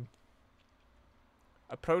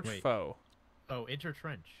 Approach Wait. foe. Oh, enter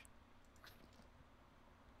trench.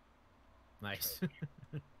 Nice.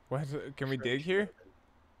 What? Can we dig here?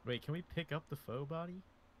 Wait, can we pick up the foe body?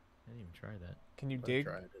 I didn't even try that. Can you I dig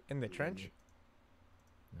tried it. in the trench?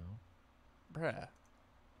 No. Bruh.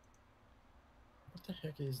 What the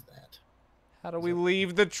heck is that? How do Is we that-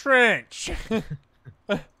 leave the trench?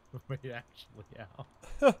 Wait, actually, how?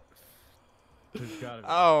 There's gotta be.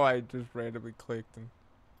 Oh, I just randomly clicked. And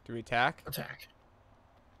do we attack? Attack!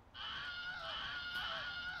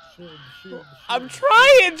 Shield, shield, I'm shield.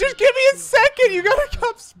 trying. Just give me a second. You gotta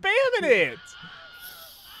stop spamming it.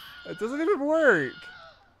 It doesn't even work.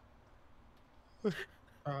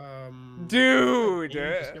 Dude.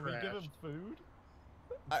 Game just Can we give him crashed. food?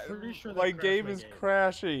 Pretty sure My that crashed game my is game.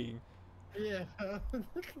 crashing. Yeah.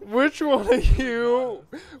 Which one of you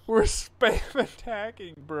were spam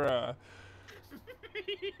attacking, bruh?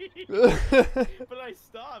 But I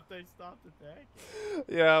stopped. I stopped attacking.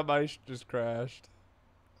 Yeah, mine just crashed.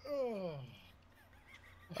 Oh.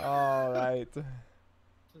 All right.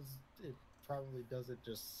 It probably doesn't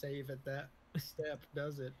just save at that step,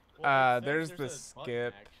 does it? There's the a skip.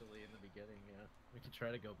 button, actually, in the beginning. Yeah, we can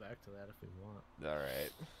try to go back to that if we want. All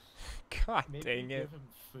right. God Maybe dang give it. him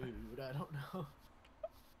food. I don't know.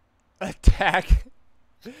 Attack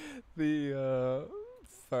the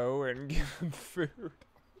foe and give him food.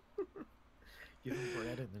 Give him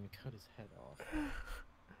bread and then cut his head off.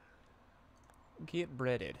 Get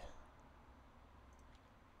breaded.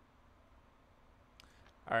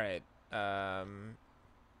 All right.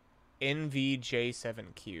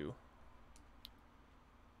 NVJ7Q.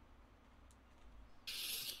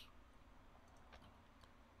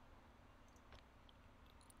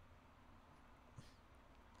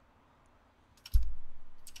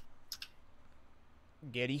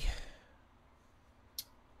 Getty.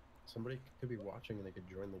 Somebody could be watching and they could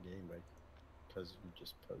join the game because you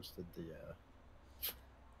just posted the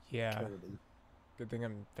Yeah. code in. Good thing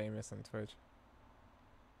I'm famous on Twitch.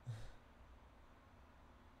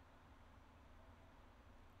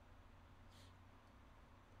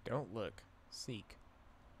 Don't look. Seek.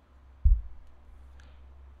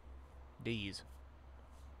 D's.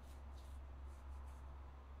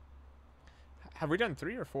 Have we done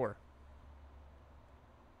 3 or 4?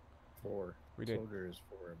 4. We did. Soldier is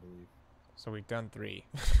 4, I believe. So we've done 3.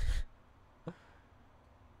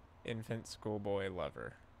 Infant schoolboy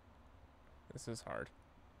lover. This is hard.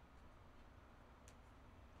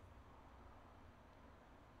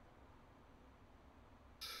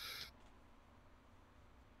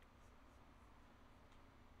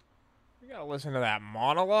 We gotta listen to that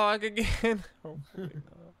monologue again. Hopefully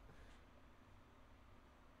not.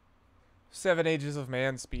 7 Ages of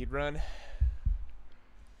Man speedrun.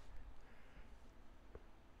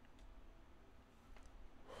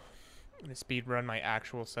 I'm gonna speedrun my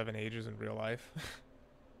actual 7 Ages in real life.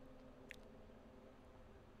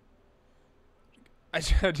 I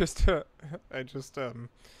just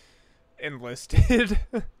enlisted.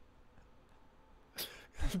 I'm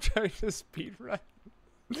trying to speedrun.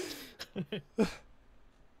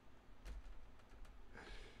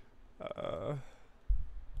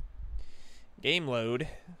 Game load.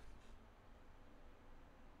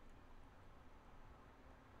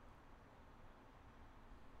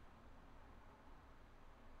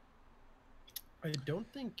 I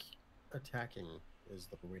don't think attacking is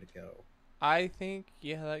the way to go. I think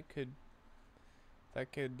that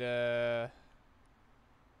could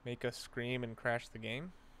make us scream and crash the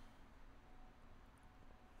game.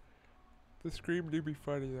 The scream do be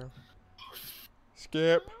funny though.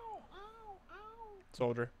 Skip.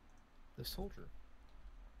 Soldier. The soldier.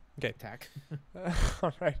 'Kay. Attack.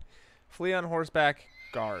 All right. Flee on horseback.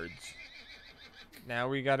 Guards. Now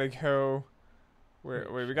we gotta go.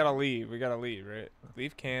 Wait, we gotta leave. We gotta leave, right?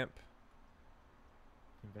 Leave camp.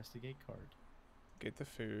 Investigate card. Get the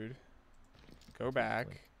food. Go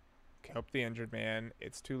back. Help the injured man.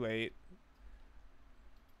 It's too late.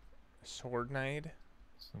 Sword knight.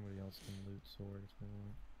 Somebody else can loot sword if they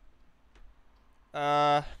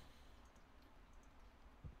want.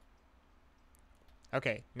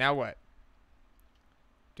 Okay, now what?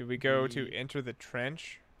 Do we go to enter the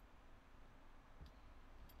trench?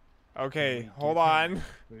 Okay, hold on.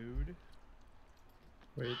 Food.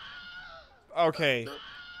 Wait, Okay.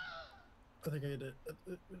 I think I did it.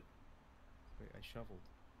 Wait, I shoveled.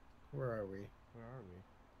 Where are we? Where are we?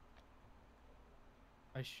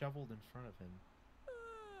 I shoveled in front of him.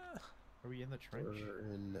 Are we in the trench? We're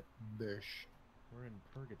in Bish. We're in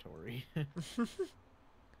purgatory.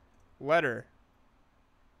 Letter.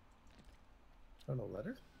 Oh, no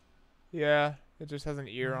letter? Yeah, it just has an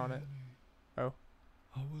ear on it. Oh.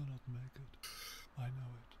 I will not make it. I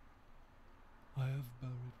know it. I have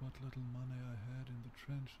buried what little money I had in the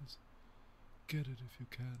trenches. Get it if you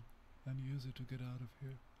can, and use it to get out of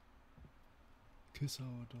here. Kiss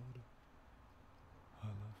our daughter. I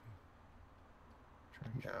love you.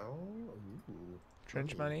 Trench. No? Ooh.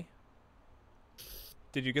 Trench Ooh. money.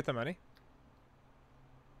 Did you get the money?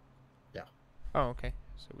 Yeah. Oh, okay.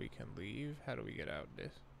 So we can leave. How do we get out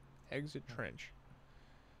this? Exit trench.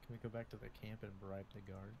 Can we go back to the camp and bribe the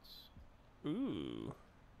guards? Ooh.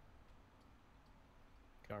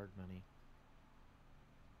 Guard money.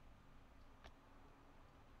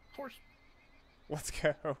 Horse. Let's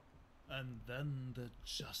go. And then the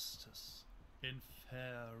justice, in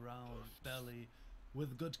fair round belly,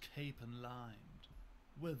 with good cape and lined,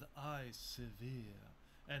 with eyes severe,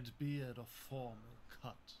 and beard of formal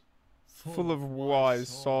cut, Full of wise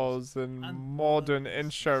saws and modern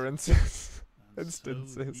insurances. and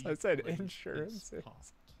Instances. so I said deep lays this insurances.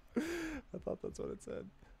 pot. I thought that's what it said.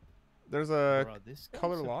 There's a Bruh, this guy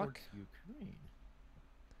color lock? supports Ukraine.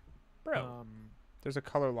 bro. There's a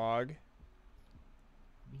color log.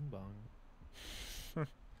 Bing bong.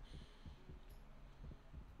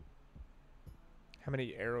 How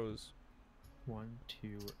many arrows? 1,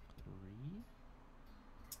 2, 3.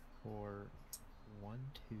 Or 1,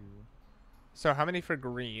 2. So how many for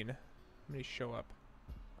green? How many show up?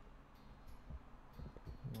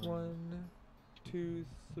 1, 2,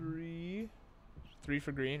 3. 3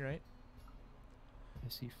 for green, right? I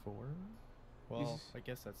see 4. Well, Is- I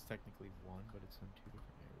guess that's technically 1, but it's on 2 different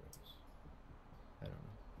arrows. I don't know.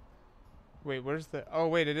 Wait, where's the... Oh,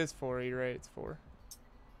 wait, it is 4. You're right, it's 4.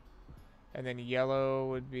 And then yellow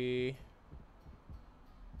would be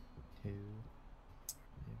 2.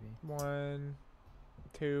 Maybe. 1,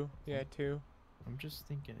 2. Yeah, 2. I'm just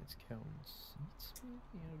thinking it's counting seats,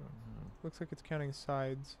 maybe? I don't know. Looks like it's counting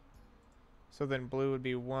sides. So then blue would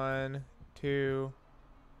be 1, 2,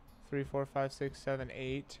 3, 4, 5, 6, 7,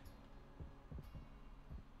 8.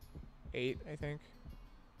 8, I think.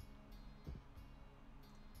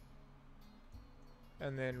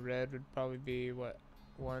 And then red would probably be what?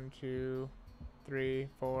 1, 2, 3,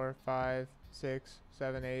 4, 5, 6,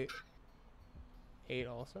 7, 8. 8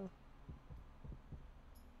 also.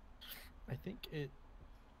 I think it...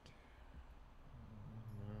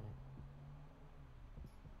 No.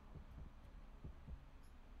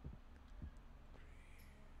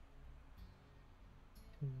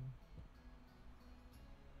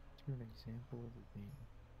 To an example of a thing.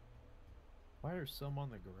 Why are some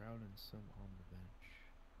on the ground and some on the bench?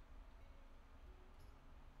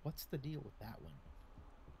 What's the deal with that one?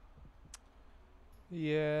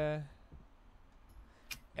 Yeah.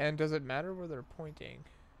 And does it matter where they're pointing?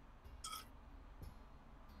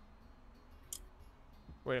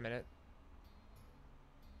 Wait a minute.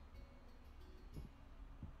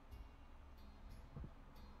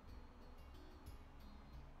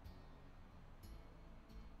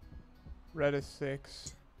 Red is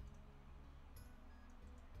 6.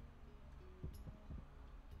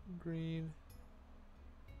 Green.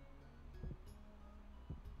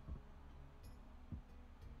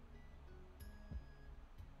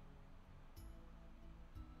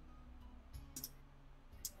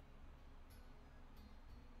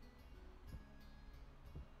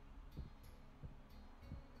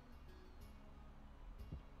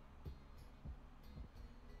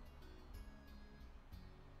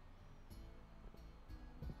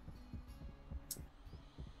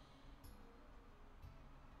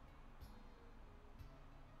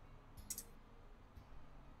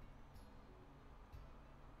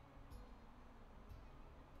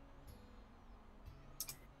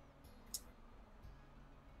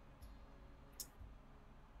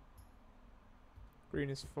 Green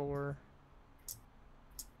is 4.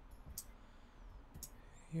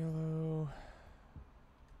 Yellow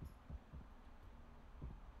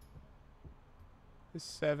is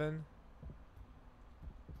 7.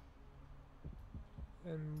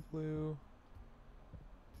 And blue.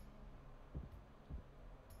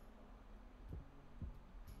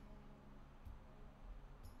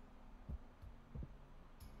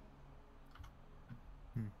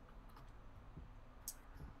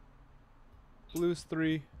 Blue's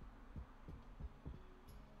 3.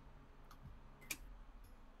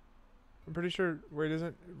 I'm pretty sure. Wait,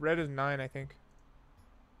 isn't red is 9? I think.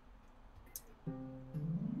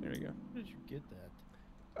 There we go. Where did you get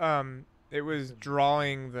that? It was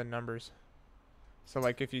drawing the numbers. So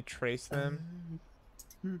like if you trace them,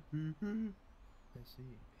 I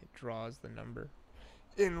see. it draws the number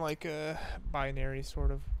in like a binary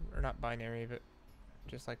sort of, or not binary, but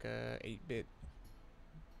just like a 8-bit.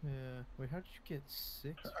 Yeah. Wait, how did you get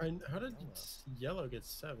 6? How did Yellow. yellow get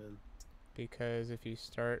 7? Because if you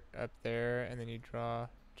start up there and then you draw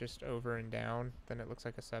just over and down, then it looks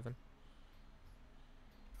like a 7.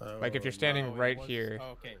 Like if you're standing Oh, it right was- here.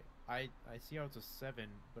 oh, okay. I see how it's a 7,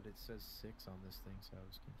 but it says 6 on this thing, so I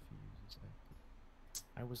was confused.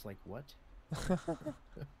 I was like, what?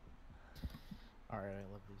 Alright, I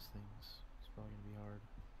love these things. It's probably gonna be hard.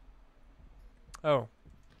 Oh.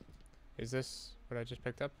 Is this what I just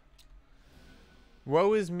picked up?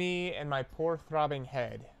 Woe is me and my poor throbbing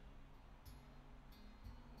head.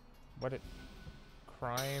 What it...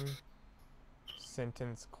 Crime.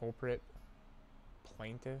 Sentence culprit.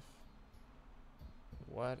 Plaintiff.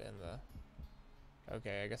 What in the...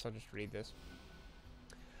 Okay, I guess I'll just read this.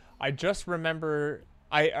 I just remember...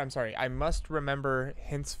 I'm sorry. I must remember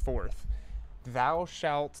henceforth. Thou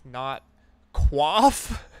shalt not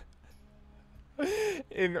quaff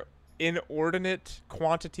inordinate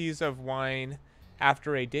quantities of wine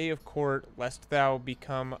after a day of court, lest thou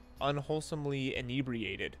become unwholesomely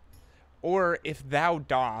inebriated. Or if thou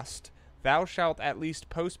dost, thou shalt at least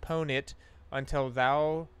postpone it until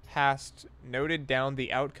thou hast noted down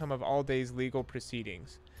the outcome of all day's legal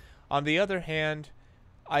proceedings. On the other hand,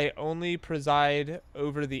 I only preside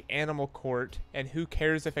over the animal court, and who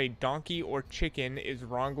cares if a donkey or chicken is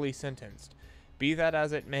wrongly sentenced? Be that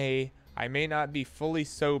as it may, I may not be fully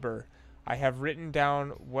sober. I have written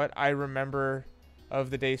down what I remember of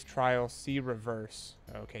the day's trial. See reverse.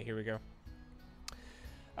 Okay, here we go.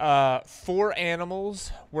 4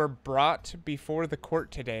 animals were brought before the court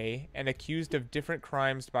today and accused of different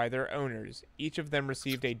crimes by their owners. Each of them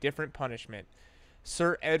received a different punishment.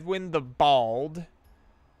 Sir Edwin the Bald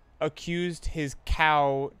accused his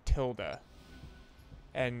cow Tilda.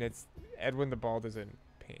 And it's Edwin the Bald is in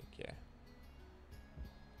pink, yeah.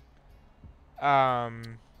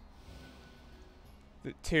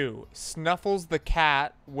 2. Snuffles the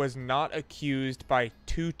cat was not accused by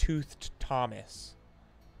Two-Toothed Thomas.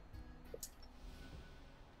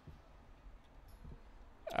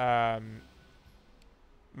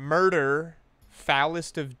 Murder,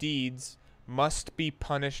 foulest of deeds, must be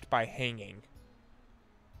punished by hanging.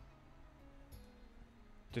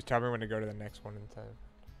 Just tell me when to go to the next one in time.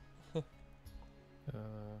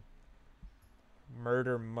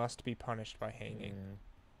 Murder must be punished by hanging.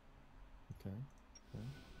 Yeah. Okay. I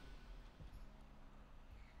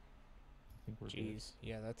think we're good. Jeez,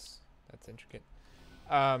 yeah, that's intricate.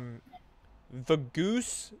 The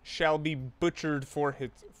goose shall be butchered for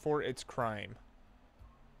its crime.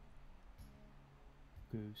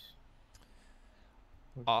 Goose.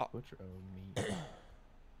 What Uh, butcher? Oh, meat.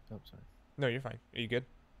 Oh, sorry. No, you're fine. Are you good?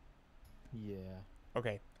 Yeah.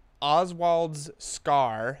 Okay. Oswald's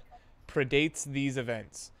scar predates these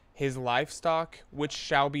events. His livestock, which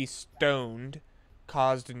shall be stoned,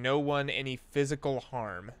 caused no one any physical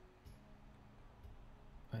harm.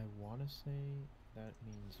 I want to say that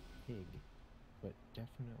means pig, but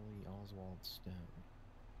definitely Oswald Stone.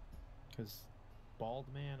 Because Bald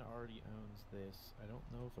Man already owns this. I don't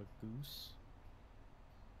know if a goose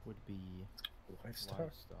would be Livestock?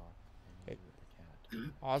 livestock and It- neither the cat.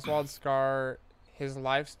 Oswald's scar, his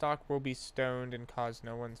livestock will be stoned and cause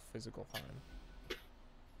no one's physical harm.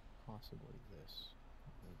 Possibly this.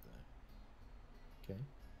 Or that. Okay.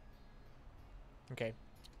 Okay.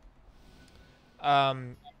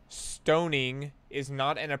 Stoning is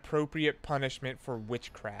not an appropriate punishment for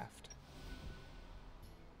witchcraft.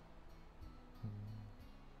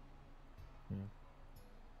 Yeah.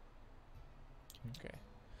 Okay.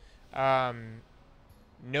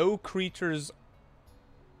 No creatures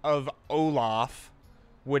of Olaf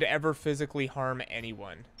would ever physically harm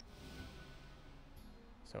anyone.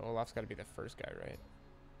 So Olaf's got to be the first guy, right?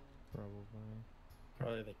 Probably.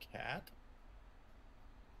 Probably the cat?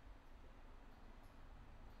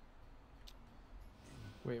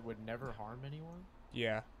 Wait, would never harm anyone?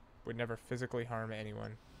 Yeah. Would never physically harm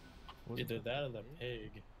anyone. Wasn't Either that or the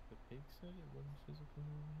pig? pig. The pig said it wouldn't physically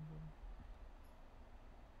harm anyone?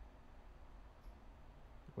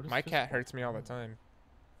 What is My cat physical hurts me all the harm? time.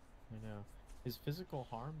 I know. Is physical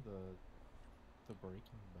harm the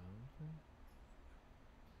breaking bone thing?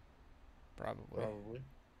 Probably. Probably.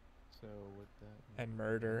 So would that And mean-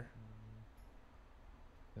 murder.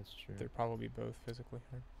 That's true. They'd probably both physically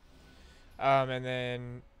harm. And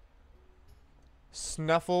then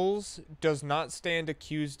Snuffles does not stand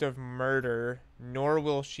accused of murder, nor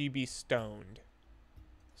will she be stoned.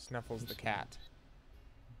 Snuffles the cat.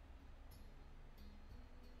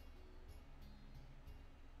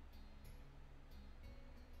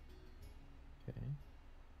 Okay.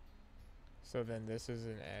 So then this is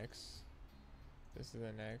an X. This is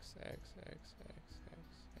an X, X, X, X, X,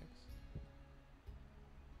 X.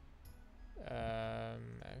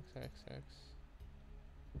 X, X, X.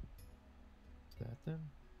 Is that then?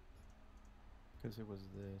 Because it was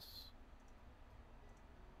this.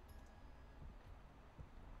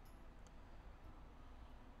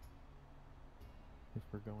 If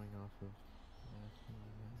we're going off of that, that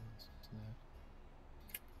means it's that.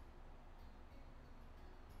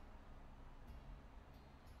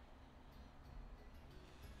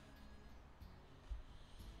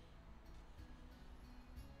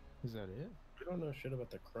 Is that it? We don't know shit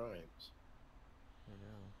about the crimes. I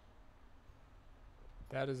know.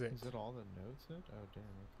 That is it. Is that all the notes said? Oh damn,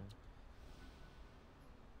 okay.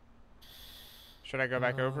 Should I go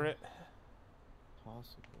back over it?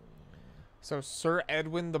 Possibly, yeah. So Sir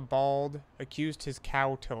Edwin the Bald accused his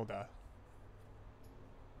cow Tilda.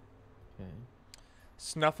 Okay.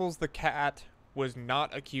 Snuffles the cat was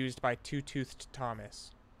not accused by Two-Toothed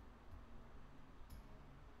Thomas.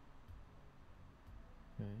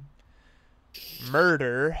 Okay.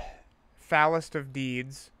 Murder, foulest of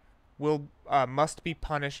deeds, must be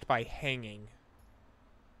punished by hanging.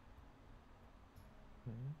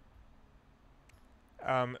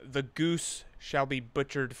 Okay. The goose shall be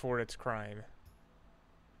butchered for its crime.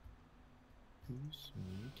 Goose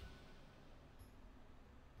meat.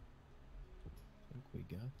 I think we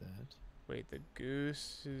got that. Wait, the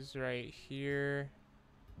goose is right here.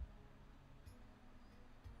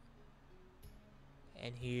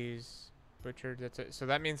 And he's butchered. That's it. So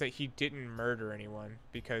that means that he didn't murder anyone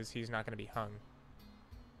because he's not going to be hung.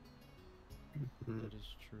 That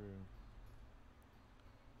is true.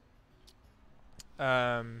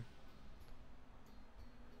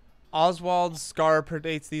 Oswald's scar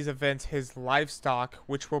predates these events. His livestock,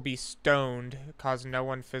 which will be stoned, cause no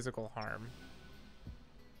one physical harm.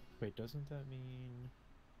 Wait, doesn't that mean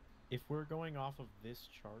if we're going off of this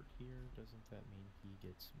chart here, doesn't that mean he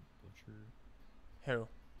gets butchered? Who?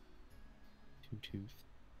 Two-Tooth.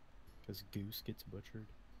 Because Goose gets butchered.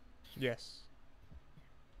 Yes.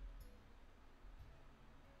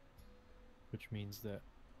 Which means that...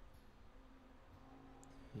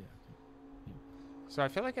 Yeah, okay. So I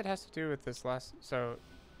feel like it has to do with this last... So,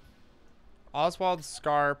 Oswald's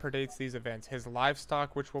scar predates these events. His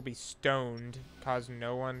livestock, which will be stoned, cause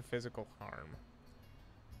no one physical harm.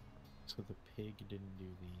 So the pig didn't do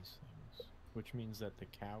these things. Which means that the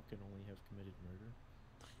cow can only have committed murder.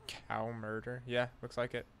 Cow murder? Yeah, looks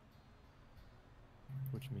like it.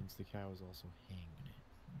 Which means the cow is also hanged.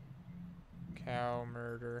 Cow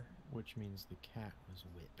murder. Which means the cat was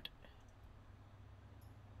whipped.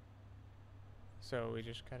 So we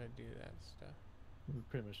just gotta do that stuff. We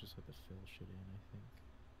pretty much just have to fill shit in, I think.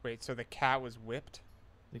 Wait, so the cat was whipped?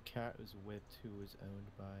 The cat was whipped, who was owned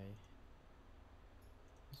by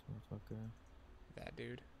this motherfucker. That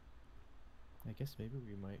dude. I guess maybe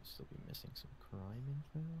we might still be missing some crime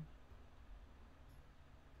info.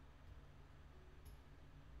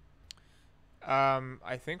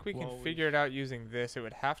 I think we can Well, we figure it out using this. It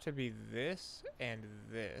would have to be this and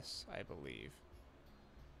this, I believe.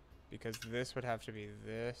 Because this would have to be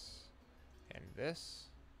this and this.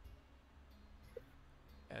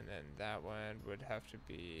 And then that one would have to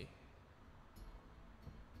be...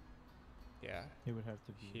 Yeah, It would have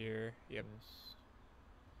to be here. Yep. this.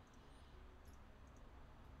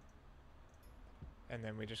 And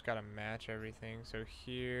then we just gotta match everything. So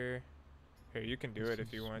here... Here, you can do This it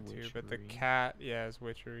if you is want to. But the witchery. cat, yeah, is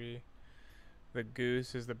witchery. The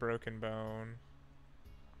goose is the broken bone.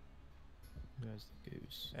 There's the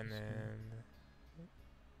goose. And this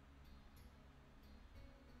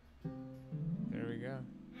one. then... There we go.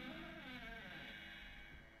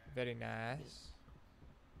 Very nice.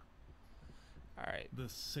 Alright. The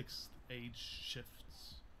sixth age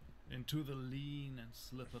shifts into the lean and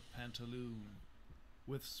slipper pantaloon,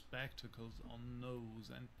 with spectacles on nose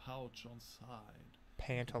and pouch on side.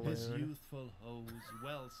 His Pantaloon. youthful hose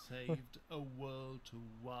well saved, a world too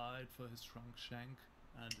wide for his trunk shank,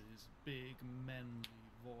 and his big manly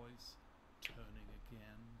voice turning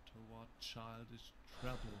again toward childish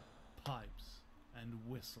treble, pipes, and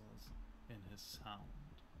whistles in his sound.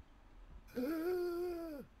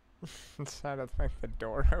 It sounded like the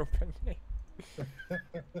door opening.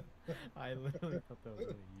 I literally thought that was one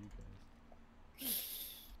of you guys.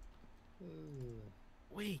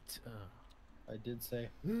 Wait. I did say.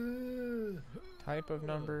 Type of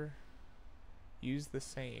number. Use the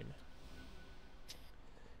same.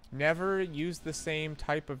 Never use the same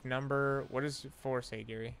type of number. What does 4 say,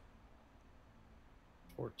 Gary?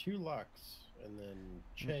 For 2 lux, and then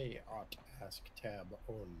Che ought ask tab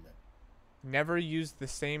on. Never use the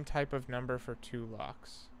same type of number for 2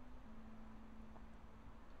 locks.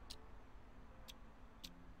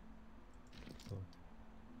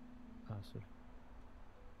 Sir.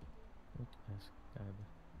 What ask tab?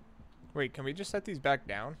 Wait, can we just set these back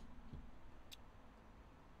down?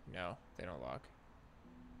 No, they don't lock.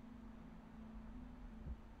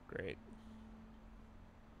 Great.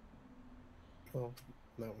 Well,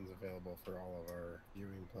 that one's available for all of our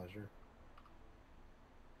viewing pleasure.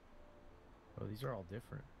 Oh, these are all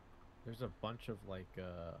different. There's a bunch of like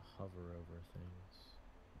hover over things.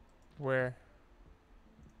 Where?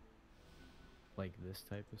 Like this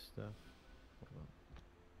type of stuff. Hold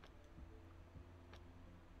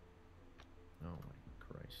on. Oh my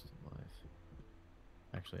Christ alive.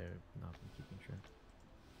 Actually, I've not been keeping track.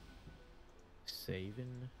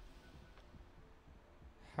 Saving.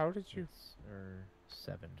 How did you... Or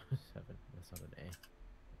 7. 7. That's not an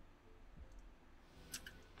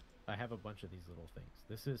A. I have a bunch of these little things.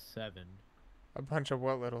 This is 7. A bunch of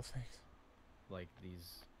what little things? Like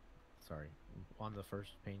these. Sorry. On the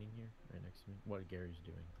first painting here, right next to me. What Gary's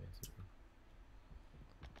doing, basically.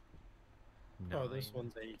 Oh, this 9.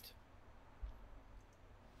 one's 8.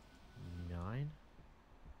 9.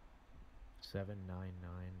 7, 9,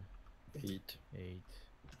 9, 8. 8,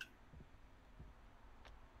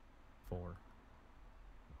 4.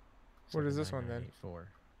 What is 7, this 9, one 9, then? 8, 4.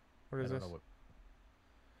 What I is don't this? know what.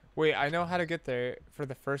 Wait, I know how to get there for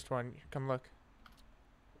the first one. Come look.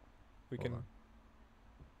 We Hold can... on.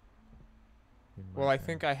 You Well, might I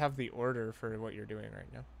think I have the order for what you're doing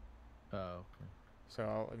right now. Oh, okay. So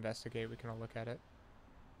I'll investigate. We can all look at it.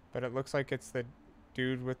 But it looks like it's the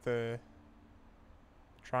dude with the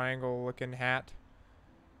triangle-looking hat.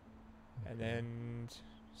 And Okay. then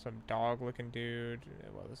some dog-looking dude.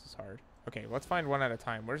 Well, this is hard. Okay, let's find one at a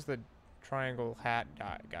time. Where's the triangle hat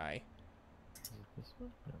guy? Is it this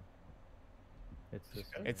one? No. It's this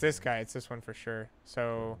Okay. one. It's this guy. It's this one for sure.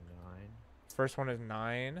 So 9. first one is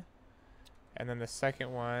 9. And then the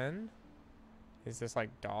second one is this like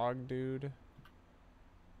dog dude.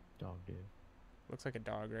 Dog dude. Looks like a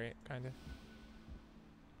dog, right? Kind of.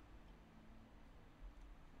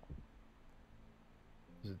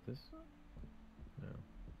 Is it this one? No.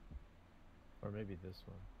 Or maybe this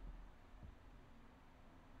one.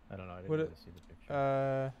 I don't know. I didn't What really it- see the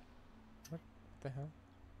picture. What the hell?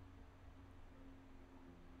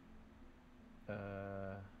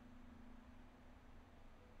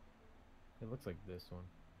 It looks like this one.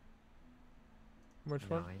 Which 9.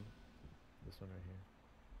 one? This one right here.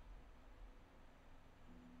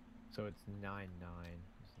 So it's 9, 9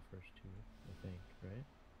 is the first 2, I think, right?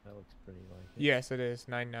 That looks pretty like it. Yes, it is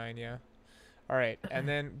 9-9. Yeah. All right, and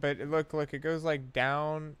then but it look like it goes like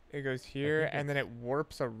down. It goes here, think and then it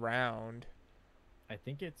warps around. I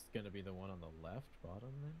think it's gonna be the one on the left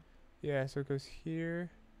bottom then. Yeah, so it goes here,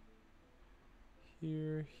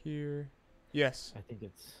 here, here. Yes. I think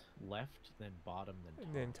it's left, then bottom, then top.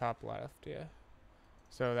 And then top left, yeah.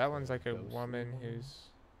 So that So one's like a ghostly woman one? who's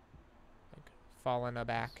like fallen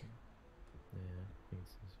aback. Yeah, I think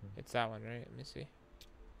it's this one. It's that one, right? Let me see.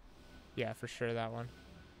 Yeah, for sure that one.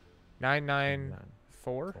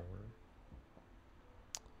 994.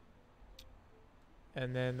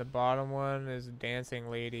 And then the bottom one is dancing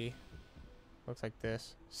lady. Looks like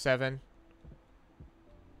this. 7.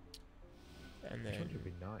 And Which one then did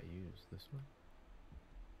we not use? This one?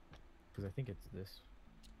 Because I think it's this.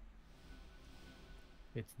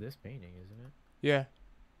 It's this painting, isn't it? yeah.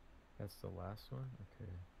 That's the last one? Okay.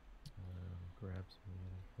 Grab some of the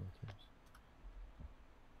other filters.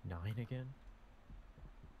 9 again?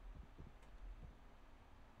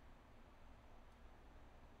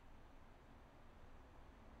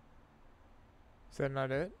 Is that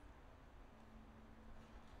not it?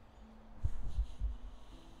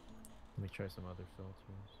 Let me try some other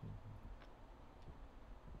filters.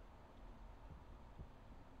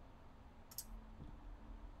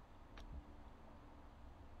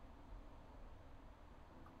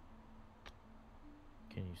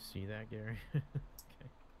 Can you see that, Gary? Okay.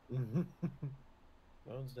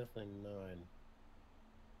 That one's definitely 9.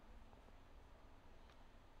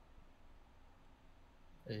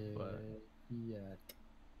 But- Yeah.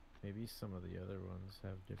 Maybe some of the other ones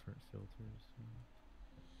have different filters.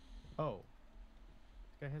 Oh.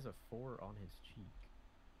 This guy has a 4 on his cheek.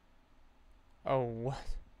 Oh,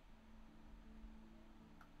 what?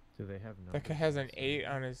 Do they have numbers? That guy has on an the 8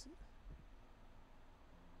 side? on his...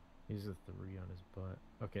 He has a 3 on his butt.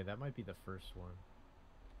 Okay, that might be the first one.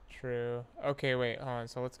 True. Okay, wait, hold on.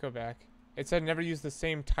 So let's go back. It said never use the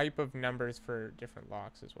same type of numbers for different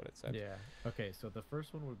locks is what it said. Yeah. Okay, so the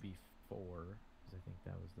first one would be 4, because I think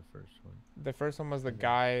that was the first one. The first one was the And then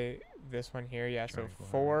guy, this one here. Yeah, so triangle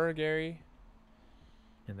 4, Gary.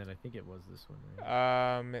 And then I think it was this one,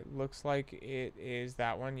 right? It looks like it is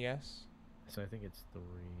that one, yes. So I think it's 3.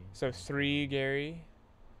 So 3, Gary.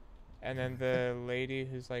 And then the lady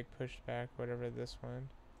who's like pushed back, whatever this one.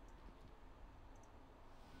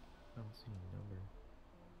 I don't see a number.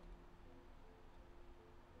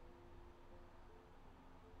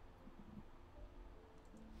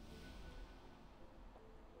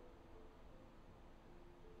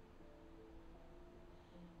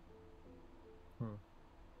 Huh.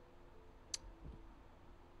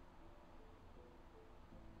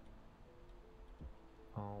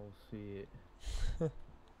 I'll see it.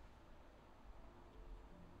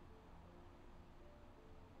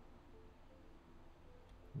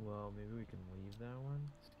 Well, maybe we can leave that one.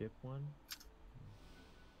 Skip one.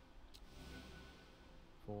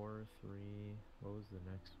 4, 3. What was the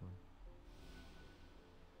next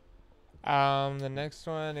one? The next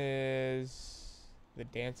one is the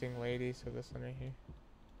dancing lady. So this one right here.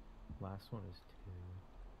 Last one is 2.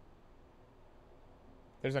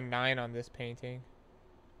 There's a 9 on this painting.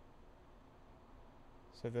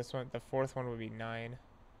 So this one, the fourth one would be 9.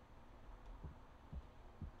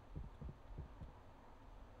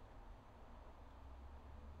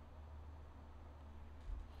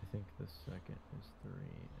 I think the second is 3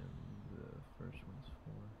 and the first one's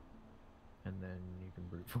 4. And then you can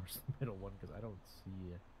brute force the middle one because I don't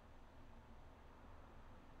see it.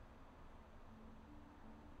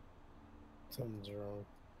 Something's wrong.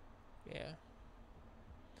 Yeah.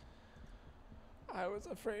 I was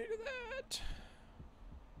afraid of that.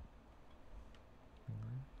 4,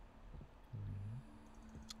 3,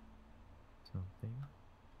 something.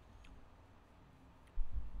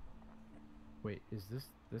 Wait, is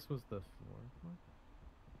this was the 4th one?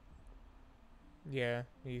 Yeah,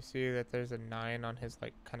 you see that there's a 9 on his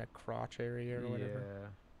like kind of crotch area or whatever. Yeah.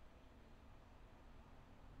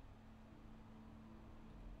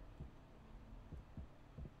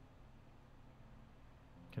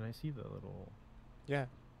 Can I see the little Yeah.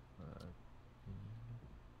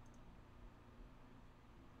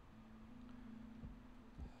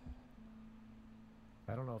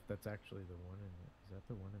 I don't know if that's actually the one in the, is that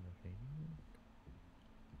the one in the painting?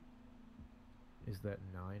 Is that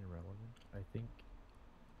 9 relevant? I think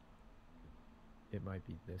it might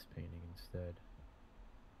be this painting instead.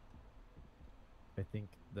 I think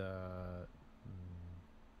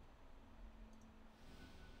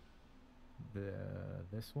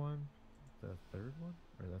this one, the 3rd one,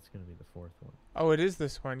 or that's gonna be the 4th one. Oh, it is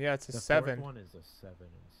this one. Yeah, it's a The 7. 4th one is a 7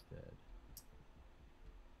 instead.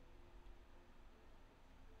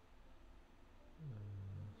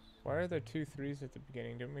 Why are there 2 3s at the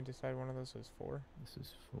beginning? Didn't we decide one of those was 4? This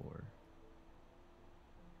is 4.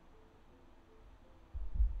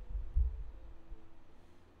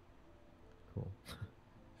 Cool.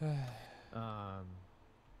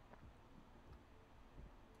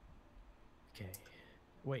 Okay.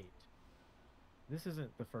 Wait. This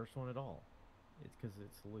isn't the first one at all. It's because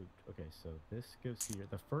it's looped. Okay, so this goes here.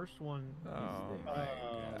 The first one Oh is my this.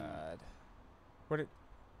 god. What it...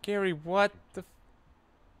 Gary, what the... Did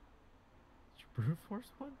you brute force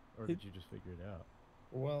one? Or did you just figure it out?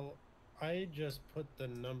 Well, I just put the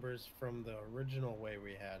numbers from the original way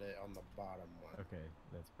we had it on the bottom one. Okay,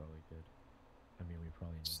 that's probably good. I mean, we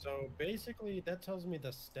probably need So that. basically, that tells me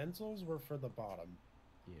the stencils were for the bottom.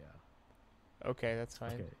 Yeah. Okay, that's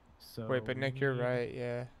fine. Okay, so Wait, but we Nick, you're need- right,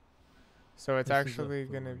 yeah. So it's this is a actually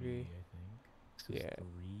gonna 3, be... I think. This is Yeah. 3.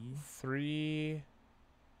 3...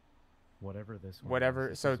 Whatever this one Whatever.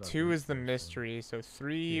 Is. So This our 2 brute is the force one. mystery. So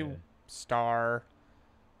 3 Yeah. star...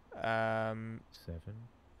 7.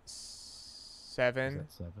 7... Is that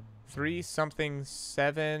 7? 3 something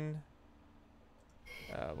 7...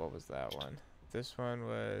 what was that one? This one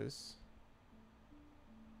was...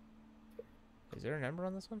 Is there a number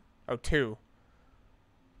on this one? Oh, 2.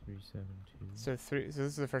 372. So 3... So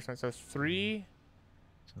this is the first one. So 3...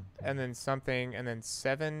 something. And then something, and then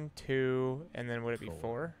 7, 2, and then would it be 4.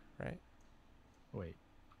 4, right? Wait.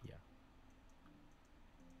 Yeah.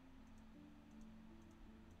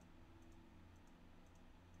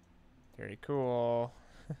 Very cool.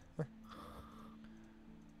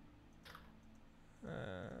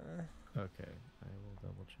 Okay, I will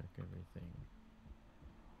double check everything.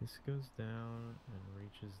 This goes down and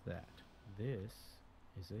reaches that. This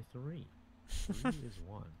is a 3. 3 is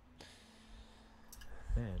 1.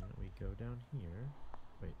 Then we go down here.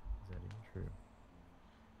 Wait, is that even true?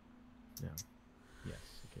 No.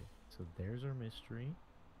 Yes, okay. So there's our mystery.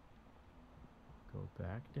 Go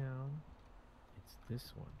back down. It's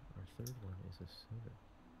this one. Our third one is a 7.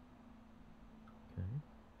 Okay.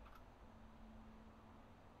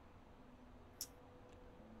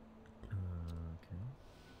 Okay.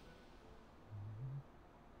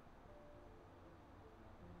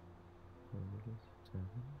 Third is 7.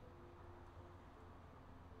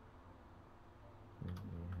 Then we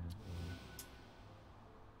have a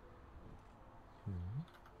 2,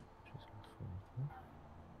 which is our fourth one.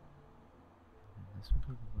 And this would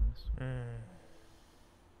be the last one.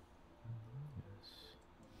 Yes.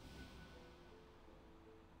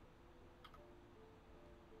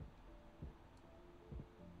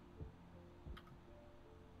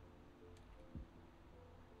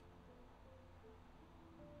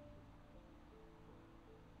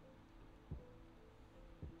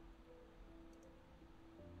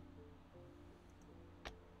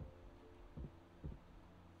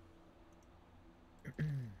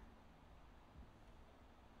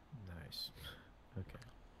 Nice. Okay.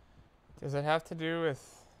 Does it have to do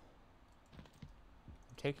with... I'm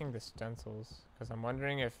taking the stencils, because I'm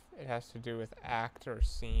wondering if it has to do with act or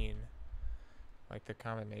scene. Like the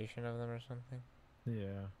combination of them or something.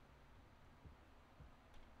 Yeah.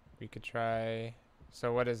 We could try...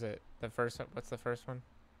 So what is it? The first one? What's the first one?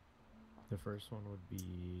 The first one would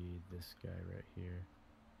be this guy right here.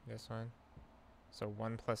 This one? So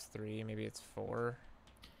 1 plus 3, maybe it's 4.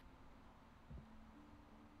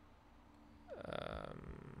 I'll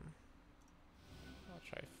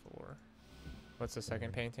try 4. What's the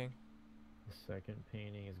second painting? The second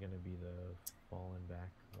painting is going to be the fallen back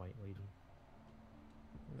white lady.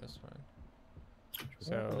 This one.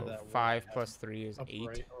 What happened to So that one 5 that plus 3 is 8.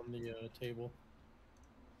 Upright on the table.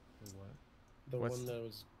 What? The What's- one that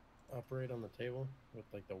was upright on the table with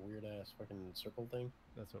like the weird ass fucking circle thing.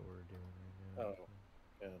 That's what we're doing right now. Oh,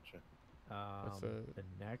 gotcha. What's the The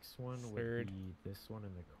next one third? would be this one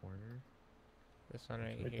in the corner. This one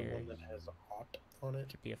right Like the here. one that has "ought" on it.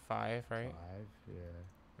 Could be a 5, right? 5, yeah.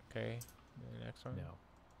 Okay. And the next one? No.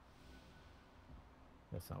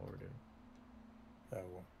 That's not what we're doing.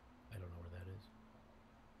 Oh, I don't know where that is.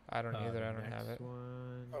 I don't either. The I don't have next it.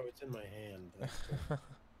 One, oh, it's in my hand. That's cool.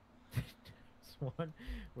 this one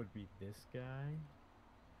would be this guy.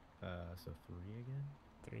 So 3 again?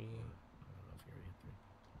 3. I don't know if you already hit 3.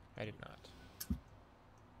 I did not.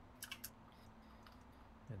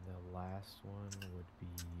 And the last one would be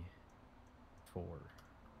 4.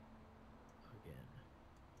 Again.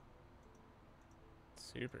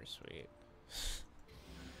 Super sweet.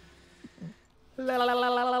 Is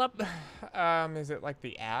it like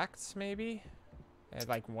the acts maybe?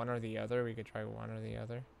 Like one or the other? We could try one or the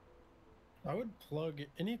other. I would plug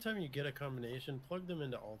anytime you get a combination, plug them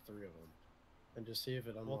into all 3 of them, and just see if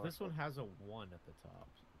it unlocks. Well, this one them. has a 1 at the top,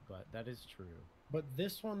 but that is true. But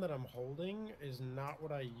this one that I'm holding is not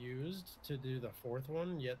what I used to do the 4th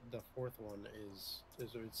one. Yet the 4th one is it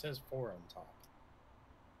says 4 on top.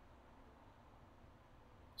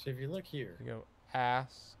 So if you look here, You go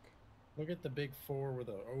ask. look at the big 4 with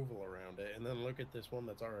an oval around it, and then look at this one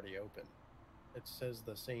that's already open. It says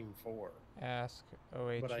the same 4, Ask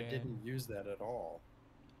OHN. but I didn't use that at all.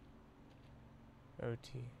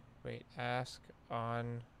 OT. Wait, ask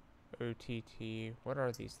on OTT. What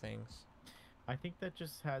are these things? I think that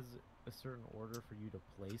just has a certain order for you to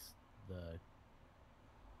place the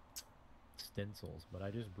stencils, but I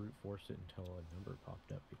just brute forced it until a number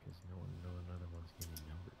popped up because none other ones gave me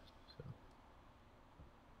numbers. So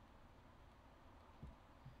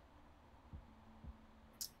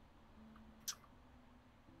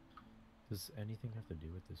does anything have to do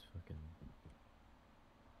with this fucking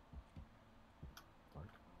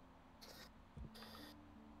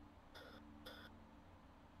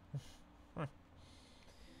art?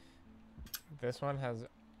 This one has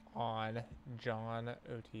on John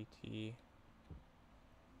OTT.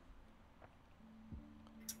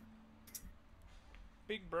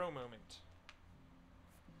 Big bro moment.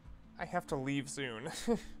 I have to leave soon.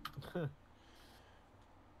 We're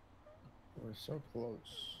so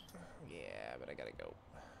close. Yeah, but I gotta go.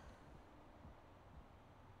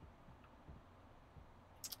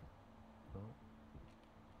 Well,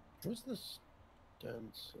 Where's the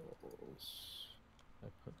stencils? I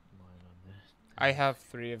put mine on this. I have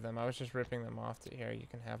 3 of them. I was just ripping them off to here. You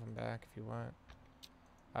can have them back if you want.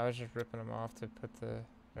 I was just ripping them off to put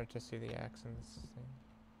or to see the axe in this thing.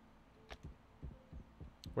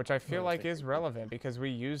 Which I feel like is relevant because we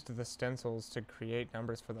used the stencils to create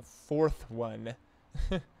numbers for the 4th one.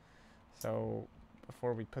 So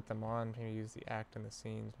before we put them on, maybe use the act and the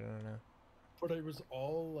scenes, but I don't know. But it was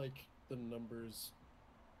all like the numbers,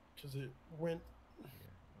 because it went.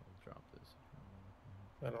 Here, I'll drop this.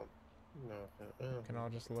 I don't know. We can all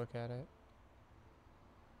just look at it.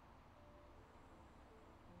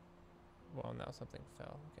 Well, now something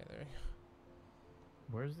fell. Okay, there we go.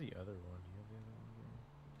 Where's the other one? Do you have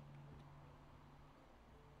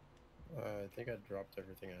the other one? I think I dropped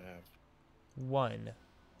everything I have. 1.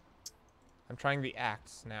 I'm trying the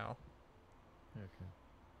acts now. Okay.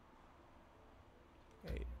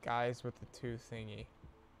 Okay, guys with the 2 thingy.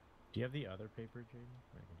 Do you have the other paper, Jaden?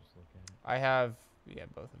 I can just look at it. I have, yeah,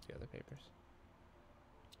 both of the other papers.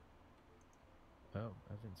 Oh,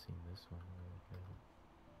 I haven't seen this one. Let me look at it.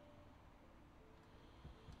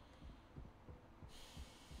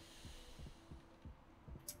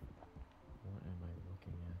 What am I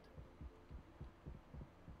looking at?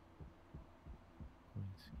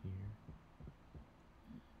 Points here.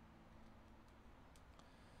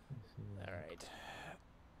 Let's see what Alright.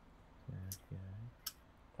 that guy.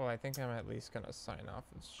 Well, I think I'm at least going to sign off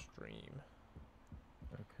the stream.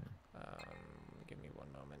 Okay. Give me 1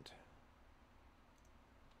 moment.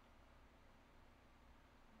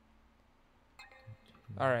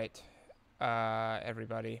 Alright,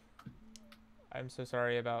 everybody. I'm so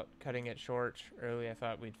sorry about cutting it short early. I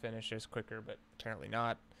thought we'd finish this quicker, but apparently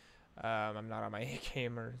not. I'm not on my A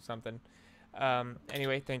game or something.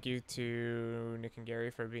 Anyway, thank you to Nick and Gary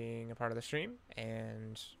for being a part of the stream,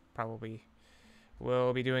 and probably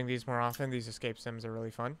we'll be doing these more often. These escape sims are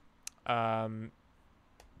really fun.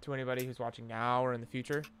 To anybody who's watching now or in the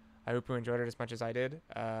future, I hope you enjoyed it as much as I did.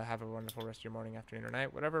 Have a wonderful rest of your morning, afternoon, or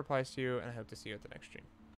night, whatever applies to you, and I hope to see you at the next stream.